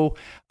Joe,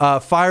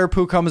 Fire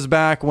Poo comes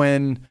back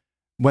when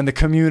the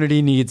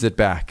community needs it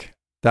back.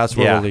 That's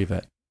where we'll leave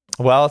it.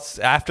 Well, it's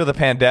after the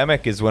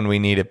pandemic is when we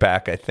need it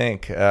back, I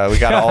think. We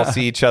got to all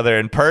see each other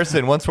in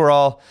person. Once we're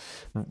all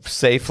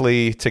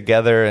safely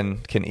together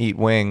and can eat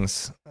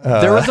wings.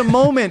 There was a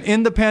moment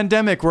in the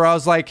pandemic where I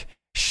was like,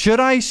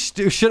 I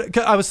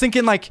was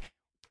thinking like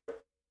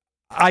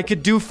I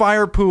could do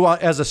fire poo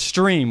as a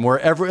stream where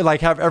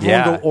have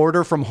everyone go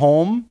order from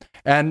home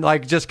and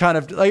like just kind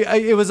of like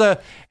it was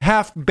a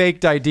half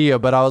baked idea,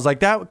 but I was like,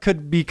 that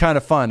could be kind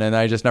of fun. And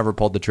I just never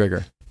pulled the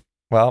trigger.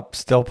 Well,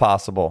 still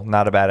possible.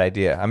 Not a bad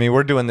idea. I mean,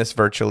 we're doing this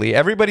virtually.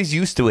 Everybody's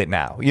used to it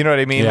now. You know what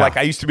I mean? Yeah. Like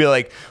I used to be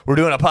like, we're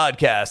doing a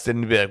podcast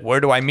and be like,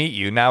 where do I meet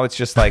you? Now it's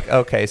just like,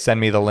 okay,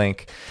 send me the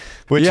link,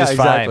 which is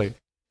fine.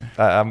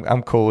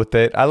 I'm cool with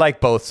it. I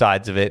like both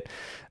sides of it.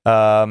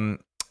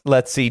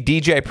 Let's see.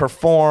 DJ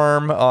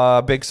Perform,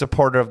 big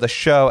supporter of the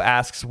show,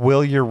 asks,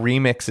 will your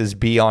remixes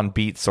be on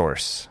Beat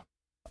Source?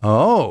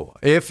 Oh,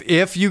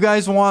 if you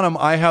guys want them,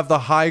 I have the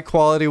high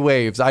quality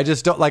waves. I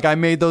just don't like, I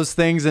made those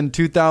things in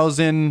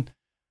 11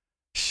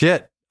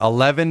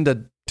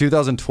 to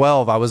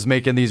 2012. I was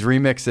making these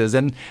remixes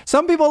and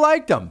some people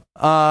liked them.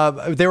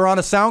 They were on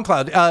a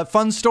SoundCloud.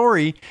 Fun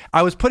story.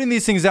 I was putting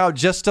these things out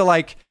just to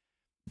like,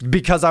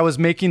 because I was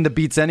making the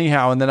beats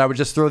anyhow, and then I would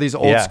just throw these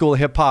old school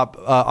hip hop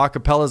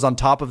acapellas on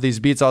top of these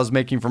beats I was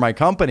making for my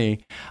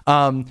company.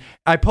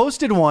 I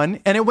posted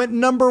one and it went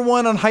number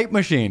 1 on Hype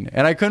Machine,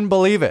 and I couldn't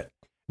believe it.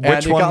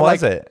 Which one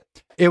was it?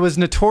 It was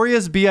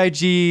Notorious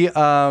B.I.G.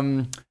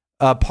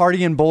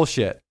 Party and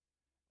Bullshit.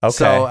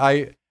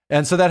 Okay.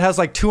 So that has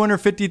like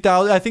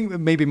 250,000, I think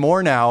maybe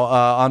more now,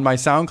 on my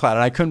SoundCloud, and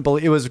I couldn't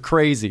believe it. Was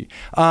crazy.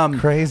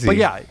 Crazy. But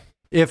yeah,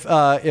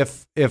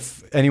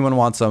 if anyone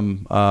wants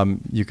them,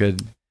 you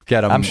could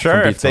get them. I'm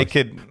sure if they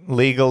could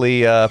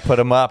legally put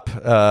them up.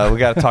 We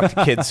got to talk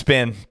to Kid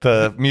Spin,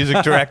 the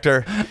music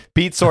director.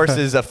 Beat Source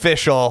is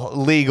official,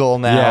 legal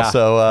now. Yeah.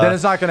 So then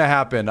it's not going to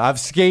happen. I've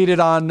skated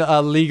on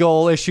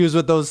legal issues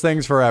with those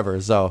things forever.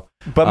 So,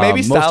 but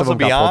maybe Styles of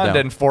Beyond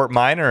and Fort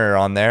Minor are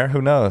on there.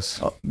 Who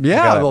knows?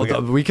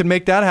 We can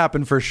make that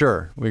happen for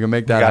sure. We can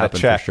make that happen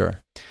for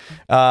sure.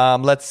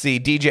 Let's see.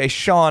 DJ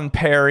Sean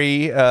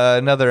Perry,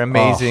 another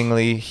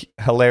amazingly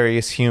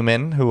hilarious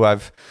human who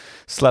I've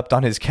slept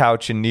on his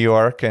couch in New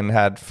York and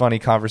had funny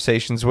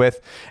conversations with,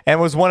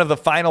 and was one of the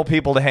final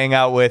people to hang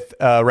out with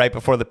right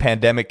before the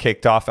pandemic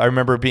kicked off. I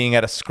remember being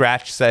at a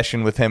scratch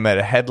session with him at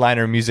a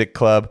Headliner Music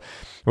Club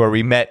where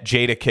we met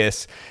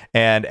Jadakiss,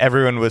 and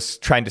everyone was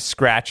trying to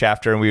scratch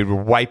after, and we were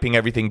wiping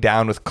everything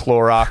down with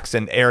Clorox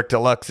and Eric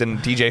Deluxe and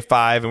DJ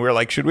 5, and we were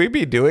like, should we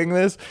be doing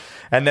this?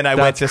 And then I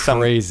went to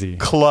some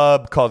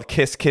club called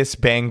Kiss Kiss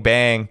Bang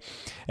Bang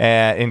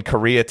in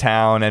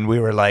Koreatown, and we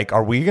were like,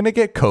 are we gonna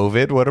get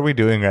COVID? What are we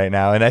doing right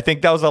now? And I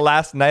think that was the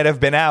last night I've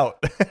been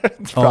out.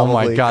 Oh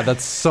my god,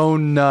 that's so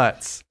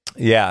nuts.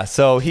 Yeah,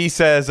 so he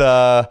says,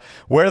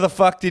 where the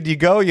fuck did you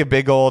go, you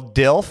big old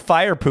dilf?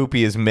 Fire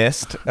poopy is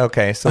missed.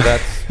 Okay, so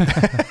that's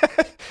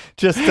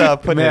just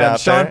putting it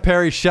out Sean there.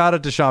 Perry, shout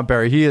out to Sean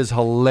Perry. He is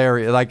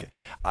hilarious. Like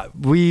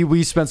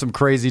we spent some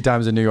crazy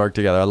times in New York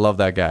together. I love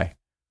that guy.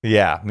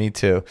 Yeah, me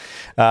too.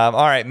 All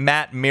right,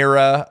 Matt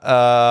Mira,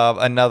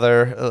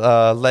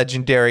 another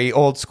legendary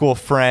old school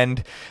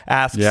friend,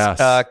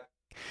 asks,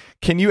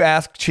 can you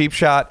ask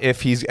Cheapshot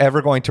if he's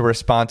ever going to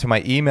respond to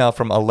my email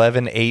from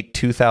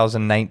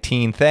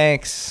 11/8/2019?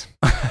 Thanks.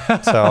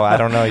 So I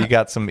don't know. You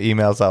got some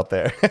emails out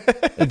there.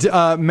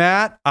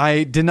 Matt,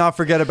 I did not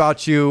forget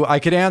about you. I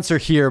could answer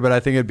here, but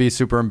I think it'd be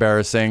super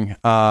embarrassing.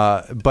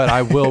 But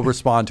I will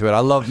respond to it. I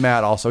love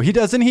Matt also.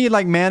 Doesn't he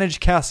like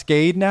manage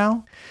Cascade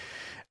now?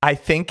 I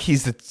think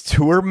he's the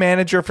tour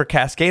manager for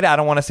Cascade. I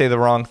don't want to say the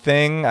wrong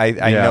thing.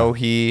 I know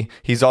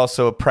he's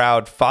also a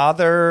proud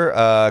father,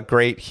 a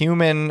great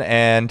human,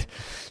 and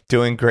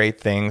doing great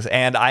things.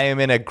 And I am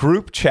in a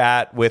group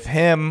chat with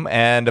him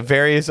and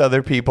various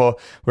other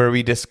people where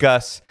we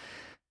discuss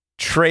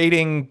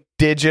trading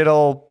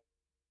digital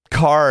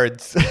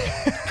cards.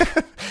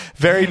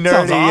 Very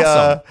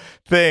nerdy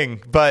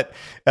thing, but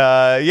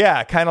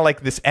kind of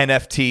like this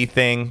NFT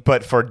thing,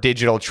 but for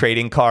digital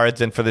trading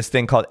cards and for this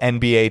thing called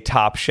NBA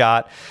Top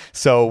Shot.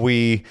 So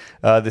we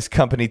this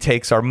company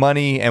takes our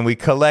money and we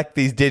collect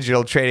these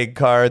digital trading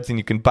cards, and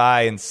you can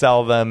buy and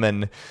sell them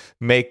and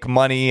make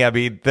money. I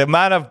mean, the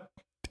amount of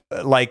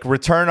like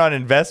return on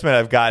investment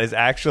I've got is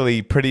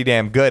actually pretty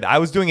damn good. I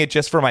was doing it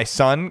just for my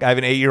son. I have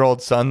an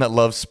 8-year-old son that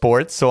loves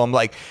sports. So I'm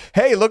like,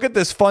 hey, look at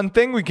this fun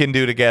thing we can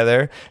do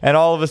together. And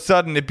all of a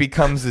sudden it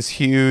becomes this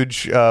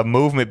huge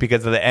movement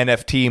because of the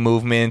NFT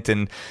movement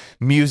and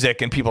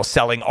music and people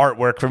selling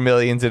artwork for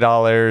millions of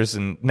dollars.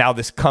 And now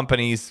this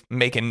company's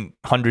making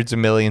hundreds of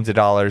millions of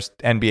dollars,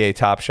 NBA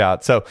Top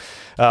Shot. So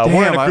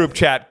we're in a group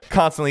chat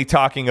constantly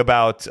talking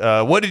about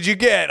what did you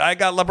get? I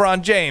got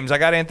LeBron James. I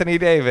got Anthony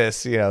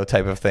Davis,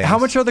 type of thing. How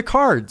much are the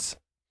cards?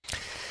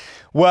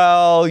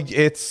 Well,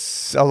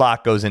 it's a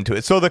lot goes into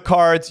it. So the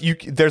cards,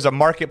 there's a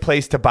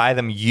marketplace to buy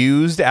them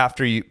used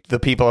after the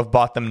people have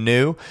bought them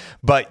new,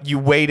 but you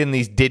wait in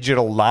these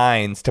digital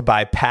lines to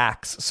buy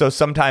packs. So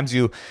sometimes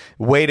you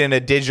wait in a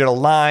digital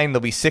line,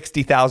 there'll be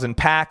 60,000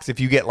 packs. If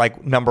you get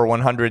like number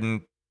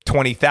 120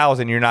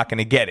 20,000, you're not going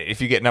to get it.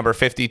 If you get number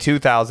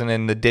 52,000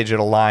 in the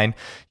digital line,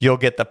 you'll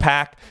get the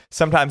pack.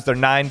 Sometimes they're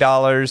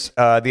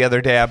 $9. The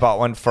other day I bought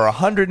one for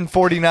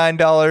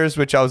 $149,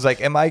 which I was like,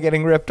 am I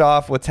getting ripped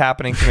off? What's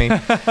happening to me?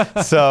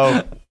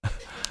 So,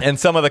 and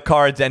some of the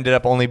cards ended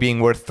up only being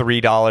worth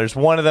 $3.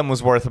 One of them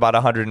was worth about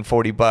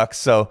 $140,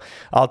 so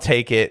I'll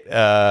take it.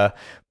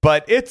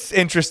 But it's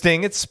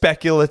interesting. It's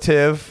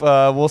speculative.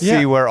 We'll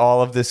see where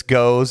all of this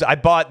goes. I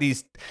bought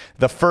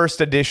the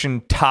first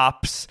edition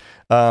Topps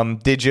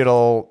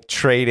digital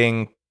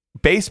trading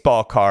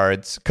baseball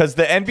cards because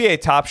the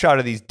NBA Top Shot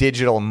are these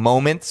digital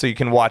moments, so you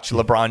can watch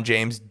LeBron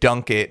James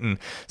dunk it, and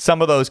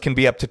some of those can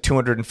be up to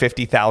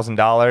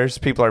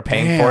 $250,000. People are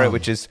paying for it,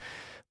 which is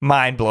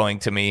mind-blowing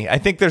to me. I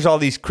think there's all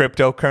these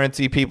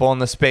cryptocurrency people in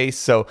the space,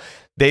 so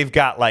they've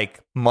got like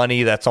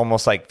money that's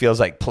almost like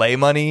feels like play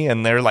money,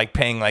 and they're like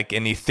paying like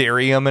in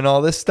Ethereum and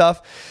all this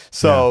stuff.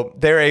 So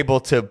they're able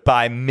to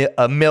buy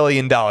 $1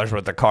 million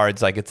worth of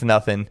cards like it's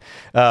nothing.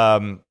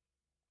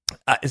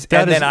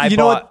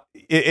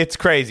 It's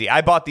crazy.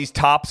 I bought these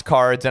Topps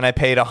cards and I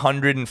paid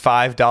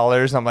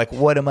 $105. I'm like,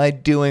 what am I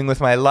doing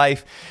with my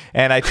life?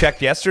 And I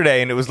checked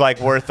yesterday and it was like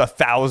worth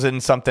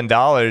 $1,000 something,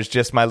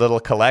 just my little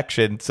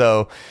collection.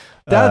 So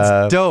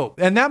that's dope.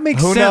 And that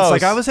makes sense. Knows?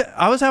 Like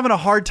I was having a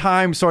hard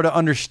time sort of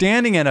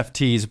understanding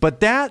NFTs,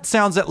 but that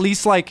sounds at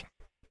least like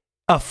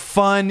a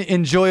fun,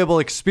 enjoyable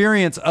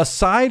experience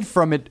aside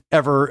from it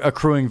ever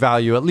accruing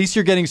value. At least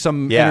you're getting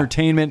some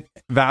entertainment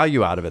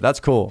value out of it. That's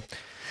cool.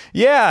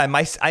 Yeah,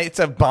 it's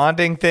a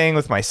bonding thing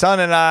with my son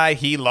and I.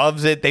 He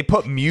loves it. They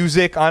put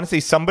music.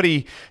 Honestly,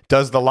 somebody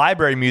does the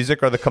library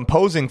music or the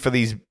composing for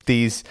these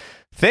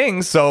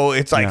things. So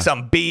it's like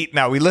some beat.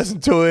 Now we listen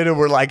to it and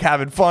we're like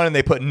having fun, and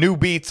they put new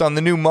beats on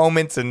the new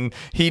moments, and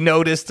he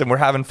noticed, and we're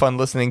having fun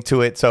listening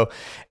to it. So,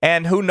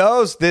 and who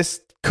knows,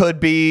 this could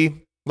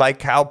be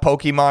like how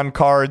Pokemon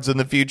cards in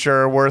the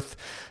future are worth,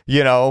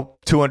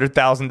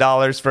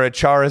 $200,000 for a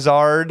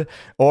Charizard,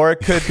 or it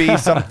could be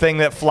something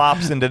that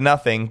flops into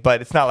nothing, but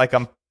it's not like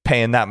I'm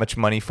paying that much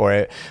money for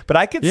it. But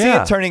I could see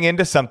it turning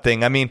into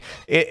something. I mean,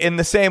 in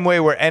the same way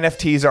where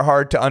NFTs are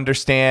hard to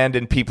understand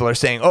and people are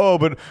saying, oh,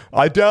 but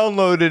I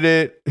downloaded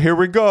it. Here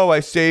we go.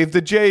 I saved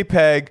the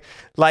JPEG.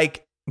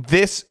 Like,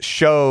 this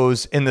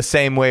shows in the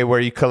same way where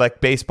you collect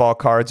baseball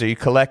cards or you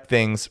collect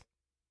things,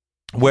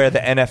 where the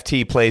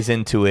NFT plays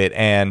into it,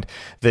 and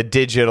the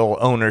digital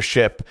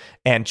ownership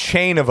and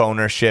chain of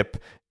ownership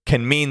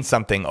can mean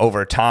something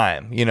over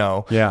time,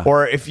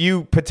 Or if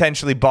you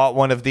potentially bought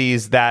one of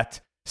these that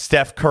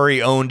Steph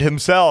Curry owned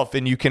himself,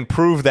 and you can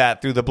prove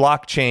that through the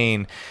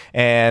blockchain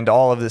and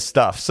all of this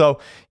stuff. So,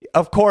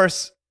 of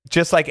course,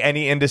 just like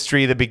any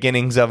industry, the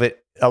beginnings of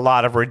it, a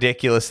lot of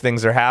ridiculous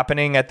things are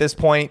happening at this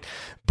point,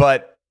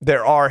 but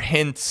there are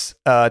hints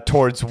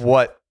towards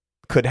what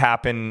could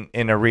happen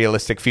in a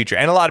realistic future.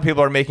 And a lot of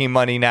people are making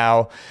money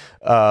now,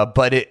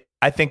 but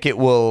I think it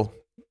will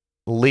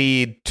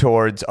lead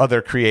towards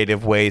other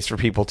creative ways for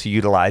people to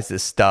utilize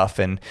this stuff.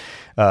 And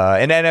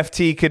an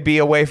NFT could be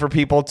a way for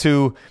people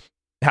to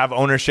have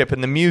ownership in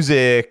the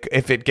music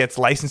if it gets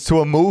licensed to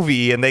a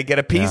movie and they get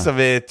a piece of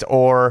it,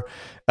 or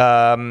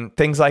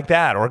things like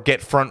that, or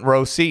get front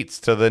row seats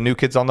to the New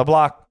Kids on the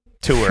Block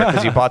tour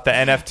because you bought the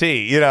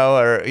NFT,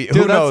 or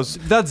who knows?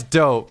 That's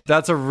dope.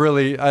 That's a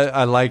really,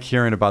 I like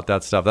hearing about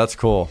that stuff. That's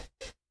cool.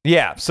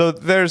 Yeah, so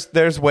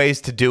there's ways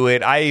to do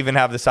it. I even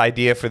have this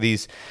idea for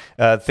these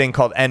thing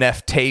called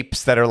NF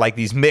tapes that are like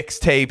these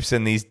mixtapes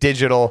and these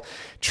digital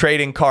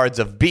trading cards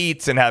of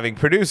beats, and having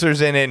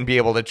producers in it and be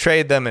able to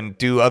trade them and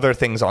do other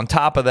things on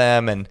top of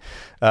them. And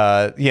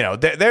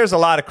there's a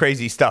lot of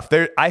crazy stuff.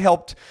 I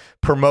helped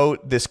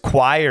promote this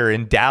choir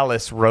in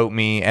Dallas, wrote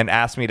me and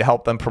asked me to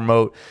help them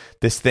promote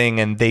this thing,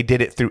 and they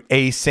did it through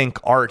async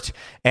art,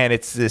 and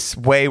it's this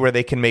way where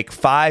they can make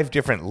 5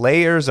 different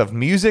layers of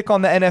music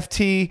on the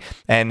NFT,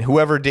 and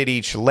whoever did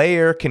each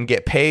layer can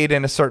get paid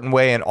in a certain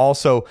way, and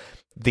also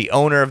the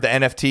owner of the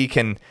NFT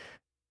can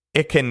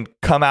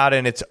come out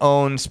in its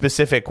own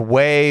specific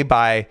way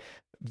by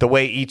the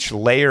way each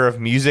layer of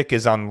music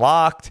is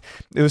unlocked.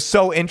 It was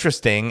so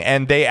interesting,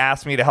 and they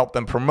asked me to help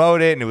them promote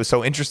it, and it was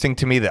so interesting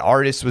to me. The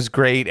artist was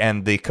great,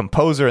 and the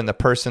composer and the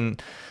person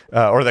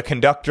or the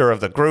conductor of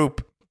the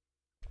group.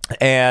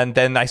 And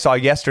then I saw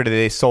yesterday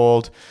they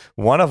sold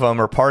one of them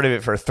or part of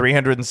it for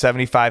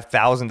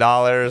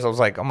 $375,000. I was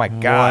like, oh my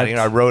God,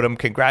 I wrote them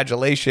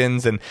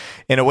congratulations. And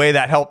in a way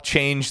that helped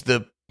change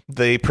the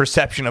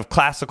perception of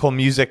classical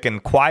music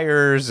and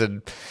choirs.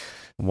 And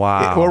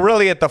wow, we're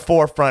really at the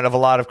forefront of a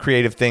lot of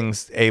creative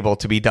things able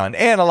to be done,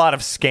 and a lot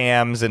of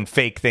scams and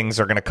fake things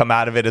are going to come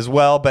out of it as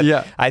well. But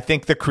I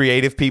think the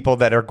creative people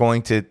that are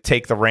going to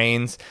take the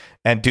reins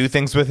and do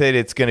things with it,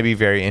 it's going to be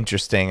very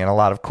interesting, and a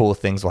lot of cool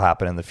things will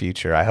happen in the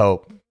future, I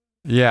hope.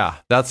 Yeah,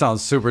 that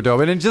sounds super dope.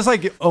 And just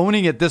like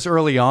owning it this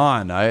early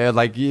on,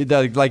 like you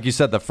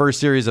said, the first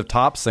series of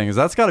Topps things,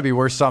 that's got to be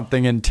worth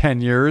something in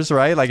 10 years,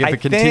 right? Like if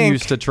it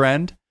continues to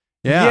trend.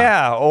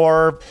 Yeah,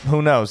 or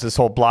who knows, this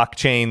whole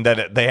blockchain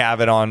that they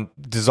have it on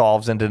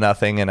dissolves into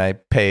nothing, and I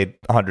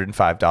paid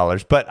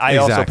 $105. But I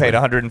also paid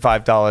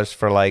 $105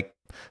 for like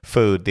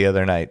food the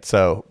other night.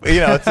 So,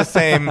 it's the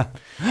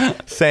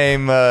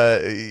same,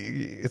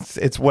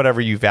 it's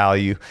whatever you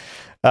value.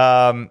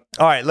 All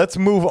right, let's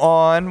move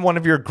on. One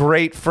of your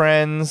great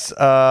friends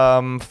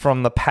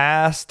from the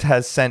past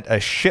has sent a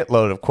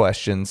shitload of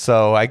questions,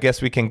 so I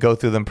guess we can go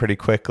through them pretty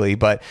quickly.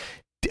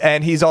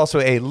 And he's also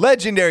a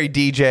legendary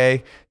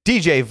DJ,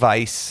 DJ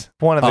Vice,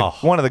 one of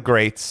the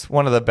greats,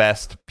 one of the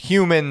best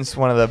humans,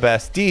 one of the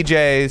best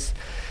DJs.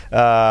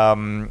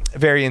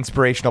 Very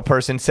inspirational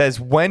person. Says,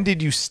 when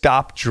did you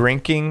stop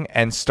drinking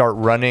and start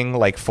running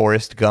like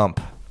Forrest Gump?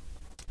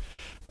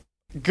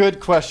 Good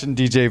question,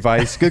 DJ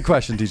Vice. Good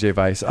question, DJ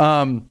Vice.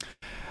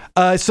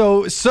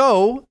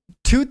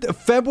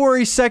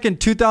 February 2nd,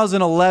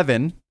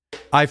 2011,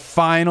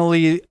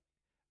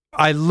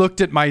 I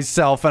looked at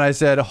myself and I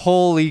said,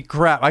 holy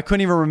crap. I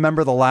couldn't even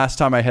remember the last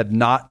time I had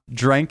not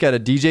drank at a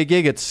DJ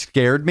gig. It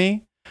scared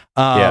me.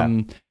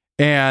 And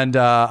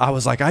I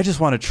was like, I just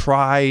want to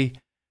try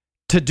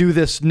to do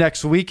this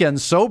next weekend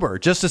sober,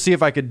 just to see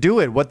if I could do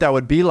it, what that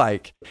would be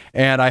like.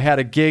 And I had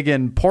a gig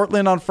in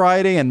Portland on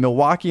Friday and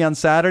Milwaukee on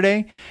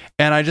Saturday.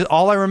 And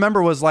all I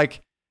remember was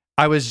like,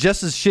 I was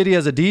just as shitty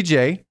as a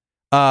DJ,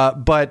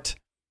 but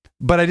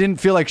I didn't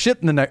feel like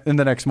shit in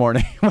the next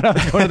morning when I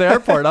was going to the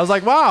airport. I was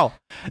like, wow,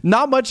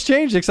 not much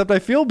changed except I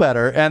feel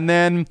better. And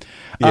then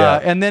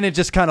it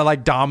just kind of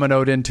like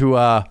dominoed into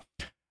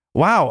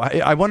wow,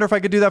 I wonder if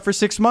I could do that for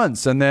 6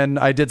 months. And then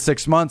I did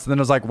 6 months. And then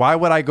I was like, why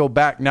would I go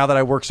back now that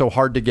I work so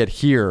hard to get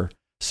here?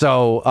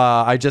 So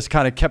I just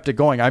kind of kept it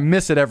going. I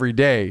miss it every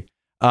day.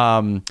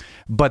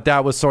 But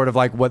that was sort of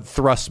like what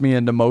thrust me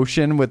into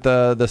motion with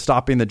the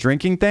stopping the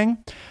drinking thing.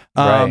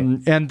 Right.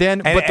 And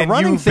the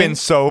running you've been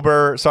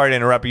sober. Sorry to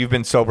interrupt, but you've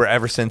been sober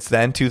ever since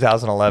then,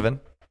 2011?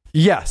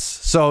 Yes.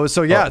 So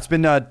yeah, it's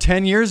been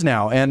 10 years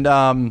now. And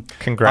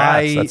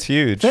congrats. That's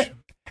huge.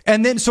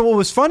 And then, so what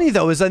was funny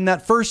though, is in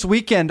that first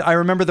weekend, I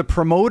remember the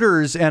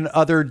promoters and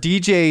other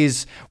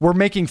DJs were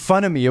making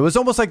fun of me. It was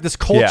almost like this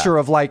culture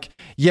of like,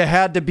 you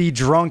had to be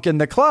drunk in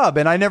the club.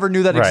 And I never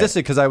knew that existed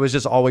because I was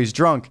just always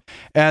drunk.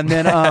 And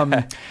then,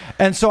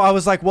 and so I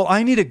was like, well,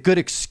 I need a good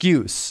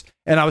excuse.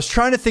 And I was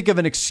trying to think of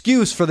an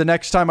excuse for the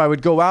next time I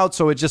would go out.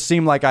 So it just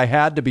seemed like I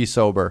had to be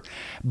sober.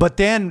 But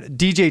then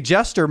DJ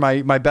Jester,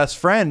 my best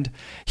friend,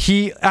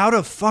 he out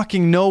of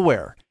fucking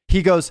nowhere,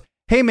 he goes,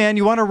 hey man,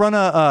 you want to run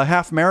a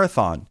half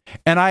marathon?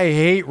 And I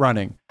hate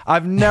running.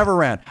 I've never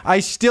ran. I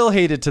still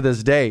hate it to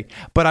this day.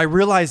 But I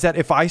realized that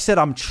if I said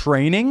I'm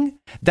training,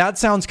 that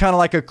sounds kind of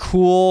like a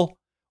cool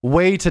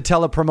way to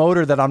tell a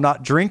promoter that I'm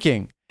not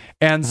drinking.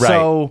 And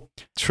so,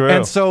 true.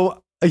 And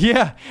so,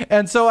 yeah.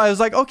 And so I was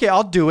like, okay,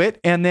 I'll do it.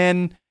 And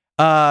then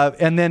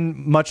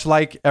much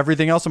like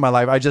everything else in my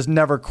life, I just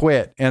never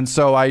quit. And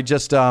so I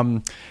just,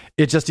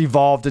 it just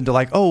evolved into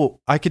like, oh,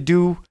 I could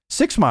do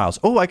 6 miles.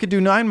 Oh, I could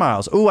do 9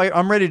 miles. Oh,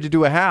 I'm ready to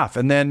do a half.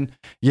 And then,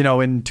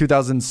 in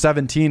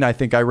 2017, I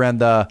think I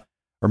ran or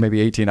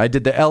maybe 18, I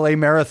did the LA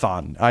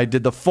marathon. I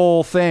did the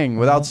full thing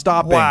without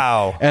stopping.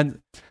 Wow.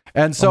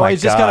 And so I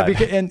just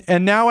gotta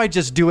and now I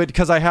just do it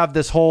because I have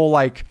this whole,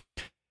 like,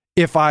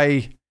 if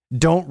I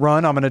don't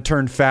run, I'm going to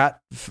turn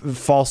fat,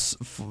 false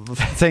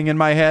thing in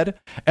my head.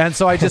 And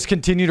so I just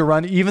continue to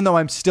run, even though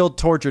I'm still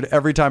tortured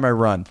every time I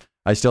run.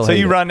 I still hate it. So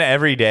you run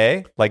every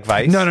day, like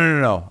Vice?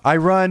 No. I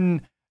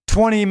run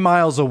 20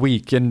 miles a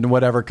week in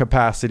whatever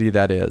capacity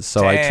that is.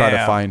 So I try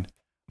to find.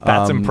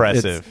 That's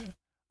impressive.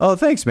 Oh,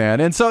 thanks, man.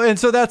 And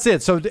so that's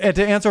it. So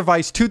to answer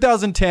Vice,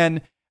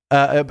 2010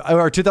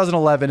 or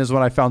 2011 is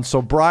when I found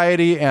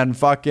sobriety and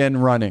fucking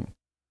running.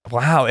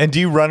 Wow. And do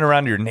you run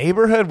around your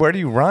neighborhood? Where do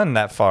you run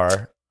that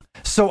far?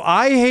 So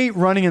I hate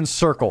running in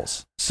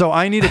circles. So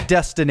I need a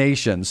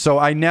destination. So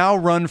I now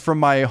run from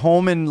my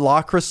home in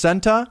La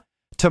Crescenta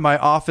to my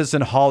office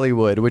in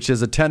Hollywood, which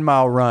is a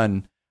 10-mile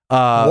run.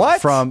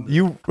 What? From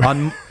you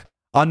on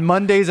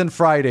Mondays and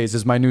Fridays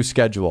is my new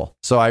schedule.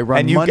 So I run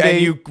and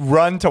you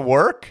run to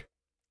work?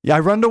 Yeah, I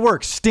run to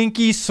work,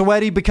 stinky,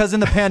 sweaty, because in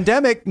the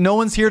pandemic, no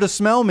one's here to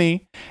smell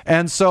me.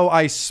 And so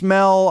I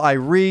smell, I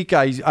reek,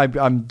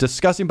 I'm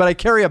disgusting, but I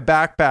carry a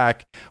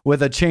backpack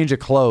with a change of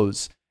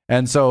clothes.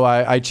 And so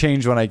I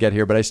change when I get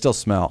here, but I still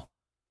smell.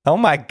 Oh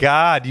my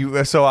God.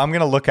 So I'm going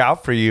to look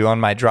out for you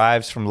on my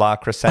drives from La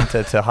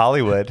Crescenta to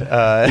Hollywood.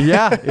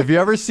 Yeah. If you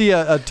ever see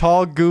a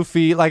tall,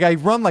 goofy, like I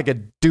run like a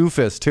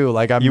doofus too.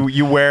 Like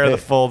you wear the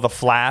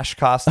Flash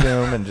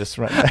costume and just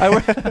run.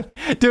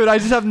 Dude, I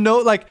just have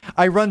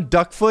I run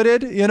duck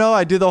footed,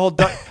 I do the whole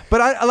duck, but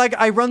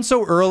I run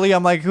so early.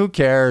 I'm like, who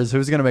cares?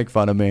 Who's going to make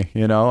fun of me?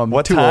 I'm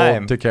what too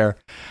time? Old to care.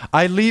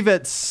 I leave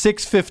at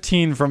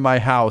 6:15 from my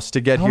house to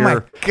get here.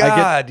 Oh my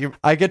God.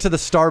 I get to the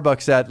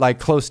Starbucks at like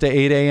close to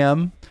 8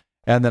 a.m.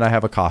 and then I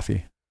have a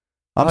coffee.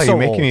 You're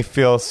making me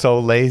feel so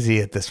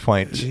lazy at this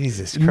point.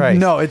 Jesus Christ.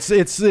 No,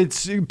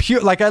 it's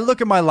pure. Like I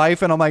look at my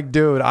life and I'm like,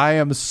 dude, I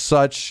am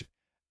such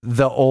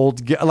the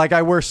old. Like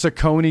I wear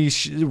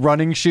Saucony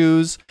running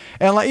shoes,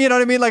 and like, you know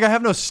what I mean. Like I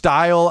have no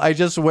style. I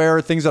just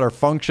wear things that are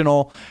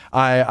functional.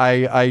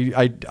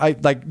 I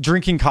like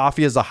drinking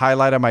coffee is the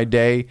highlight of my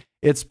day.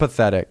 It's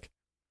pathetic.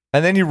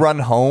 And then you run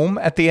home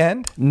at the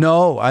end?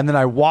 No, and then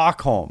I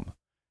walk home.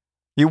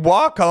 You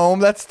walk home.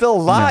 That's still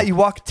a lot. No. You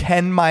walk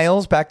 10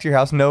 miles back to your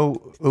house.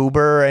 No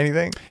Uber or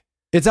anything.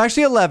 It's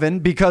actually 11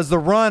 because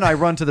I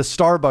run to the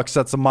Starbucks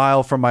that's a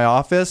mile from my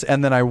office,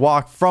 and then I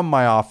walk from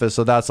my office,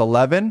 so that's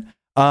 11.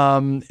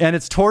 And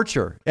it's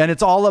torture, and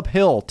it's all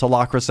uphill to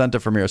La Crescenta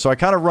from here. So I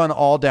kind of run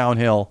all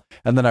downhill,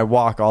 and then I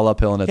walk all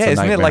uphill, and it's a isn't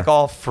nightmare. it like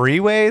all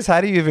freeways?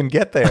 How do you even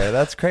get there?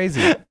 That's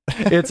crazy.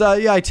 It's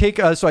I take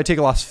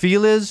Los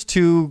Feliz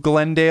to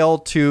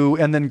Glendale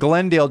and then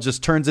Glendale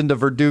just turns into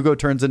Verdugo,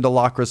 turns into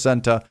La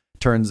Crescenta,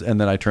 and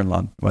then I turn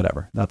on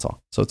whatever. That's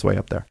all. So it's way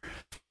up there.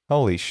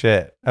 Holy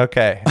shit.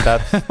 Okay.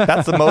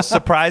 That's the most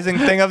surprising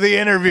thing of the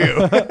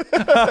interview.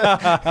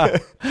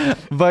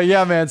 But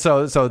yeah, man.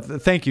 So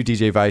thank you,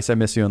 DJ Vice. I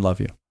miss you and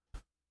love you.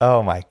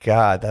 Oh my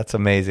God. That's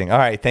amazing. All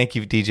right. Thank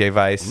you, DJ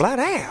Vice. Blat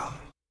out.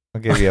 I'll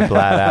give you a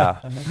blat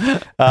out.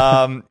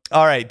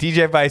 All right.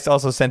 DJ Vice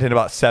also sent in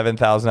about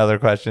 7,000 other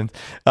questions.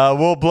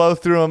 We'll blow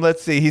through them.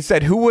 Let's see. He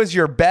said, who was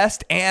your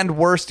best and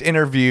worst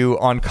interview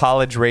on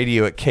college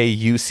radio at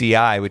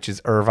KUCI, which is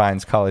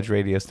Irvine's college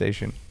radio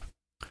station?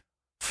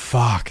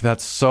 Fuck,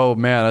 that's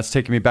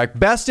taking me back.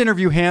 Best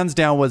interview, hands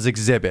down, was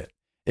Exhibit.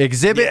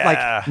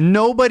 Like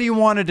nobody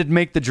wanted to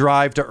make the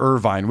drive to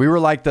Irvine. We were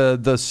like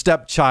the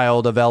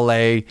stepchild of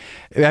LA.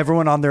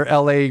 Everyone on their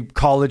LA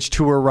college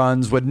tour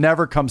runs would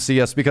never come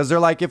see us because they're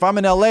like, if I'm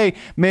in LA,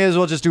 may as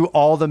well just do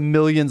all the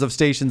millions of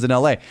stations in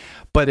LA.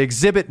 But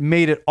Exhibit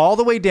made it all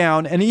the way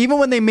down. And even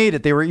when they made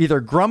it, they were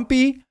either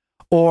grumpy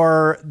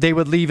or they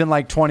would leave in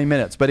like 20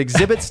 minutes. But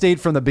Exhibit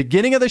stayed from the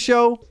beginning of the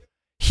show.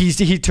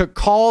 He took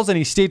calls and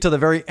he stayed till the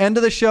very end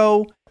of the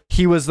show.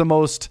 He was the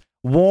most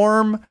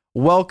warm,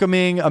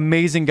 welcoming,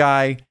 amazing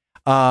guy.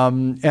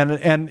 And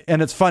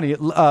it's funny.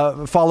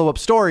 Follow-up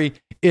story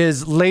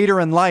is later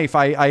in life,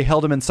 I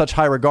held him in such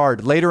high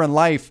regard. Later in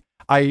life,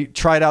 I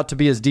tried out to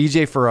be his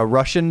DJ for a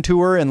Russian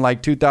tour in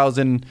like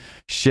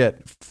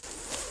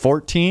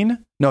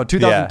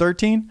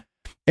 2013.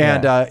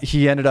 And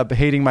he ended up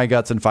hating my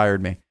guts and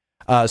fired me.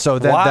 So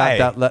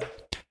that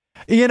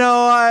you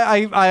know,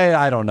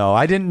 I don't know.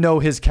 I didn't know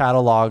his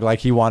catalog like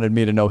he wanted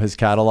me to know his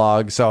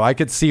catalog, so I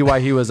could see why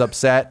he was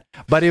upset.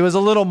 But it was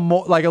a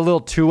little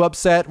too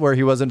upset where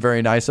he wasn't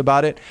very nice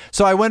about it.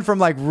 So I went from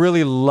like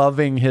really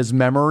loving his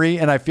memory,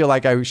 and I feel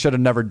like I should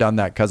have never done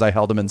that because I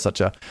held him in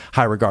such a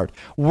high regard.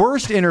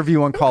 Worst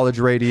interview on college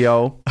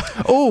radio.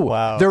 Oh,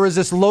 wow. There was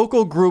this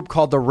local group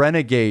called the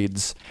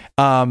Renegades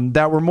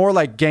that were more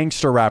like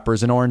gangster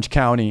rappers in Orange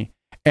County,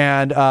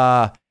 and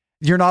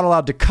you're not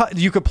allowed to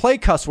you could play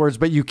cuss words,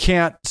 but you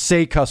can't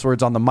say cuss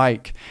words on the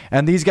mic.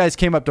 And these guys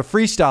came up to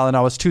freestyle and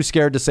I was too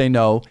scared to say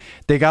no.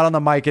 They got on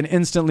the mic and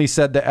instantly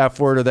said the F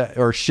word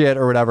or shit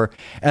or whatever.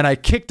 And I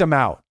kicked them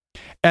out.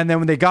 And then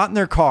when they got in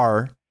their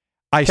car,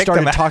 I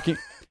started talking.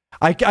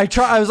 I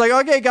was like,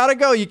 okay, gotta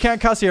go. You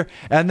can't cuss here.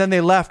 And then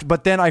they left.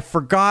 But then I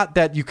forgot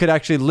that you could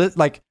actually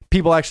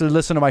people actually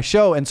listen to my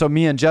show. And so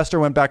me and Jester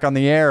went back on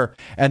the air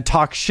and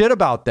talked shit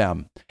about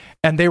them.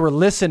 And they were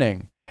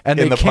listening and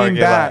they came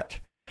back.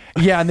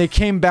 Yeah, and they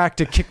came back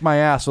to kick my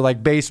ass with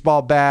like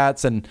baseball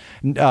bats and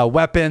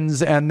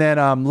weapons. And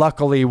then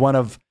luckily one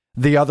of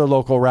the other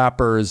local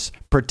rappers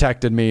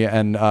protected me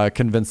and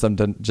convinced them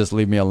to just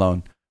leave me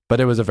alone. But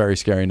it was a very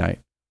scary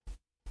night.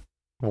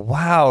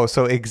 Wow.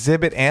 So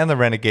Exhibit and the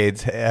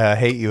Renegades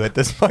hate you at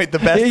this point, the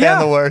best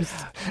and the worst.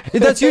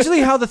 That's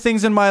usually how the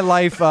things in my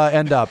life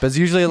end up. It's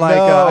usually like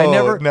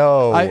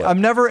I'm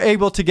never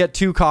able to get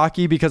too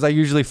cocky because I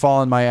usually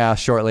fall on my ass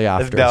shortly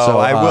after. No, so,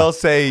 I will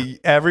say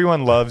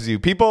everyone loves you.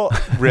 People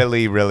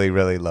really, really,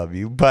 really love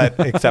you, but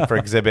except for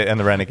Exhibit and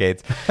the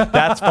Renegades.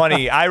 That's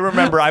funny. I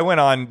remember I went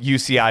on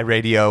UCI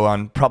radio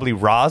on probably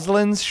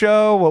Rosalind's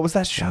show. What was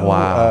that show?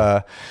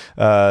 Wow.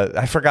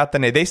 I forgot the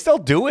name. They still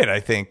do it, I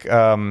think.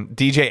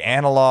 DJ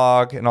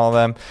Analog and all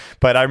them,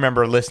 but I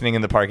remember listening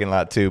in the parking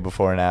lot too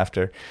before and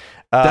after.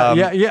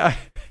 Yeah.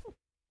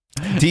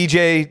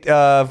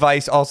 DJ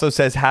Vice also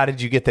says, how did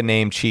you get the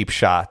name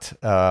Cheapshot?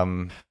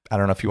 I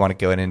don't know if you want to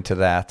go into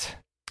that.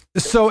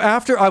 So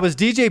after I was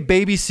DJ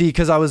Baby C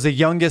because I was the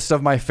youngest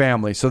of my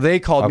family, so they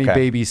called me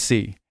Baby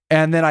C,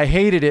 and then I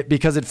hated it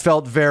because it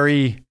felt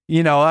very,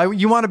 you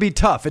want to be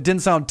tough. It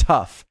didn't sound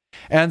tough,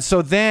 and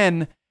so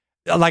then.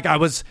 Like I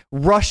was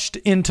rushed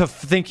into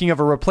thinking of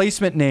a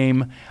replacement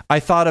name. I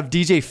thought of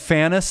DJ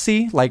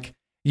Fantasy, like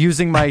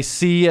using my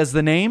C as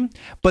the name.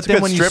 But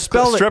then when you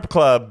spell it, strip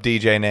club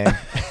DJ name.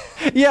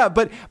 Yeah,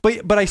 but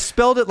I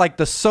spelled it like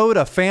the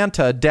soda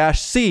Fanta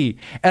 -C,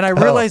 and I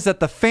realized that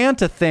the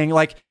Fanta thing,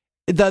 like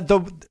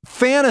the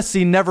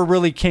fantasy, never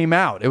really came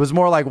out. It was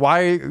more like,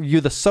 why are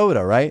you the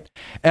soda, right?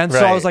 And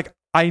so I was like.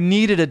 I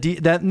needed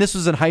and this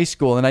was in high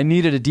school, and I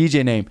needed a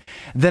DJ name.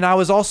 Then I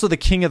was also the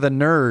king of the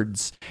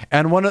nerds,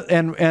 and one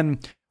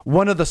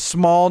of the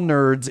small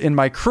nerds in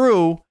my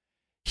crew,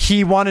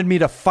 he wanted me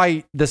to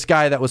fight this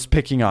guy that was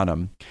picking on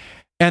him.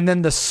 And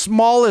then the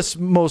smallest,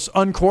 most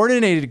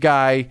uncoordinated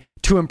guy,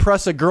 to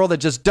impress a girl that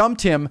just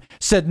dumped him,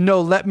 said, no,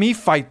 let me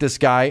fight this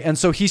guy. And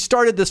so he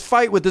started this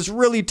fight with this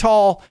really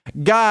tall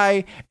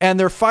guy, and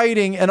they're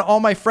fighting, and all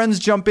my friends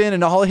jump in,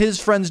 and all his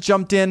friends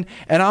jumped in,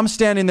 and I'm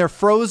standing there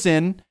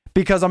frozen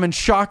because I'm in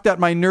shock that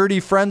my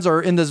nerdy friends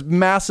are in this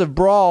massive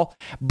brawl,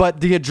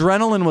 but the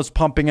adrenaline was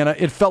pumping and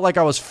it felt like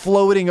I was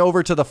floating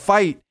over to the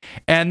fight.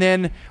 And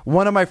then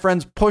one of my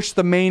friends pushed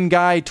the main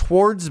guy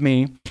towards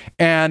me,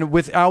 and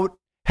without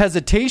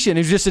hesitation,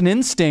 it was just an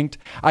instinct,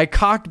 I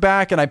cocked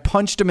back and I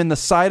punched him in the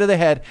side of the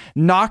head,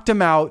 knocked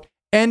him out,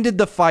 ended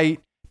the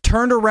fight,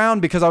 turned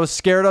around because I was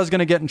scared I was going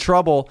to get in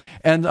trouble.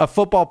 And a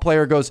football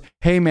player goes,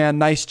 "Hey man,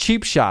 nice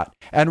cheap shot."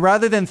 And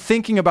rather than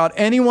thinking about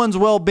anyone's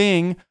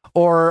well-being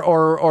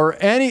or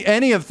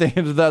any of things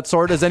of that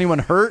sort, is anyone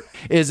hurt?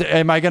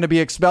 Am I going to be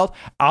expelled?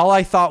 All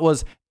I thought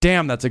was,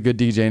 damn, that's a good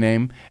DJ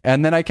name.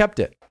 And then I kept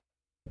it.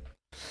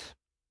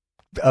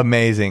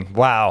 Amazing.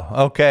 Wow.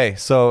 Okay.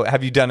 So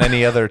have you done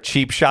any other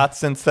cheap shots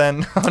since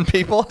then on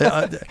people?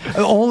 No,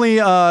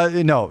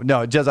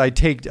 just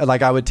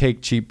I would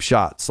take cheap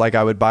shots. Like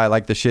I would buy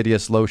like the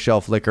shittiest low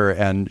shelf liquor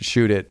and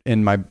shoot it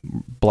in my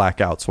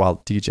blackouts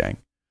while DJing.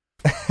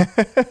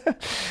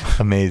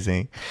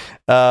 Amazing.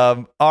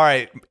 All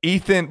right,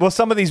 Ethan. Well,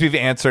 some of these we've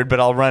answered, but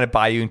I'll run it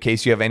by you in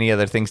case you have any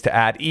other things to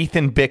add.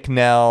 Ethan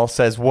Bicknell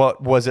says,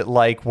 "What was it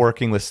like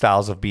working with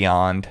Styles of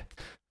Beyond?"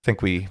 I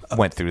think we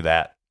went through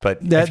that.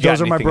 But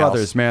those are my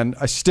brothers, man.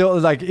 I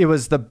still it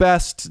was the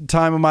best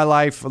time of my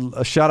life.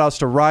 Shout outs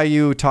to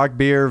Ryu, Talk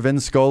Beer,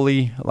 Vin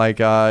Scully.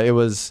 It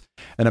was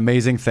an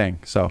amazing thing.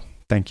 So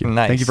thank you.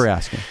 Nice. Thank you for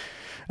asking.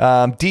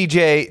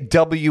 DJ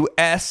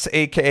WS,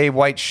 aka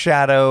White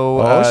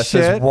Shadow,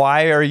 says,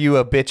 "Why are you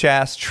a bitch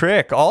ass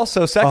Trick?"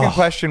 Also, second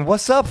question,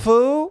 what's up,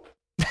 foo?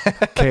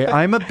 Okay,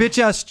 I'm a bitch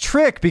ass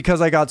Trick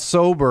because I got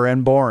sober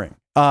and boring.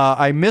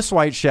 I miss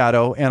White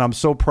Shadow, and I'm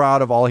so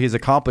proud of all he's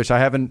accomplished. I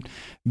haven't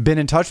been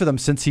in touch with him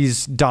since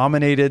he's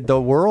dominated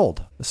the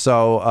world.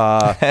 So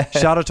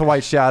shout out to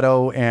White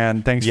Shadow,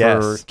 and thanks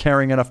for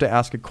caring enough to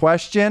ask a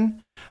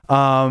question.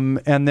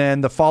 And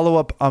then the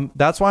follow-up,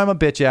 that's why I'm a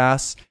bitch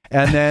ass.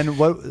 And then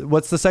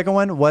what's the second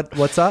one?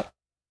 What's up?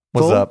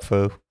 What's up,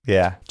 foo?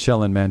 Yeah.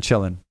 Chilling, man.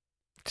 Chilling.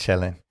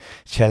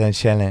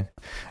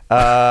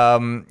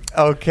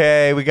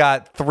 Okay, we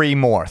got three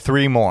more.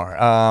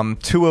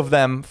 Two of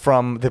them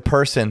from the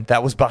person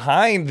that was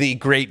behind the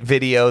great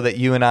video that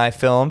you and I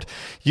filmed.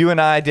 You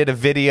and I did a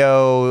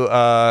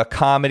video,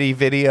 comedy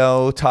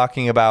video,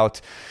 talking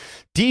about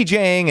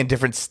DJing and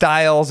different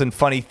styles and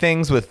funny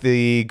things with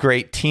the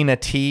great Tina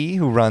T,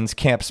 who runs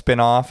Camp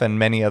Spinoff and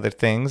many other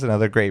things,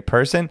 another great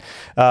person.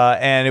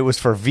 And it was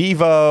for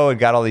Vivo and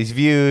got all these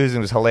views. And it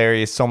was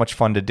hilarious. So much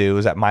fun to do. It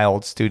was at my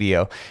old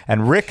studio.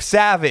 And Rick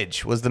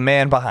Savage was the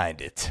man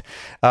behind it.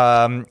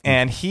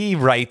 And he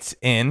writes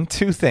in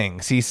two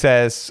things. He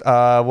says,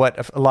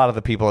 what a lot of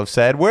the people have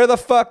said, "Where the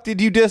fuck did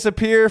you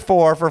disappear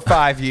for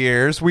 5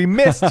 years? We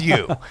missed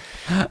you."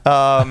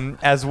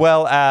 As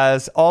well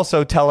as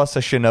also tell us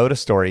a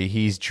Shinoda story.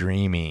 He's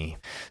dreamy.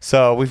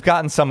 So we've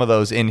gotten some of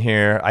those in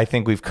here. I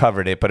think we've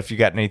covered it, but if you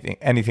got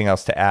anything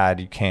else to add,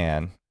 you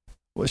can.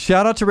 Well,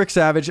 shout out to Rick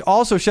Savage.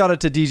 Also shout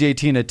out to DJ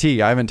Tina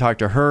T. I haven't talked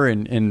to her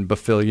in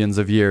bafillions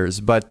of years,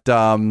 but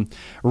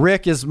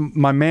Rick is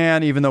my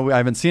man, even though I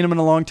haven't seen him in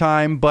a long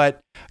time.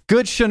 But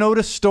good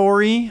Shinoda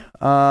story.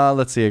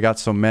 Let's see. I got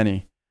so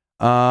many.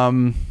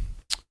 Let's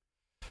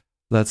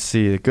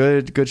see.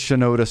 Good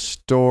Shinoda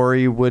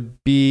story would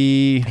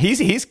be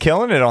he's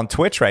killing it on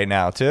Twitch right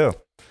now too.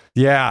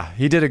 Yeah,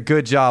 he did a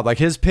good job. Like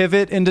his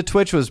pivot into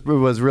Twitch was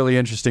really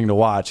interesting to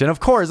watch. And of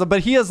course,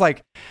 but he is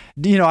like,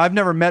 I've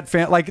never met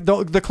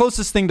the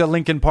closest thing to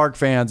Linkin Park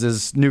fans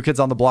is New Kids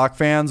on the Block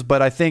fans.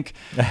 But I think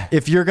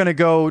if you're going to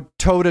go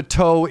toe to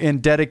toe in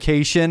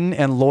dedication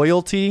and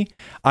loyalty,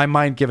 I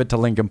might give it to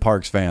Linkin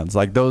Park's fans.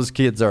 Like those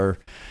kids are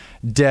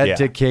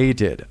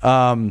dedicated.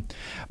 Yeah.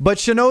 But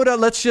Shinoda,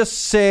 let's just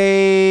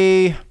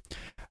say,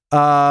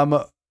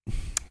 God,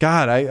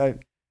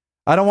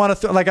 I don't want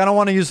to I don't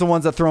want to use the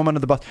ones that throw them under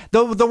the bus.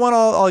 The one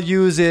I'll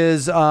use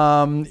is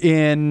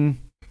in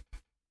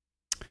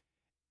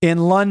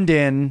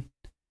London.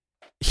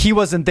 He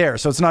wasn't there,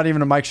 so it's not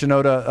even a Mike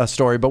Shinoda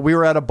story. But we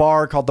were at a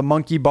bar called the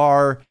Monkey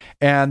Bar,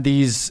 and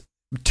these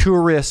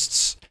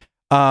tourists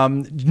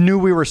knew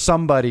we were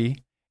somebody.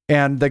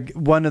 And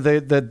one of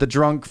the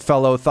drunk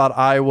fellow thought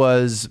I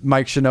was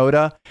Mike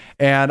Shinoda,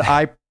 and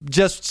I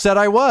just said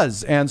I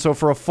was. And so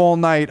for a full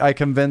night, I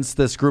convinced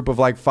this group of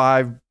like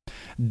 5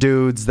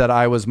 dudes that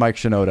I was Mike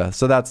Shinoda.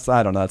 So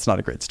I don't know, that's not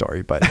a great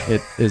story, but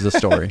it is a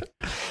story.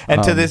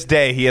 And to this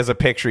day, he has a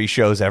picture he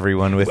shows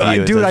everyone with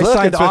you. Dude, I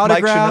signed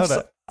autographs.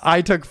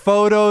 I took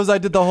photos. I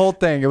did the whole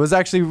thing. It was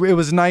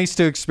nice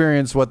to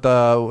experience what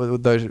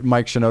the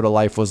Mike Shinoda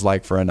life was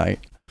like for a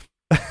night.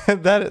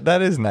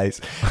 That is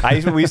nice. I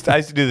used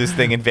to do this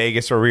thing in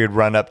Vegas where we would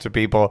run up to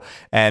people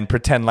and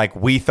pretend like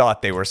we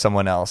thought they were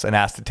someone else and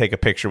ask to take a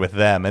picture with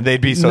them, and they'd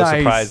be so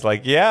surprised,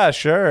 like, yeah,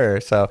 sure.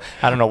 So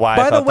I don't know why.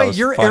 By the way,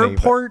 your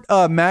airport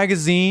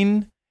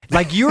magazine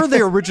Like, you're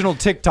the original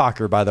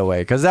TikToker, by the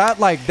way, because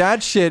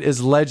that shit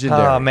is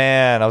legendary. Oh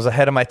man, I was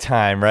ahead of my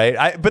time,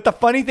 right? But the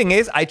funny thing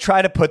is, I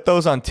try to put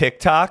those on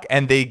TikTok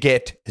and they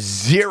get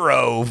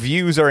 0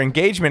 views or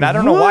engagement. I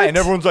don't know why. And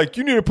everyone's like,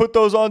 you need to put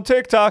those on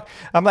TikTok.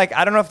 I'm like,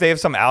 I don't know if they have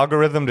some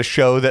algorithm to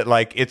show that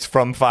like it's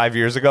from 5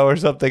 years ago or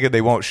something and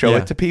they won't show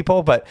it to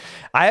people. But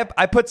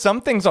I put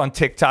some things on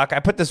TikTok. I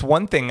put this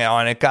one thing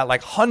on, it got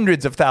like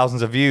hundreds of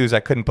thousands of views. I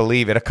couldn't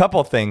believe it. A couple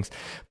of things.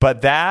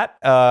 But that,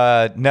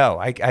 no,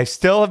 I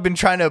still have been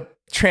trying to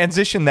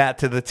transition that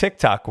to the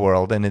TikTok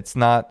world, and it's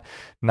not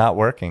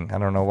working. I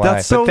don't know why.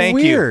 That's so thank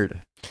weird.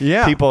 You.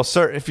 Yeah. People,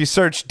 if you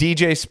search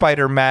DJ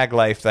Spider Mag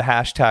Life, the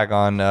hashtag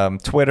on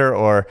Twitter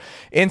or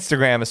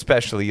Instagram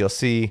especially, you'll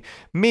see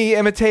me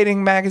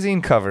imitating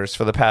magazine covers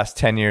for the past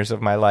 10 years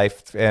of my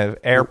life,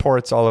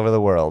 airports all over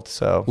the world.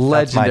 So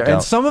legendary.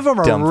 And some of them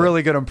are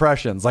really good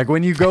impressions. Like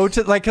when you go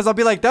to, like, because I'll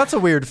be like, that's a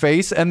weird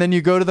face. And then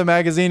you go to the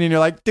magazine and you're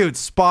like, dude,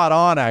 spot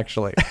on,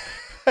 actually.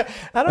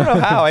 I don't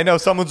know how. I know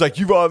someone's like,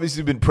 you've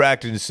obviously been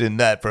practicing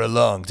that for a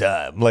long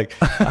time. Like,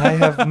 I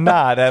have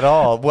not at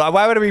all.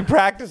 Why would I be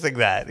practicing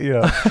that? You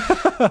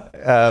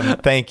know.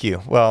 Thank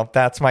you. Well,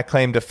 that's my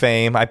claim to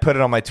fame. I put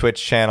it on my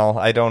Twitch channel.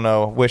 I don't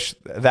know. Wish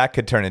that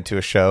could turn into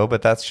a show,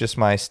 but that's just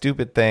my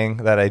stupid thing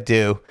that I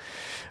do.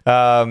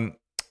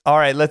 All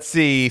right, let's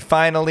see.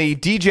 Finally,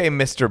 DJ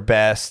Mr.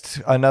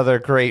 Best, another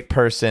great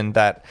person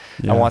that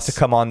I want to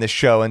come on this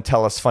show and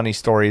tell us funny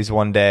stories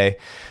one day.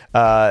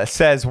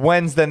 Says,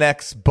 when's the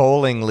next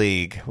bowling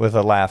league, with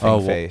a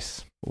laughing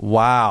face?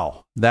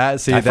 Wow. I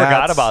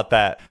forgot about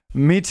that.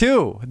 Me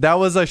too. That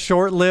was a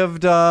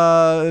short-lived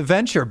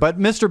venture. But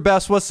Mr.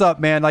 Best, what's up,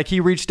 man? Like, he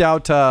reached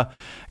out to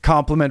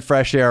compliment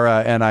Fresh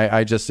Era, and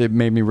it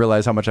made me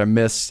realize how much I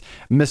miss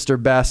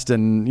Mr. Best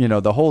and, you know,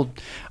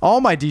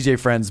 all my DJ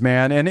friends,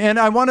 man. And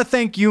I want to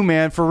thank you,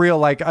 man, for real.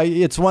 Like,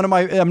 it's one of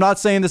my, I'm not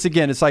saying this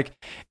again. It's like,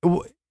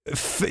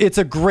 it's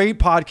a great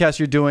podcast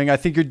you're doing. I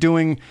think you're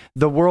doing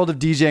the world of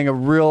DJing a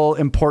real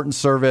important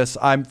service.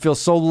 I feel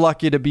so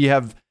lucky to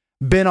have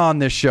been on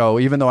this show,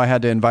 even though I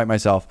had to invite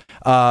myself.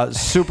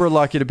 Super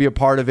lucky to be a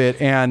part of it,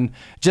 and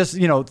just,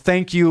 you know,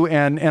 thank you.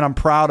 And I'm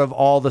proud of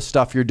all the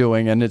stuff you're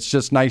doing. And it's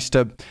just nice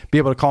to be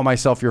able to call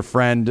myself your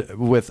friend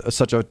with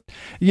such a,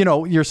 you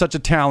know, you're such a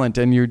talent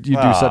and you do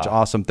such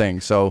awesome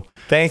things. So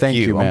thank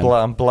you, man.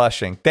 I'm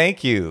blushing.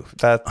 Thank you.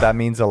 That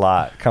means a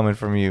lot coming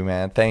from you,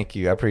 man. Thank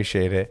you. I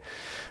appreciate it.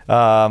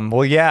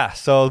 Well, yeah.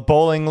 So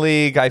bowling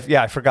league,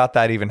 I forgot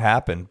that even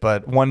happened.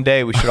 But one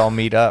day we should all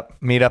meet up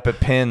at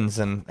Pins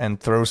and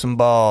throw some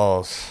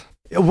balls.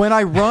 When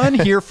I run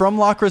here from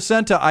La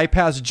Crescenta, I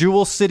pass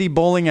Jewel City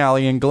Bowling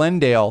Alley in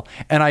Glendale,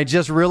 and I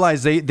just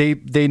realized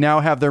they now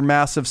have their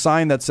massive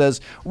sign that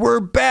says "We're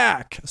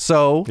back."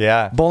 So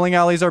yeah, bowling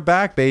alleys are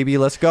back, baby.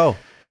 Let's go.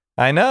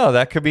 I know,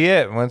 that could be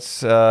it.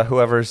 Once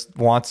whoever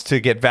wants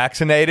to get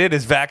vaccinated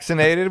is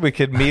vaccinated, we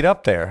could meet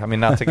up there. I mean,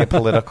 not to get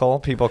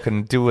political. People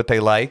can do what they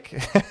like.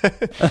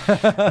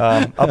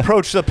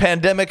 Approach the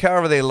pandemic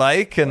however they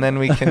like, and then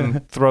we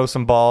can throw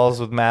some balls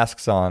with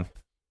masks on.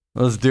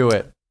 Let's do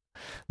it.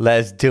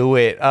 Let's do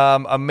it.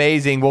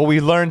 Amazing. Well, we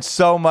learned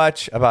so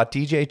much about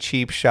DJ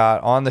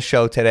Cheapshot on the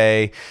show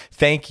today.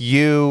 Thank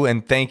you,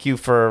 and thank you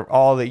for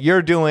all that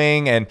you're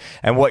doing and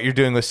what you're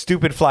doing with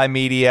Stupid Fly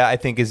Media. I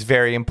think is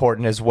very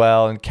important as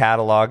well, and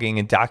cataloging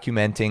and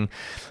documenting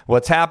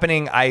what's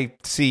happening. I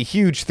see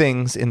huge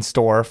things in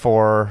store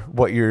for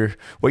what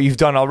you've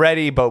done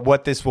already, but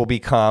what this will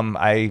become.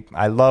 I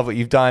love what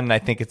you've done, and I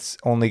think it's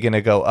only going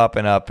to go up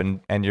and up,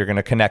 and you're going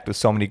to connect with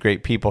so many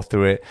great people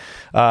through it.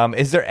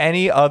 Is there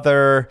any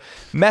other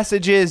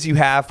messages you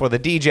have for the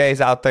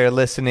DJs out there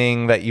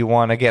listening that you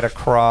want to get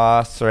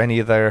across, or any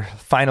other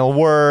final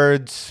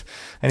words,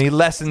 any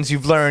lessons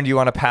you've learned you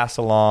want to pass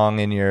along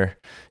in your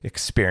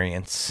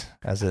experience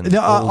as an older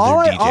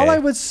DJ? All I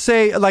would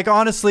say, like,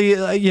 honestly,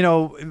 you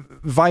know,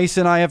 Vice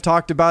and I have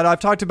talked about it. I've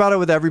talked about it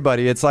with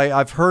everybody. It's like,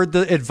 I've heard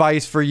the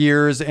advice for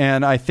years,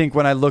 and I think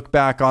when I look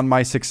back on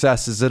my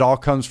successes, it all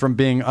comes from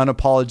being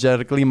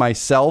unapologetically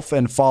myself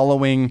and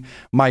following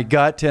my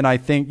gut. And I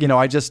think, you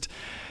know,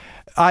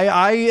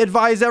 I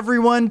advise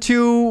everyone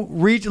to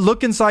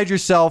look inside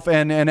yourself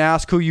and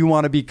ask who you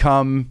want to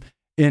become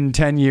in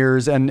 10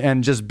 years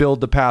and just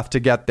build the path to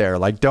get there.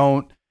 Like,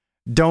 don't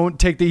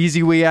take the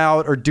easy way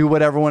out or do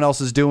what everyone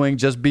else is doing.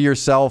 Just be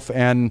yourself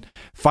and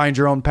find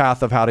your own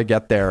path of how to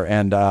get there.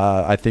 And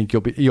I think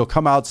you'll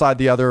come outside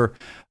the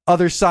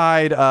other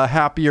side a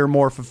happier,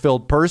 more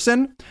fulfilled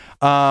person.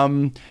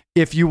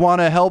 If you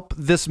want to help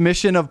this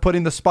mission of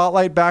putting the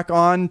spotlight back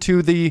on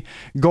to the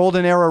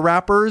golden era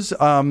rappers,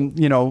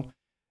 you know,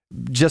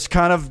 just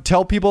kind of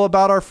tell people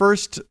about our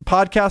first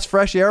podcast,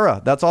 Fresh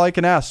Era. That's all I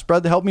can ask.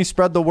 Help me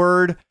spread the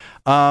word.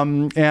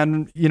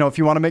 And, you know, if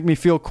you want to make me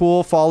feel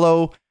cool,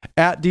 follow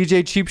at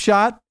DJ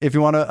Cheapshot. If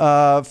you want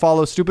to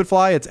follow Stupid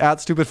Fly, it's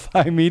at Stupid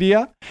Fly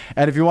Media.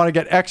 And if you want to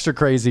get extra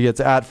crazy, it's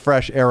at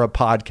Fresh Era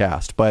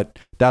Podcast. But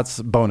that's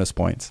bonus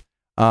points.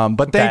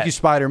 But thank you,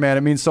 Spider-Man.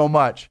 It means so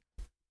much.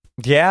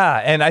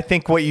 Yeah, and I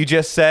think what you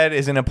just said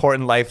is an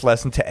important life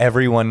lesson to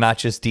everyone, not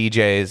just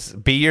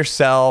DJs. Be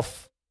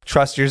yourself.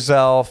 trust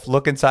yourself,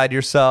 look inside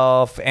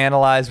yourself,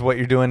 analyze what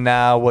you're doing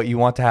now, what you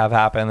want to have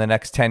happen in the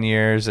next 10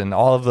 years. And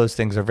all of those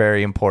things are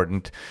very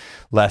important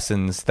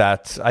lessons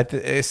that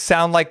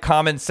sound like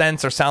common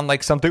sense or sound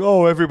like something,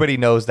 oh, everybody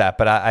knows that,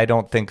 but I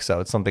don't think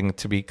so. It's something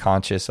to be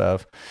conscious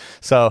of.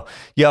 So,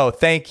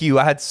 thank you.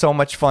 I had so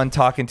much fun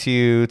talking to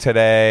you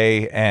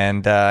today,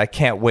 and I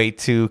can't wait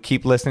to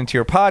keep listening to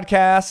your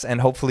podcasts and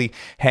hopefully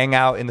hang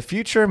out in the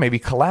future, maybe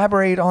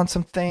collaborate on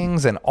some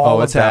things and all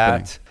of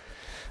that.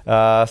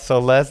 Happening. So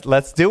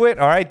let's do it.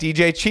 All right,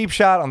 DJ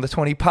Cheapshot on the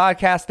 20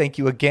 podcast. Thank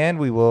you again.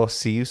 We will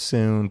see you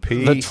soon.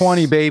 Peace. The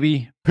 20,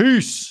 baby.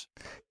 Peace.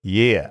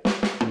 Yeah.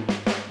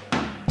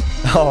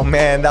 Oh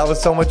man, that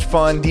was so much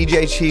fun.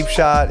 DJ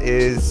Cheapshot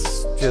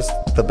is just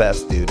the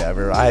best dude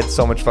ever. I had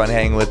so much fun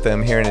hanging with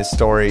him, hearing his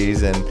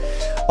stories and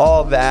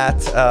all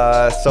that.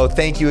 So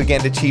thank you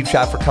again to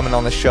Cheapshot for coming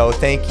on the show.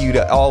 Thank you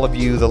to all of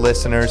you, the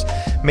listeners.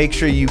 Make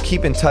sure you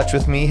keep in touch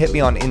with me. Hit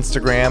me on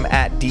Instagram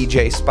at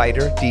DJ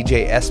Spider,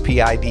 DJ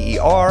SPIDER,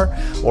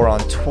 or on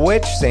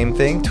Twitch, same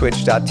thing,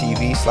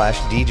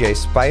 twitch.tv/DJ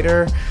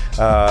Spider.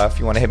 If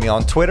you want to hit me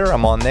on Twitter,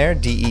 I'm on there,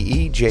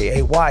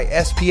 DEEJAYSPIDER.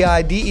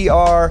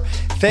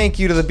 Thank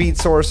you to the Beat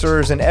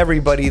Sorcerers and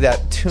everybody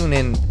that tune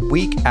in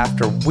week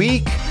after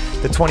week.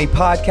 The 20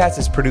 podcast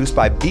is produced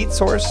by Beat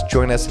Source.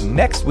 Join us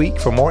next week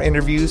for more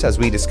interviews as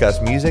we discuss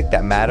music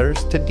that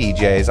matters to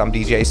DJs. I'm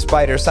DJ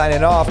Spider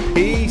signing off.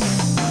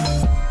 Peace.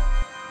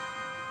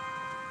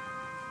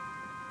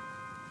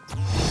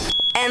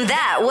 And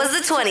that was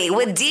the 20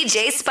 with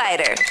DJ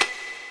Spider.